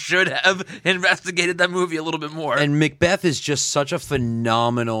mistake. I should have investigated that movie a little bit more. And Macbeth is just such a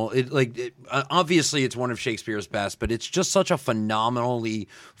phenomenal. Obviously, it's one of Shakespeare's best, but it's just such a phenomenally,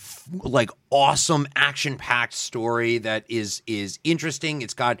 awesome, action-packed story that is interesting.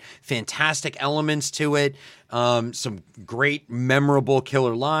 It's got fantastic elements to it. Some great, memorable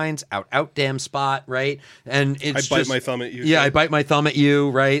killer lines. Out, damn spot, right? And it's I bite my thumb at you. Yeah, too. I bite my thumb at you,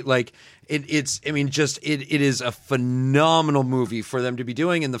 right? Like. It is a phenomenal movie for them to be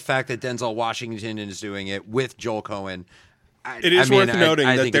doing, and the fact that Denzel Washington is doing it with Joel Cohen. It is worth noting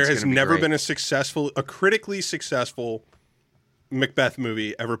I that think there it's has gonna be never great. been a critically successful Macbeth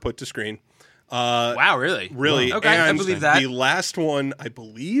movie ever put to screen. wow, really? Really? Okay, I And believe that. The last one, I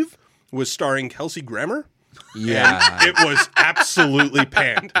believe, was starring Kelsey Grammer. Yeah, It was absolutely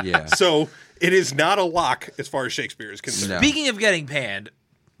panned. Yeah. So it is not a lock as far as Shakespeare is concerned. No. Speaking of getting panned,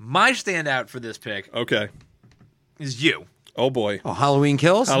 my standout for this pick Okay. is you. Oh boy. oh, Halloween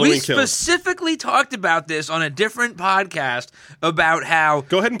Kills. Halloween We Kills. specifically talked about this on a different podcast about how,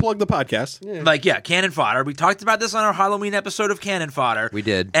 Go ahead and plug the podcast. Cannon Fodder. We talked about this on our Halloween episode of Cannon Fodder. We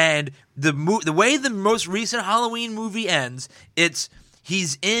did. And the way the most recent Halloween movie ends,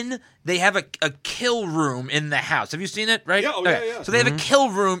 they have a kill room in the house. Have you seen it, right? Yeah, oh, yeah, yeah. So they have a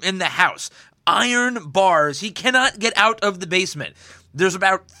kill room in the house. Iron bars. He cannot get out of the basement. There's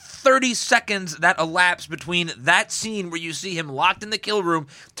about 30 seconds that elapse between that scene where you see him locked in the kill room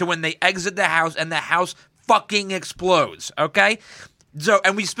to when they exit the house and the house fucking explodes, okay? So,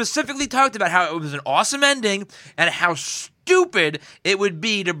 and we specifically talked about how it was an awesome ending and how stupid it would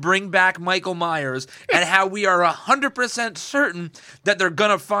be to bring back Michael Myers and how we are 100% certain that they're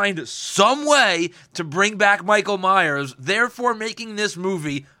going to find some way to bring back Michael Myers, therefore making this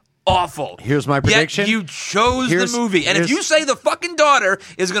movie awful. Here's my prediction. Yet you chose the movie. And if you say the fucking daughter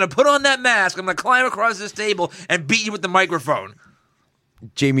is going to put on that mask, I'm going to climb across this table and beat you with the microphone.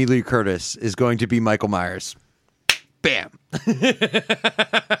 Jamie Lee Curtis is going to be Michael Myers. Bam.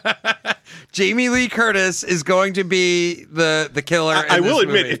 Jamie Lee Curtis is going to be the killer. I in will this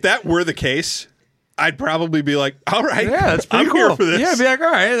admit, movie. if that were the case, I'd probably be like, all right, yeah, that's pretty I'm cool. here for this. Yeah, be like,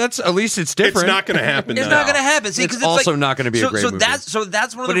 all right, that's at least it's different. It's not going to happen. It's though. not going to happen. See, It's 'cause also like, not gonna be a great movie. That's one of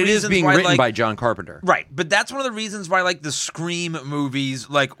but the it reasons is being why, written like, by John Carpenter. right. But that's one of the reasons why like the Scream movies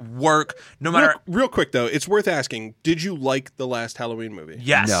like work no matter. Real quick though, it's worth asking: did you like the last Halloween movie?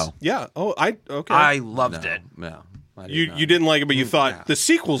 Yes. No. Yeah. Oh, okay. I loved it. No. I did you not. didn't like it, but you thought the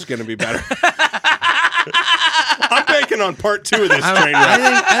sequel's going to be better. I'm banking on part 2 of this train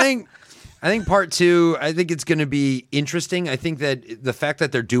wreck. I think part 2, I think it's going to be interesting. I think that the fact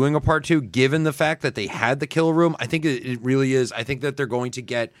that they're doing a part 2, given the fact that they had the kill room, I think it really is. I think that they're going to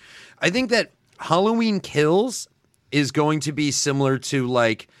get, I think that Halloween Kills is going to be similar to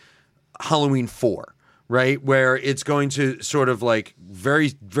like Halloween 4, right? Where it's going to sort of like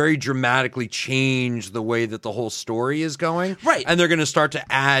very, very dramatically change the way that the whole story is going. Right. And they're going to start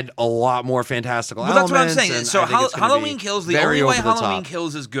to add a lot more fantastical Well, elements. that's what I'm saying. and So I think it's gonna Halloween be Kills, the very only way over the Halloween top.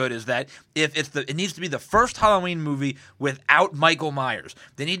 Kills is good is that if it needs to be the first Halloween movie without Michael Myers.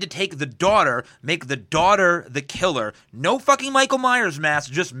 They need to take the daughter, make the daughter the killer. No fucking Michael Myers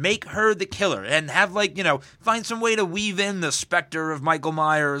mask, just make her the killer. And have find some way to weave in the specter of Michael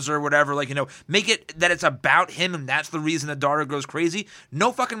Myers or whatever. Make it that it's about him and that's the reason the daughter goes crazy.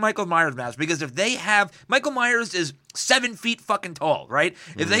 No fucking Michael Myers mask, because if they have Michael Myers is 7 feet fucking tall, right?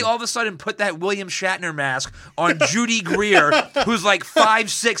 If they all of a sudden put that William Shatner mask on Judy Greer, who's like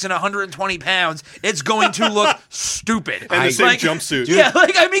 5'6" and 120 pounds, it's going to look stupid. And the same jumpsuit. Yeah,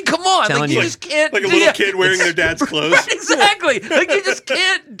 come on. Telling You you. just can't Like a do little that. kid wearing their dad's clothes. Right, exactly. You just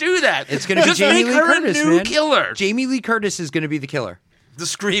can't do that. It's going to be just Jamie make Lee her Curtis, a new man. killer. Jamie Lee Curtis is going to be the killer. The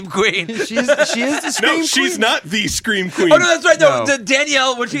Scream Queen. She is the Scream No, she's Queen. not the Scream Queen. Oh no, that's right. No, No.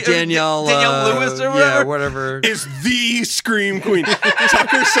 Danielle. Danielle Lewis or whatever. Yeah, whatever. Is the Scream Queen.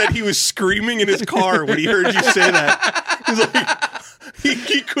 Tucker said he was screaming in his car when he heard you say that. He's like,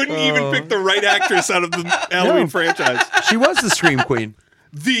 he couldn't even pick the right actress out of the Halloween franchise. She was the Scream Queen.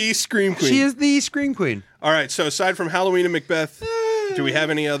 The Scream Queen. She is the Scream Queen. All right, so aside from Halloween and Macbeth, do we have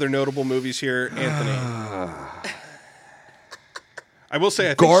any other notable movies here, Anthony? I will say, I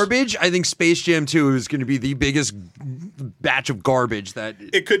think Garbage. I think Space Jam 2 is going to be the biggest batch of garbage that.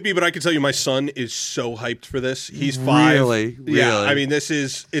 it could be, but I can tell you, my son is so hyped for this. He's 5. Really? Yeah. Really? I mean,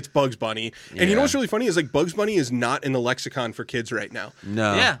 it's Bugs Bunny, and you know what's really funny is like Bugs Bunny is not in the lexicon for kids right now.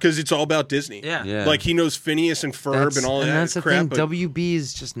 No. Yeah. Because it's all about Disney. Yeah. Yeah. Like he knows Phineas and Ferb and all that that's the crap. thing. but WB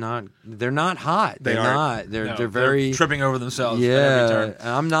is just not. They're not hot. They They're aren't. not. They're No, they're very. tripping over themselves. At every Yeah. turn.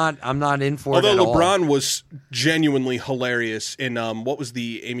 I'm not in for Although it at all. LeBron was genuinely hilarious in what was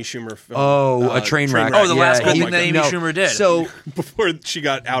the Amy Schumer film? Oh, a train wreck. Oh, the last Yeah, thing he- that Amy Schumer did. So before she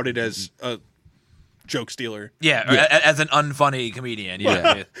got outed as a joke stealer. Yeah, as an unfunny comedian.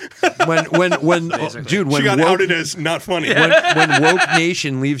 Yeah. when dude, when She got woke, outed as not funny. when woke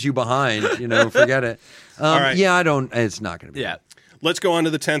nation leaves you behind, forget it. All right. Yeah, I don't. It's not going to be. Yeah. Let's go on to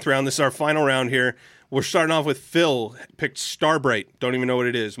the 10th round. This is our final round here. We're starting off with Phil, picked Starbright. Don't even know what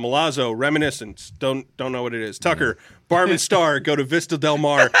it is. Malazzo, Reminiscence. Don't know what it is. Tucker, Barman Star, go to Vista Del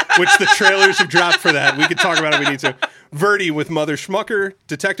Mar, which the trailers have dropped for that. We can talk about it if we need to. Verdi with Mother Schmucker.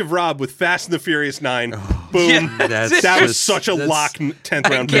 Detective Rob with Fast and the Furious 9. Boom. Yeah. That was such a lock 10th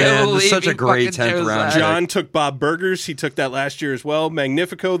round pick. can't Man, that's such a believe he great fucking 10th chose round. that. John took Bob Burgers. He took that last year as well.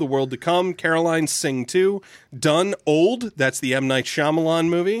 Magnifico, The World to Come. Caroline, Sing 2. Done, Old. That's the M. Night Shyamalan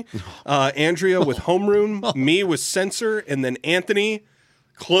movie. Andrea with Homeroom. Me with Censor. And then Anthony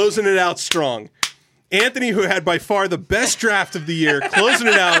closing it out strong. Anthony, who had by far the best draft of the year, closing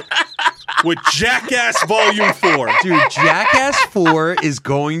it out with Jackass Volume 4. Dude, Jackass 4 is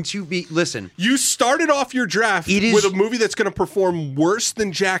going to be. Listen, You started off your draft It is- with a movie that's going to perform worse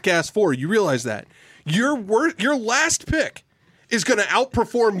than Jackass 4. You realize that. Your last pick is going to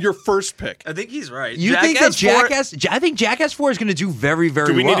outperform your first pick. I think he's right. you think that Jackass Jackass? I think Jackass 4 is going to do very, very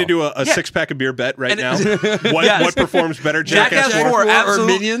Do we well. need to do a Yeah. six-pack of beer bet right And now? it- What Yes. what performs better, Jackass Jackass 4 or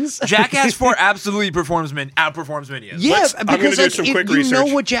absolutely Minions? Jackass 4 absolutely outperforms Minions. Yeah, I'm gonna because do like some if quick you research.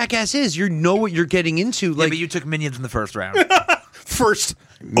 know what Jackass is, you know what you're getting into. Yeah, Like but you took Minions in the first round. First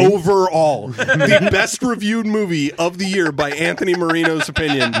overall, the best reviewed movie of the year by Anthony Marino's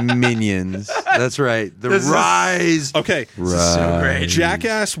opinion. Minions. That's right. The This is- Rise. Okay, So great.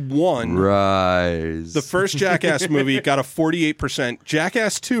 Jackass 1. Rise. The first Jackass movie got a 48%.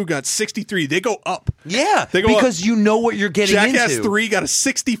 Jackass 2 got 63. They go up. Yeah, They go because you know what you're getting Jackass into. 3 got a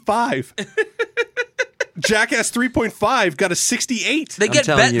 65. Jackass 3.5 got a 68. They get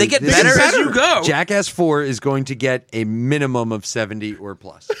telling you, they get this better is as you go. Jackass 4 is going to get a minimum of 70 or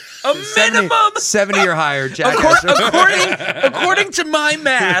plus. A minimum. 70 or higher. Jackass. According to my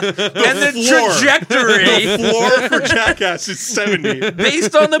math and the floor. trajectory The floor for Jackass is 70.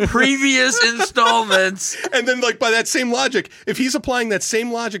 based on the previous installments. And then, like, by that same logic, if he's applying that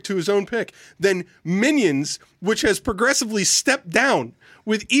same logic to his own pick, then Minions, which has progressively stepped down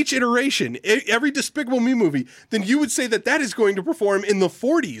with each iteration, every Despicable Me movie, then you would say that that is going to perform in the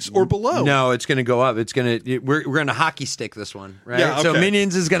 40s or below. No, it's going to go up. It's going to we're going to hockey stick this one, right? Yeah, So okay.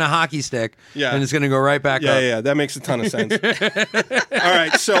 Minions is going to hockey stick, Yeah. and it's going to go right back Yeah, up. yeah, that makes a ton of sense. All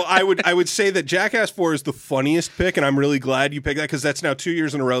right, so I would say that Jackass 4 is the funniest pick, and I'm really glad you picked that because that's now 2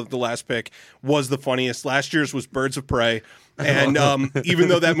 years in a row that the last pick was the funniest. Last year's was Birds of Prey. And even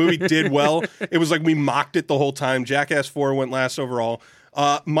though that movie did well, it was like we mocked it the whole time. Jackass 4 went last overall.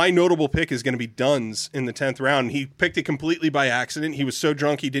 My notable pick is going to be Duns in the 10th round. He picked it completely by accident. He was so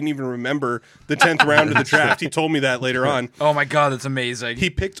drunk he didn't even remember the 10th round of the draft. He told me that later on. Oh my God, that's amazing. He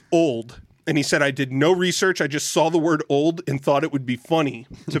picked Old, and he said, I did no research. I just saw the word old and thought it would be funny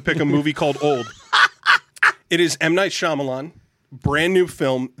to pick a movie called Old. It is M. Night Shyamalan, brand new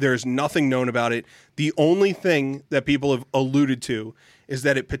film. There's nothing known about it. The only thing that people have alluded to is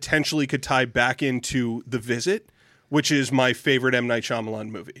that it potentially could tie back into The Visit, which is my favorite M. Night Shyamalan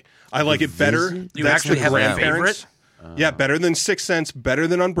movie. I like it better. You That's actually the have a grandparents. favorite? Yeah, better than Sixth Sense, better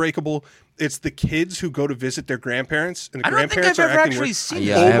than Unbreakable. It's the kids who go to visit their grandparents, and the I don't think grandparents I've are ever acting actually weird. seen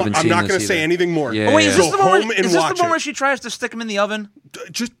Yeah, it. I haven't I'm seen not this going to say either. anything more. Yeah, Oh, wait, is Go this the home one? and Is this watch the one it. where she tries to stick him in the oven?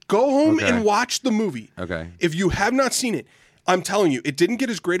 Just go home Okay. and watch the movie. Okay. If you have not seen it, I'm telling you, it didn't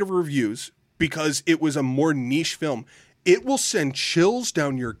get as great of reviews because it was a more niche film. It will send chills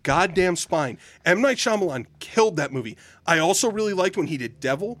down your goddamn spine. M. Night Shyamalan killed that movie. I also really liked when he did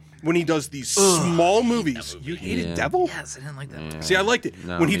Devil, when he does these small movies. You hated Devil? Yes, I didn't like that. See, I liked it.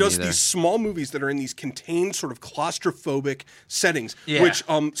 No, when he me does neither. these small movies that are in these contained, sort of claustrophobic settings, Yeah. which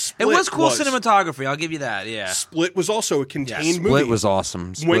It Split was cool cinematography. I'll give you that. Yeah. Split was also a contained movie. Split was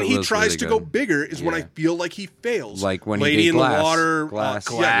awesome. Split When he was tries really to good. go bigger is when I Yeah. feel like he fails. Like when he Lady did in Glass. the Water, Glass.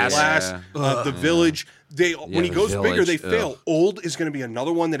 Glass, Yeah. The Village. When he The goes bigger, Village, they ugh. fail. Old is going to be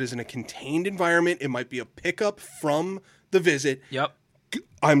another one that is in a contained environment. It might be a pickup from The Visit. Yep.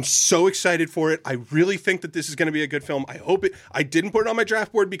 I'm so excited for it. I really think that this is going to be a good film. I hope it. I didn't put it on my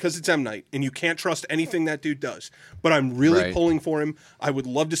draft board because it's M. Night, and you can't trust anything that dude does. But I'm really Right. pulling for him. I would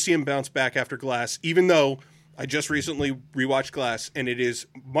love to see him bounce back after Glass, even though I just recently rewatched Glass, and it is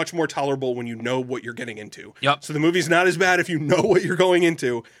much more tolerable when you know what you're getting into. Yep. So the movie's not as bad if you know what you're going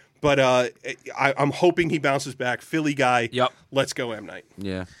into. But I'm hoping he bounces back. Philly guy. Yep. Let's go, M. Night.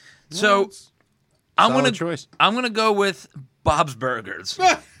 Yeah. So I'm solid gonna choice. I'm gonna go with Bob's Burgers.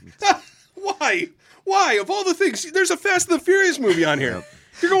 Why? Why? Of all the things, there's a Fast and the Furious movie on here.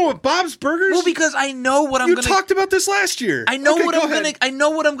 You're going with Bob's Burgers? Well, because I know what I'm you gonna. talked about this last year. I know Okay, what go I'm ahead. gonna. I know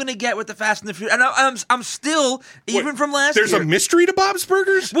what I'm gonna get with the Fast and the Furious, and I'm still even from last There's year. a mystery to Bob's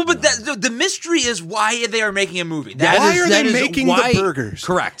Burgers? Well, but the mystery is why they are making a movie. Why are they that is making why- the burgers?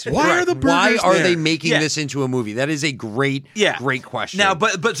 Correct. Why Correct. are the Why burgers are there? they making Yeah. this into a movie? That is a great, great question. Now,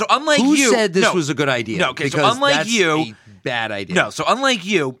 but so unlike who you, said this no, was a good idea? No, okay. So Because unlike that's you, a bad idea. no. So unlike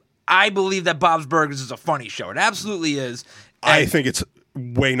you, I believe that Bob's Burgers is a funny show. It absolutely is. I And- think it's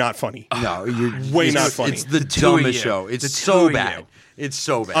way not funny. no, you're Way it's, not funny. It's the two of dumbest you. show. It's The two so of bad. you. It's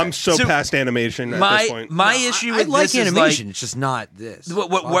so bad. I'm so So, past animation at My this point. my issue I with like this is animation. like It's just not this.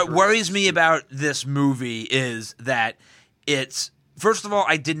 what worries me about this movie is that it's first of all,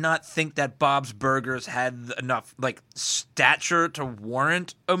 I did not think that Bob's Burgers had enough like stature to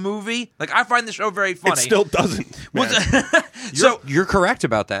warrant a movie. Like I find the show very funny. It still doesn't. man. so You're correct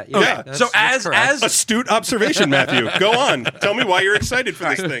about that. Yeah. Yeah. That's- so that's correct. as Astute observation, Matthew. Go on. Tell me why you're excited for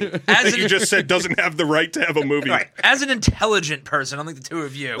this thing that you just said doesn't have the right to have a movie. Right. As an intelligent person, unlike the two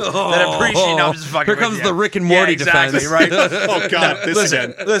of you that appreciate. No, I'm just fucking Here with comes you. the Rick and Morty yeah, exactly, defense. right? Oh, God. This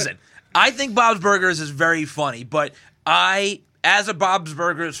listen, again. listen. I think Bob's Burgers is very funny, but as a Bob's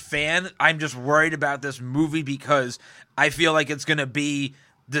Burgers fan, I'm just worried about this movie because I feel like it's going to be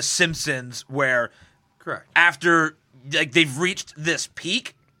The Simpsons, where Correct. after like they've reached this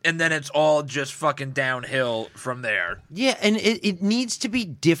peak, and then it's all just fucking downhill from there. Yeah, and it needs to be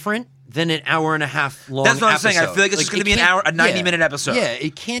different than an hour and a half long. That's what I'm saying. I episode. feel like it's just gonna it be an can't- hour, a 90-minute episode. Yeah,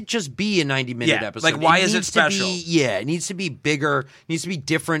 it can't just be a 90-minute Yeah, episode. like, why is it needs to special? it needs to be bigger. It needs to be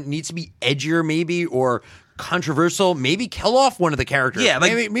different. It needs to be edgier, maybe, or controversial. Maybe kill off one of the characters. Yeah,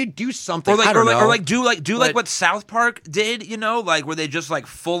 like- maybe do something. Or like, I don't know. do like But- what South Park did, you know, like where they just like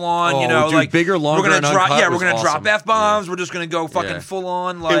full on, you Oh, know, dude, like bigger, longer, we're gonna and drop, uncut yeah, we're was gonna drop awesome. f bombs. We're just gonna go fucking Yeah. full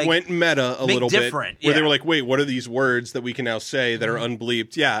on, like It went meta a make little bit, different, where they yeah. were like, "Wait, what are these words that we can now say that are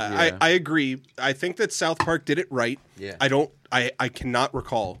unbleeped?" Yeah, I agree. I think that South Park did it right. Yeah. I cannot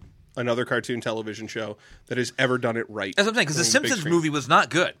recall another cartoon television show that has ever done it right. That's what I'm saying, because the on the big Simpsons screen. movie was not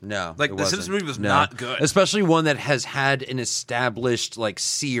good. No, like it the wasn't. Simpsons movie was No. not good. Especially one that has had an established like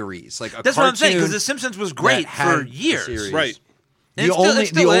series, like a That's what I'm saying, because cartoon the Simpsons was great that had for a years. series. Right. And it still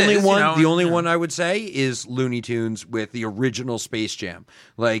is, you know, The only yeah. one I would say is Looney Tunes with the original Space Jam.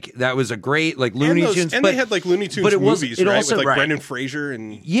 Like that was a great like Looney Tunes, and but they had like Looney Tunes but it was- movies, it right? also- With like right. Brendan Fraser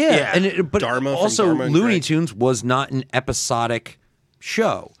and yeah, Yeah. and but Dharma from also Dharma and Looney Greg. Tunes was not an episodic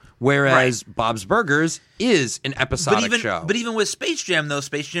show. whereas Bob's Burgers is an episodic show. But even with Space Jam, though,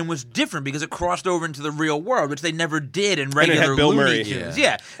 Space Jam was different because it crossed over into the real world, which they never did in regular and it had Bill Looney Murray. Tunes.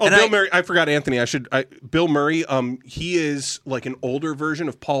 Yeah. Oh, Bill Murray. I forgot Anthony. Bill Murray. He is like an older version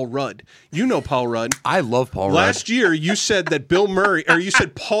of Paul Rudd. You know Paul Rudd. I love Paul Rudd. Last year, you said that Bill Murray, or you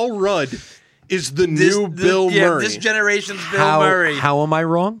said Paul Rudd is the new Bill Murray. This generation's Bill Murray. How am I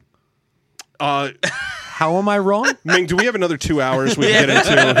wrong? How am I wrong? Ming, do we have another 2 hours we can get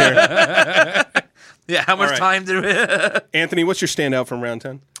into here? Yeah, how much time do we... Anthony, what's your standout from round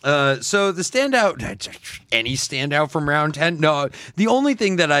 10? So the standout, any standout from round 10? No, the only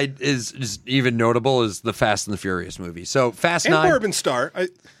thing that is even notable is the Fast and the Furious movie. So Fast and 9. Barb and Star.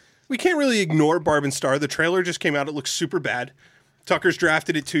 We can't really ignore Barb and Star. The trailer just came out. It looks super bad. Tucker's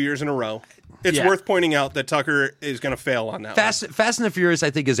drafted it 2 years in a row. It's worth pointing out that Tucker is going to fail on that. Fast and the Furious, I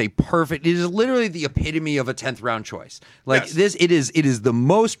think, is it is literally the epitome of a 10th round choice. Like this, it is the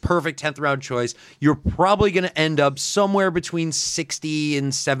most perfect 10th round choice. You're probably going to end up somewhere between 60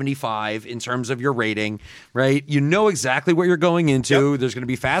 and 75 in terms of your rating, right? You know exactly what you're going into. Yep. There's going to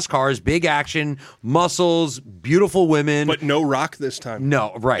be fast cars, big action, muscles, beautiful women. But no Rock this time.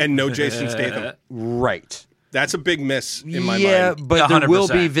 No, right. And no Jason Statham. Right. That's a big miss in my mind. Yeah, but 100%. there will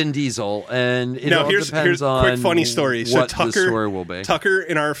be Vin Diesel, and it all depends on quick funny story. What so Tucker, the story will be. Tucker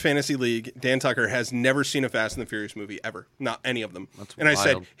in our fantasy league, Dan Tucker, has never seen a Fast and the Furious movie ever, not any of them. That's and wild. I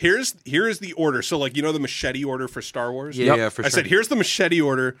said, here is the order. So like the machete order for Star Wars. Yeah, for sure. I said, here's the machete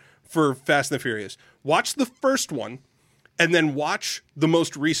order for Fast and the Furious. Watch the first one, and then watch the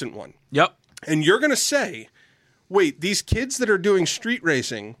most recent one. Yep. And you're gonna say, wait, these kids that are doing street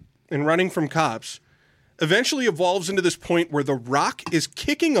racing and running from cops eventually evolves into this point where The Rock is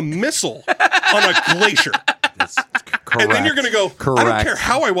kicking a missile on a glacier. That's correct. And then you're going to go, I don't care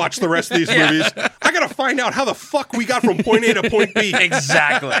how I watch the rest of these movies. I got to find out how the fuck we got from point A to point B.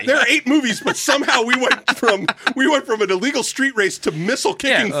 Exactly. There are 8 movies, but somehow we went from an illegal street race to missile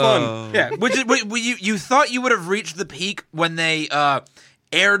kicking fun. Yeah, which is, you thought you would have reached the peak when they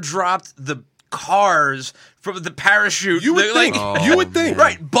airdropped the cars from the parachute. You would think. You would think.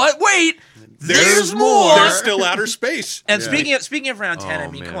 Right, but wait. There's more. There's still outer space. And speaking of round 10, I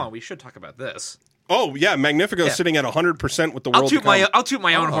mean, come on, we should talk about this. Oh yeah, Magnifico sitting at 100% with the world. I'll toot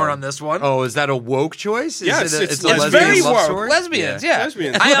my own horn on this one. Oh, is that a woke choice? Yes, it's it's very love woke. story? Lesbians, yeah.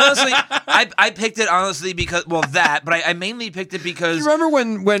 Lesbians. I honestly, I picked it honestly because but I mainly picked it because. You remember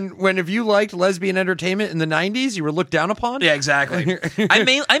when if you liked lesbian entertainment in the 90s, you were looked down upon? Yeah, exactly.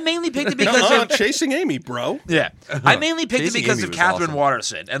 I mainly picked it because of Chasing Amy, bro. Yeah, I mainly picked it Chasing because Amy of was Catherine awesome.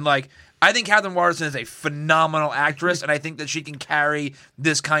 Watterson, and I think Catherine Watterson is a phenomenal actress, and I think that she can carry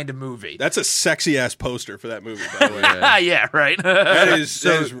this kind of movie. That's a sexy ass poster for that movie, by the way. Yeah, right. that is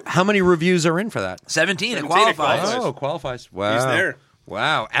How many reviews are in for that? 17. It 17, qualifies. it qualifies. Oh, qualifies. Wow. He's there.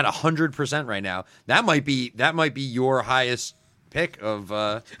 Wow, at 100% right now. That might be your highest pick of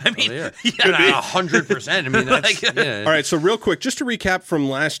I mean, of the year. yeah, 100%. I mean, that's yeah. All right, so real quick, just to recap from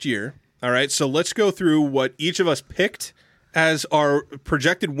last year. All right, so let's go through what each of us picked as our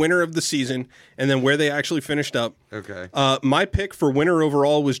projected winner of the season, and then where they actually finished up. Okay. My pick for winner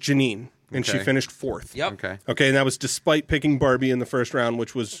overall was Janine, and she Okay. finished 4th. Yep. Okay. Okay, and that was despite picking Barbie in the first round,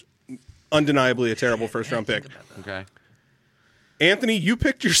 which was undeniably a terrible first round pick. Okay. Anthony, you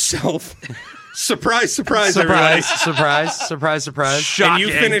picked yourself. Surprise, everybody. Surprise. And you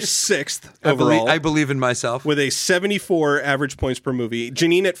finished 6th overall. I believe in myself. With a 74 average points per movie.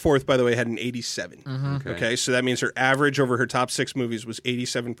 Janine at 4th, by the way, had an 87. Okay, so that means her average over her top 6 movies was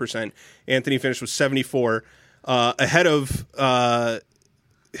 87%. Anthony finished with 74, ahead of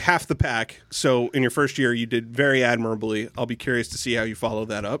half the pack. So in your first year, you did very admirably. I'll be curious to see how you follow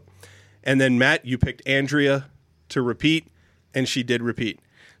that up. And then, Matt, you picked Andrea to repeat, and she did repeat.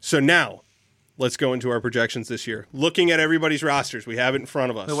 So now, let's go into our projections this year. Looking at everybody's rosters, we have it in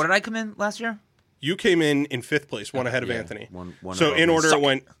front of us. Wait, what did I come in last year? You came in 5th place, one ahead of Anthony. One so above in me. order it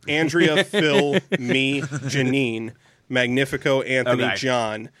went Andrea, Phil, me, Janine, Magnifico, Anthony, Okay.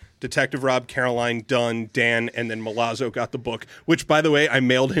 John, Detective Rob, Caroline, Dunn, Dan, and then Milazzo got the book, which, by the way, I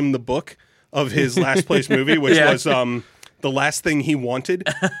mailed him the book of his last place movie, which was The Last Thing He Wanted,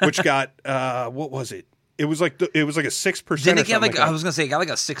 which got, what was it? It was like a 6%. Didn't it or get something I was going to say it got like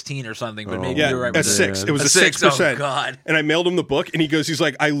a 16 or something, but maybe yeah, you're right a with 6. it. It was a 6. 6%. Oh, God. And I mailed him the book, and he's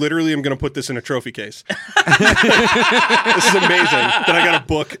like, I literally am going to put this in a trophy case. This is amazing that I got a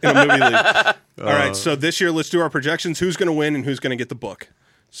book in a movie league. All right, so this year, let's do our projections. Who's going to win and who's going to get the book?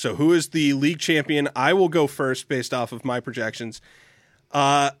 So who is the league champion? I will go first based off of my projections.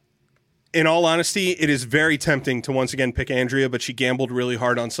 In all honesty, it is very tempting to once again pick Andrea, but she gambled really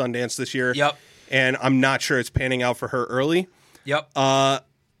hard on Sundance this year. Yep. And I'm not sure it's panning out for her early. Yep. I'm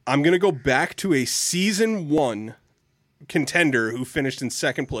I'm going to go back to a season 1 contender who finished in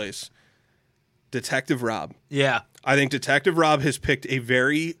second place, Detective Rob. Yeah. I think Detective Rob has picked a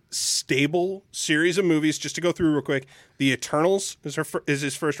very stable series of movies. Just to go through real quick, The Eternals is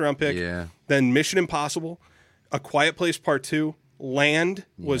his first round pick. Yeah. Then Mission Impossible, A Quiet Place Part 2, Land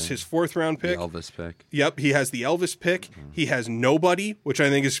was his fourth round pick. The Elvis pick. Yep, he has the Elvis pick. He has Nobody, which I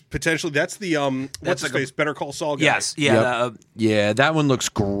think is potentially that's the what's his face, Better Call Saul guy. Yes, yeah, Yep. Yeah, that one looks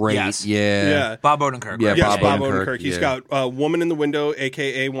great. Yes. Yeah. Bob Odenkirk. Yeah, right? Yes, Bob Odenkirk, Odenkirk. He's yeah. got Woman in the Window,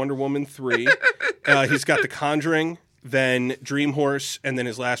 a.k.a. Wonder Woman 3. He's got The Conjuring, then Dream Horse, and then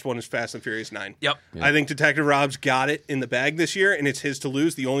his last one is Fast and Furious 9. Yep. I think Detective Rob's got it in the bag this year, and it's his to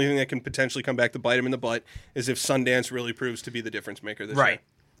lose. The only thing that can potentially come back to bite him in the butt is if Sundance really proves to be the difference maker this year. Right.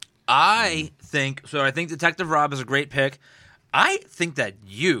 I think Detective Rob is a great pick. I think that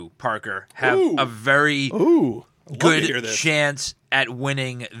you, Parker, have a very I'd love to hear good this. chance at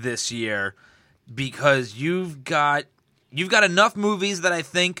winning this year because you've got enough movies that I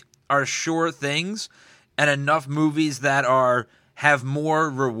think are sure things and enough movies that have more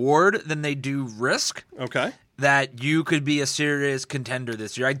reward than they do risk. Okay. That you could be a serious contender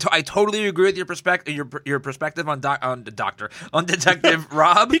this year. I totally agree with your perspective. Your perspective on Detective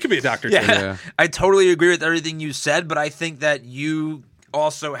Rob. He could be a doctor, too. Yeah. I totally agree with everything you said, but I think that you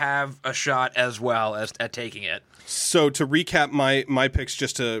also have a shot as well as at taking it. So to recap my picks,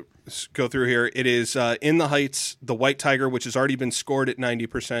 just to go through here, it is In the Heights, The White Tiger, which has already been scored at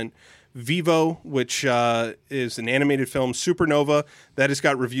 90%. Vivo, which is an animated film, Supernova, that has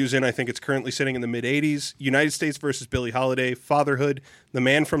got reviews in. I think it's currently sitting in the mid-80s. United States versus Billie Holiday, Fatherhood, The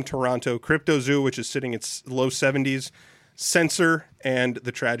Man from Toronto, Crypto Zoo, which is sitting at low 70s, Censor, and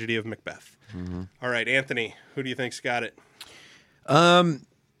The Tragedy of Macbeth. Mm-hmm. All right, Anthony, who do you think's got it?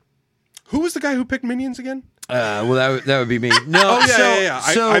 Who was the guy who picked Minions again? That would be me. No, yeah.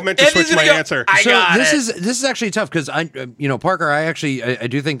 So, I meant to switch my answer. This is actually tough because Parker, I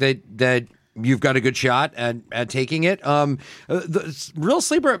do think that you've got a good shot at taking it. The real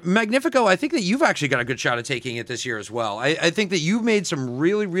sleeper, Magnifico, I think that you've actually got a good shot at taking it this year as well. I think that you've made some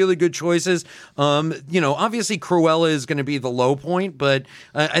really, really good choices. Obviously Cruella is going to be the low point, but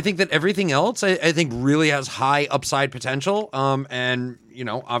I think that everything else, I think really has high upside potential. And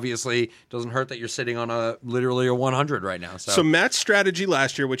obviously doesn't hurt that you're sitting on literally a 100 right now. So Matt's strategy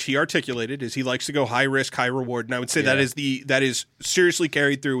last year, which he articulated, is he likes to go high risk, high reward, and I would say that is seriously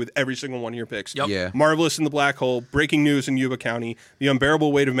carried through with every single one of your picks. Yep. Yeah. Marvelous in the Black Hole, Breaking News in Yuba County, The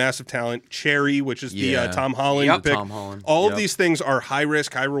Unbearable Weight of Massive Talent, Cherry, which is the Tom Holland pick. Tom Holland. All of these things are high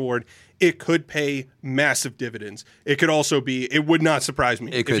risk, high reward. It could pay massive dividends. It could also be. It would not surprise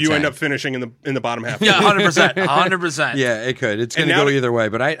me if you end up finishing in the bottom half. Yeah, 100%. Yeah, it could. It's going to go either way,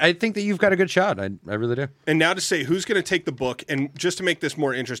 but I think that you've got a good shot. I really do. And now to say who's going to take the book, and just to make this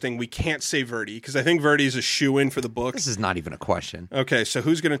more interesting, we can't say Verdi because I think Verdi is a shoe-in for the book. This is not even a question. Okay, so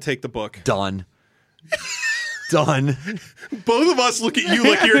who's going to take the book? Done. Done. Both of us look at you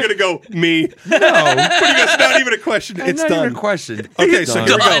like you're going to go, me. No. But it's not even a question. It's not done. even a question. Okay, so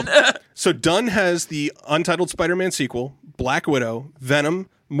Done. here we go. So Dunn has the untitled Spider-Man sequel, Black Widow, Venom,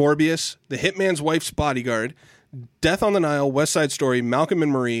 Morbius, The Hitman's Wife's Bodyguard, Death on the Nile, West Side Story, Malcolm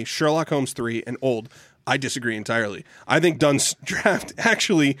and Marie, Sherlock Holmes 3, and Old. I disagree entirely. I think Dunn's draft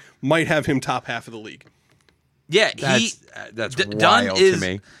actually might have him top half of the league. Yeah, that's Dunn wild is, to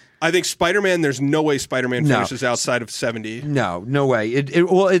me. I think Spider-Man, there's no way Spider-Man finishes outside of 70. No way.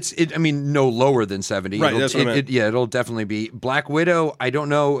 I mean, no lower than 70. Right, that's what I meant. It'll definitely be. Black Widow, I don't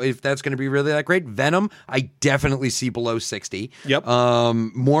know if that's going to be really that great. Venom, I definitely see below 60. Yep.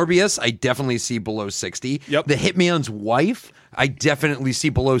 Morbius, I definitely see below 60. Yep. The Hitman's Wife, I definitely see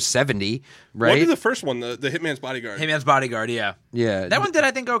below 70. Right? What did the first one, the Hitman's Bodyguard? Hitman's Bodyguard, yeah. Yeah. That one did, I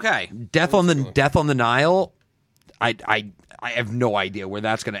think, okay. Death on the Nile, I have no idea where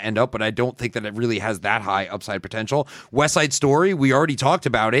that's going to end up, but I don't think that it really has that high upside potential. West Side Story, we already talked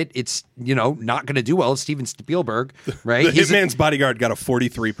about it. It's, not going to do well. It's Steven Spielberg, right? The Hitman's Bodyguard got a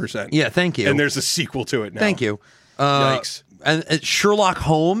 43%. Yeah, thank you. And there's a sequel to it now. Thank you. Yikes. And Sherlock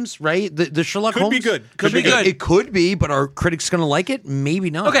Holmes, right? The Sherlock Holmes be good. Could be good. It could be, but are critics going to like it? Maybe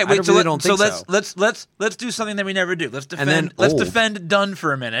not. Okay, wait. I don't think so. Let's do something that we never do. Let's defend. then Let's Old. defend Dunn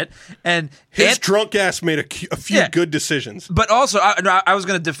for a minute. And His drunk ass made a few good decisions. But also, I was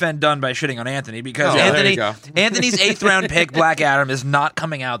going to defend Dunn by shitting on Anthony because there you go. Anthony's 8th round pick, Black Adam, is not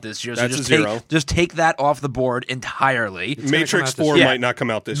coming out this year. So That's a zero. just take that off the board entirely. Matrix 4 might not come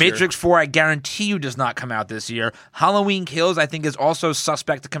out this year. Matrix 4, I guarantee you, does not come out this year. Halloween Kills Beatles, I think, is also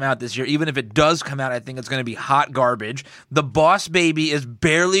suspect to come out this year. Even if it does come out, I think it's going to be hot garbage. The Boss Baby is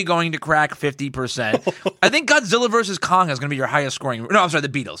barely going to crack 50%. I think Godzilla vs. Kong is going to be your highest scoring. No, I'm sorry, the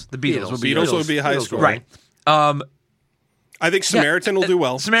Beatles. The Beatles would be a high score. Right. I think Samaritan will do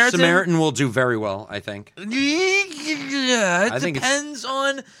well. Samaritan will do very well, I think. Yeah,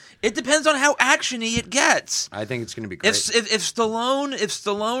 it depends on how actiony it gets. I think it's going to be great. If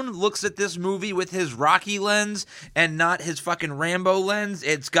Stallone looks at this movie with his Rocky lens and not his fucking Rambo lens,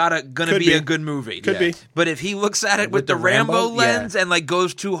 it's gonna be a good movie. Could be. But if he looks at it with the Rambo lens and like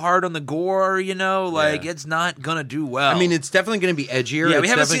goes too hard on the gore, it's not gonna do well. I mean, it's definitely going to be edgier. Yeah, we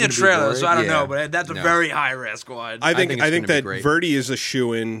haven't seen a trailer, so I don't know, but that's a very high risk one. I think that Verdi is a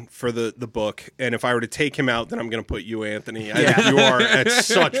shoo-in for the book, and if I were to take him out, then I'm going to put you, Anthony. I think you are at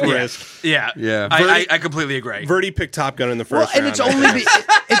such risk. Yeah. I completely agree. Verdi picked Top Gun in the first round. And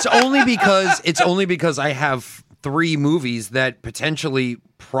it's only because I have 3 movies that potentially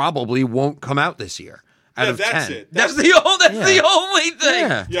probably won't come out this year. Out of 10. That's the only thing.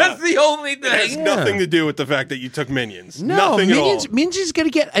 Yeah. That's the only thing. It has nothing to do with the fact that you took Minions. No, nothing Minions, at all. Minions is going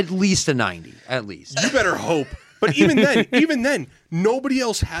to get at least a 90. At least. You better hope. But even then, nobody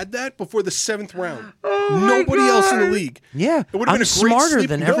else had that before the 7th round. Nobody else in the league. Yeah, it would have been a great smarter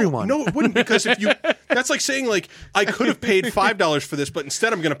than everyone. No, it wouldn't, because that's like saying I could have paid $5 for this, but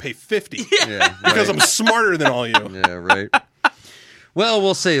instead I'm going to pay $50 because I'm smarter than all you. Yeah, right. Well,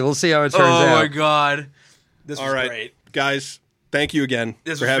 we'll see. We'll see how it turns out. Oh my God, this was great, guys. Thank you again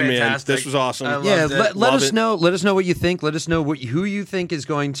for having me in. This was awesome. Let us know. Let us know what you think. Let us know who you think is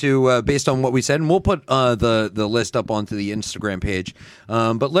going to, based on what we said, and we'll put the list up onto the Instagram page.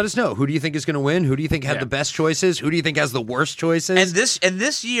 But let us know, who do you think is going to win? Who do you think had the best choices? Who do you think has the worst choices? And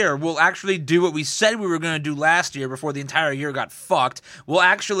this year we'll actually do what we said we were going to do last year before the entire year got fucked. We'll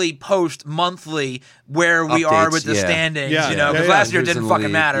actually post monthly where we are with the standings. Because last year it didn't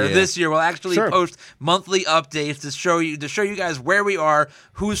fucking matter. Yeah. This year we'll actually post monthly updates to show you guys where we are,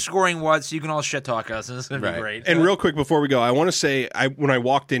 who's scoring what, so you can all shit talk us, and it's gonna be great. And real quick before we go, I want to say, when I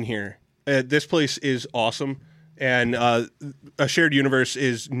walked in here, this place is awesome, and A Shared Universe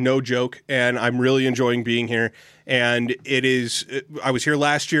is no joke, and I'm really enjoying being here. And it is, I was here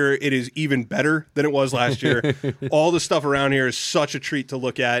last year. It is even better than it was last year. All the stuff around here is such a treat to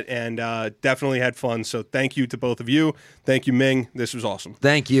look at, and definitely had fun. So thank you to both of you. Thank you, Ming. This was awesome.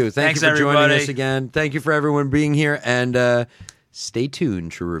 Thank you. Thanks for joining us again. Thank you for everyone being here, and stay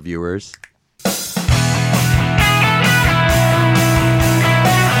tuned, true reviewers.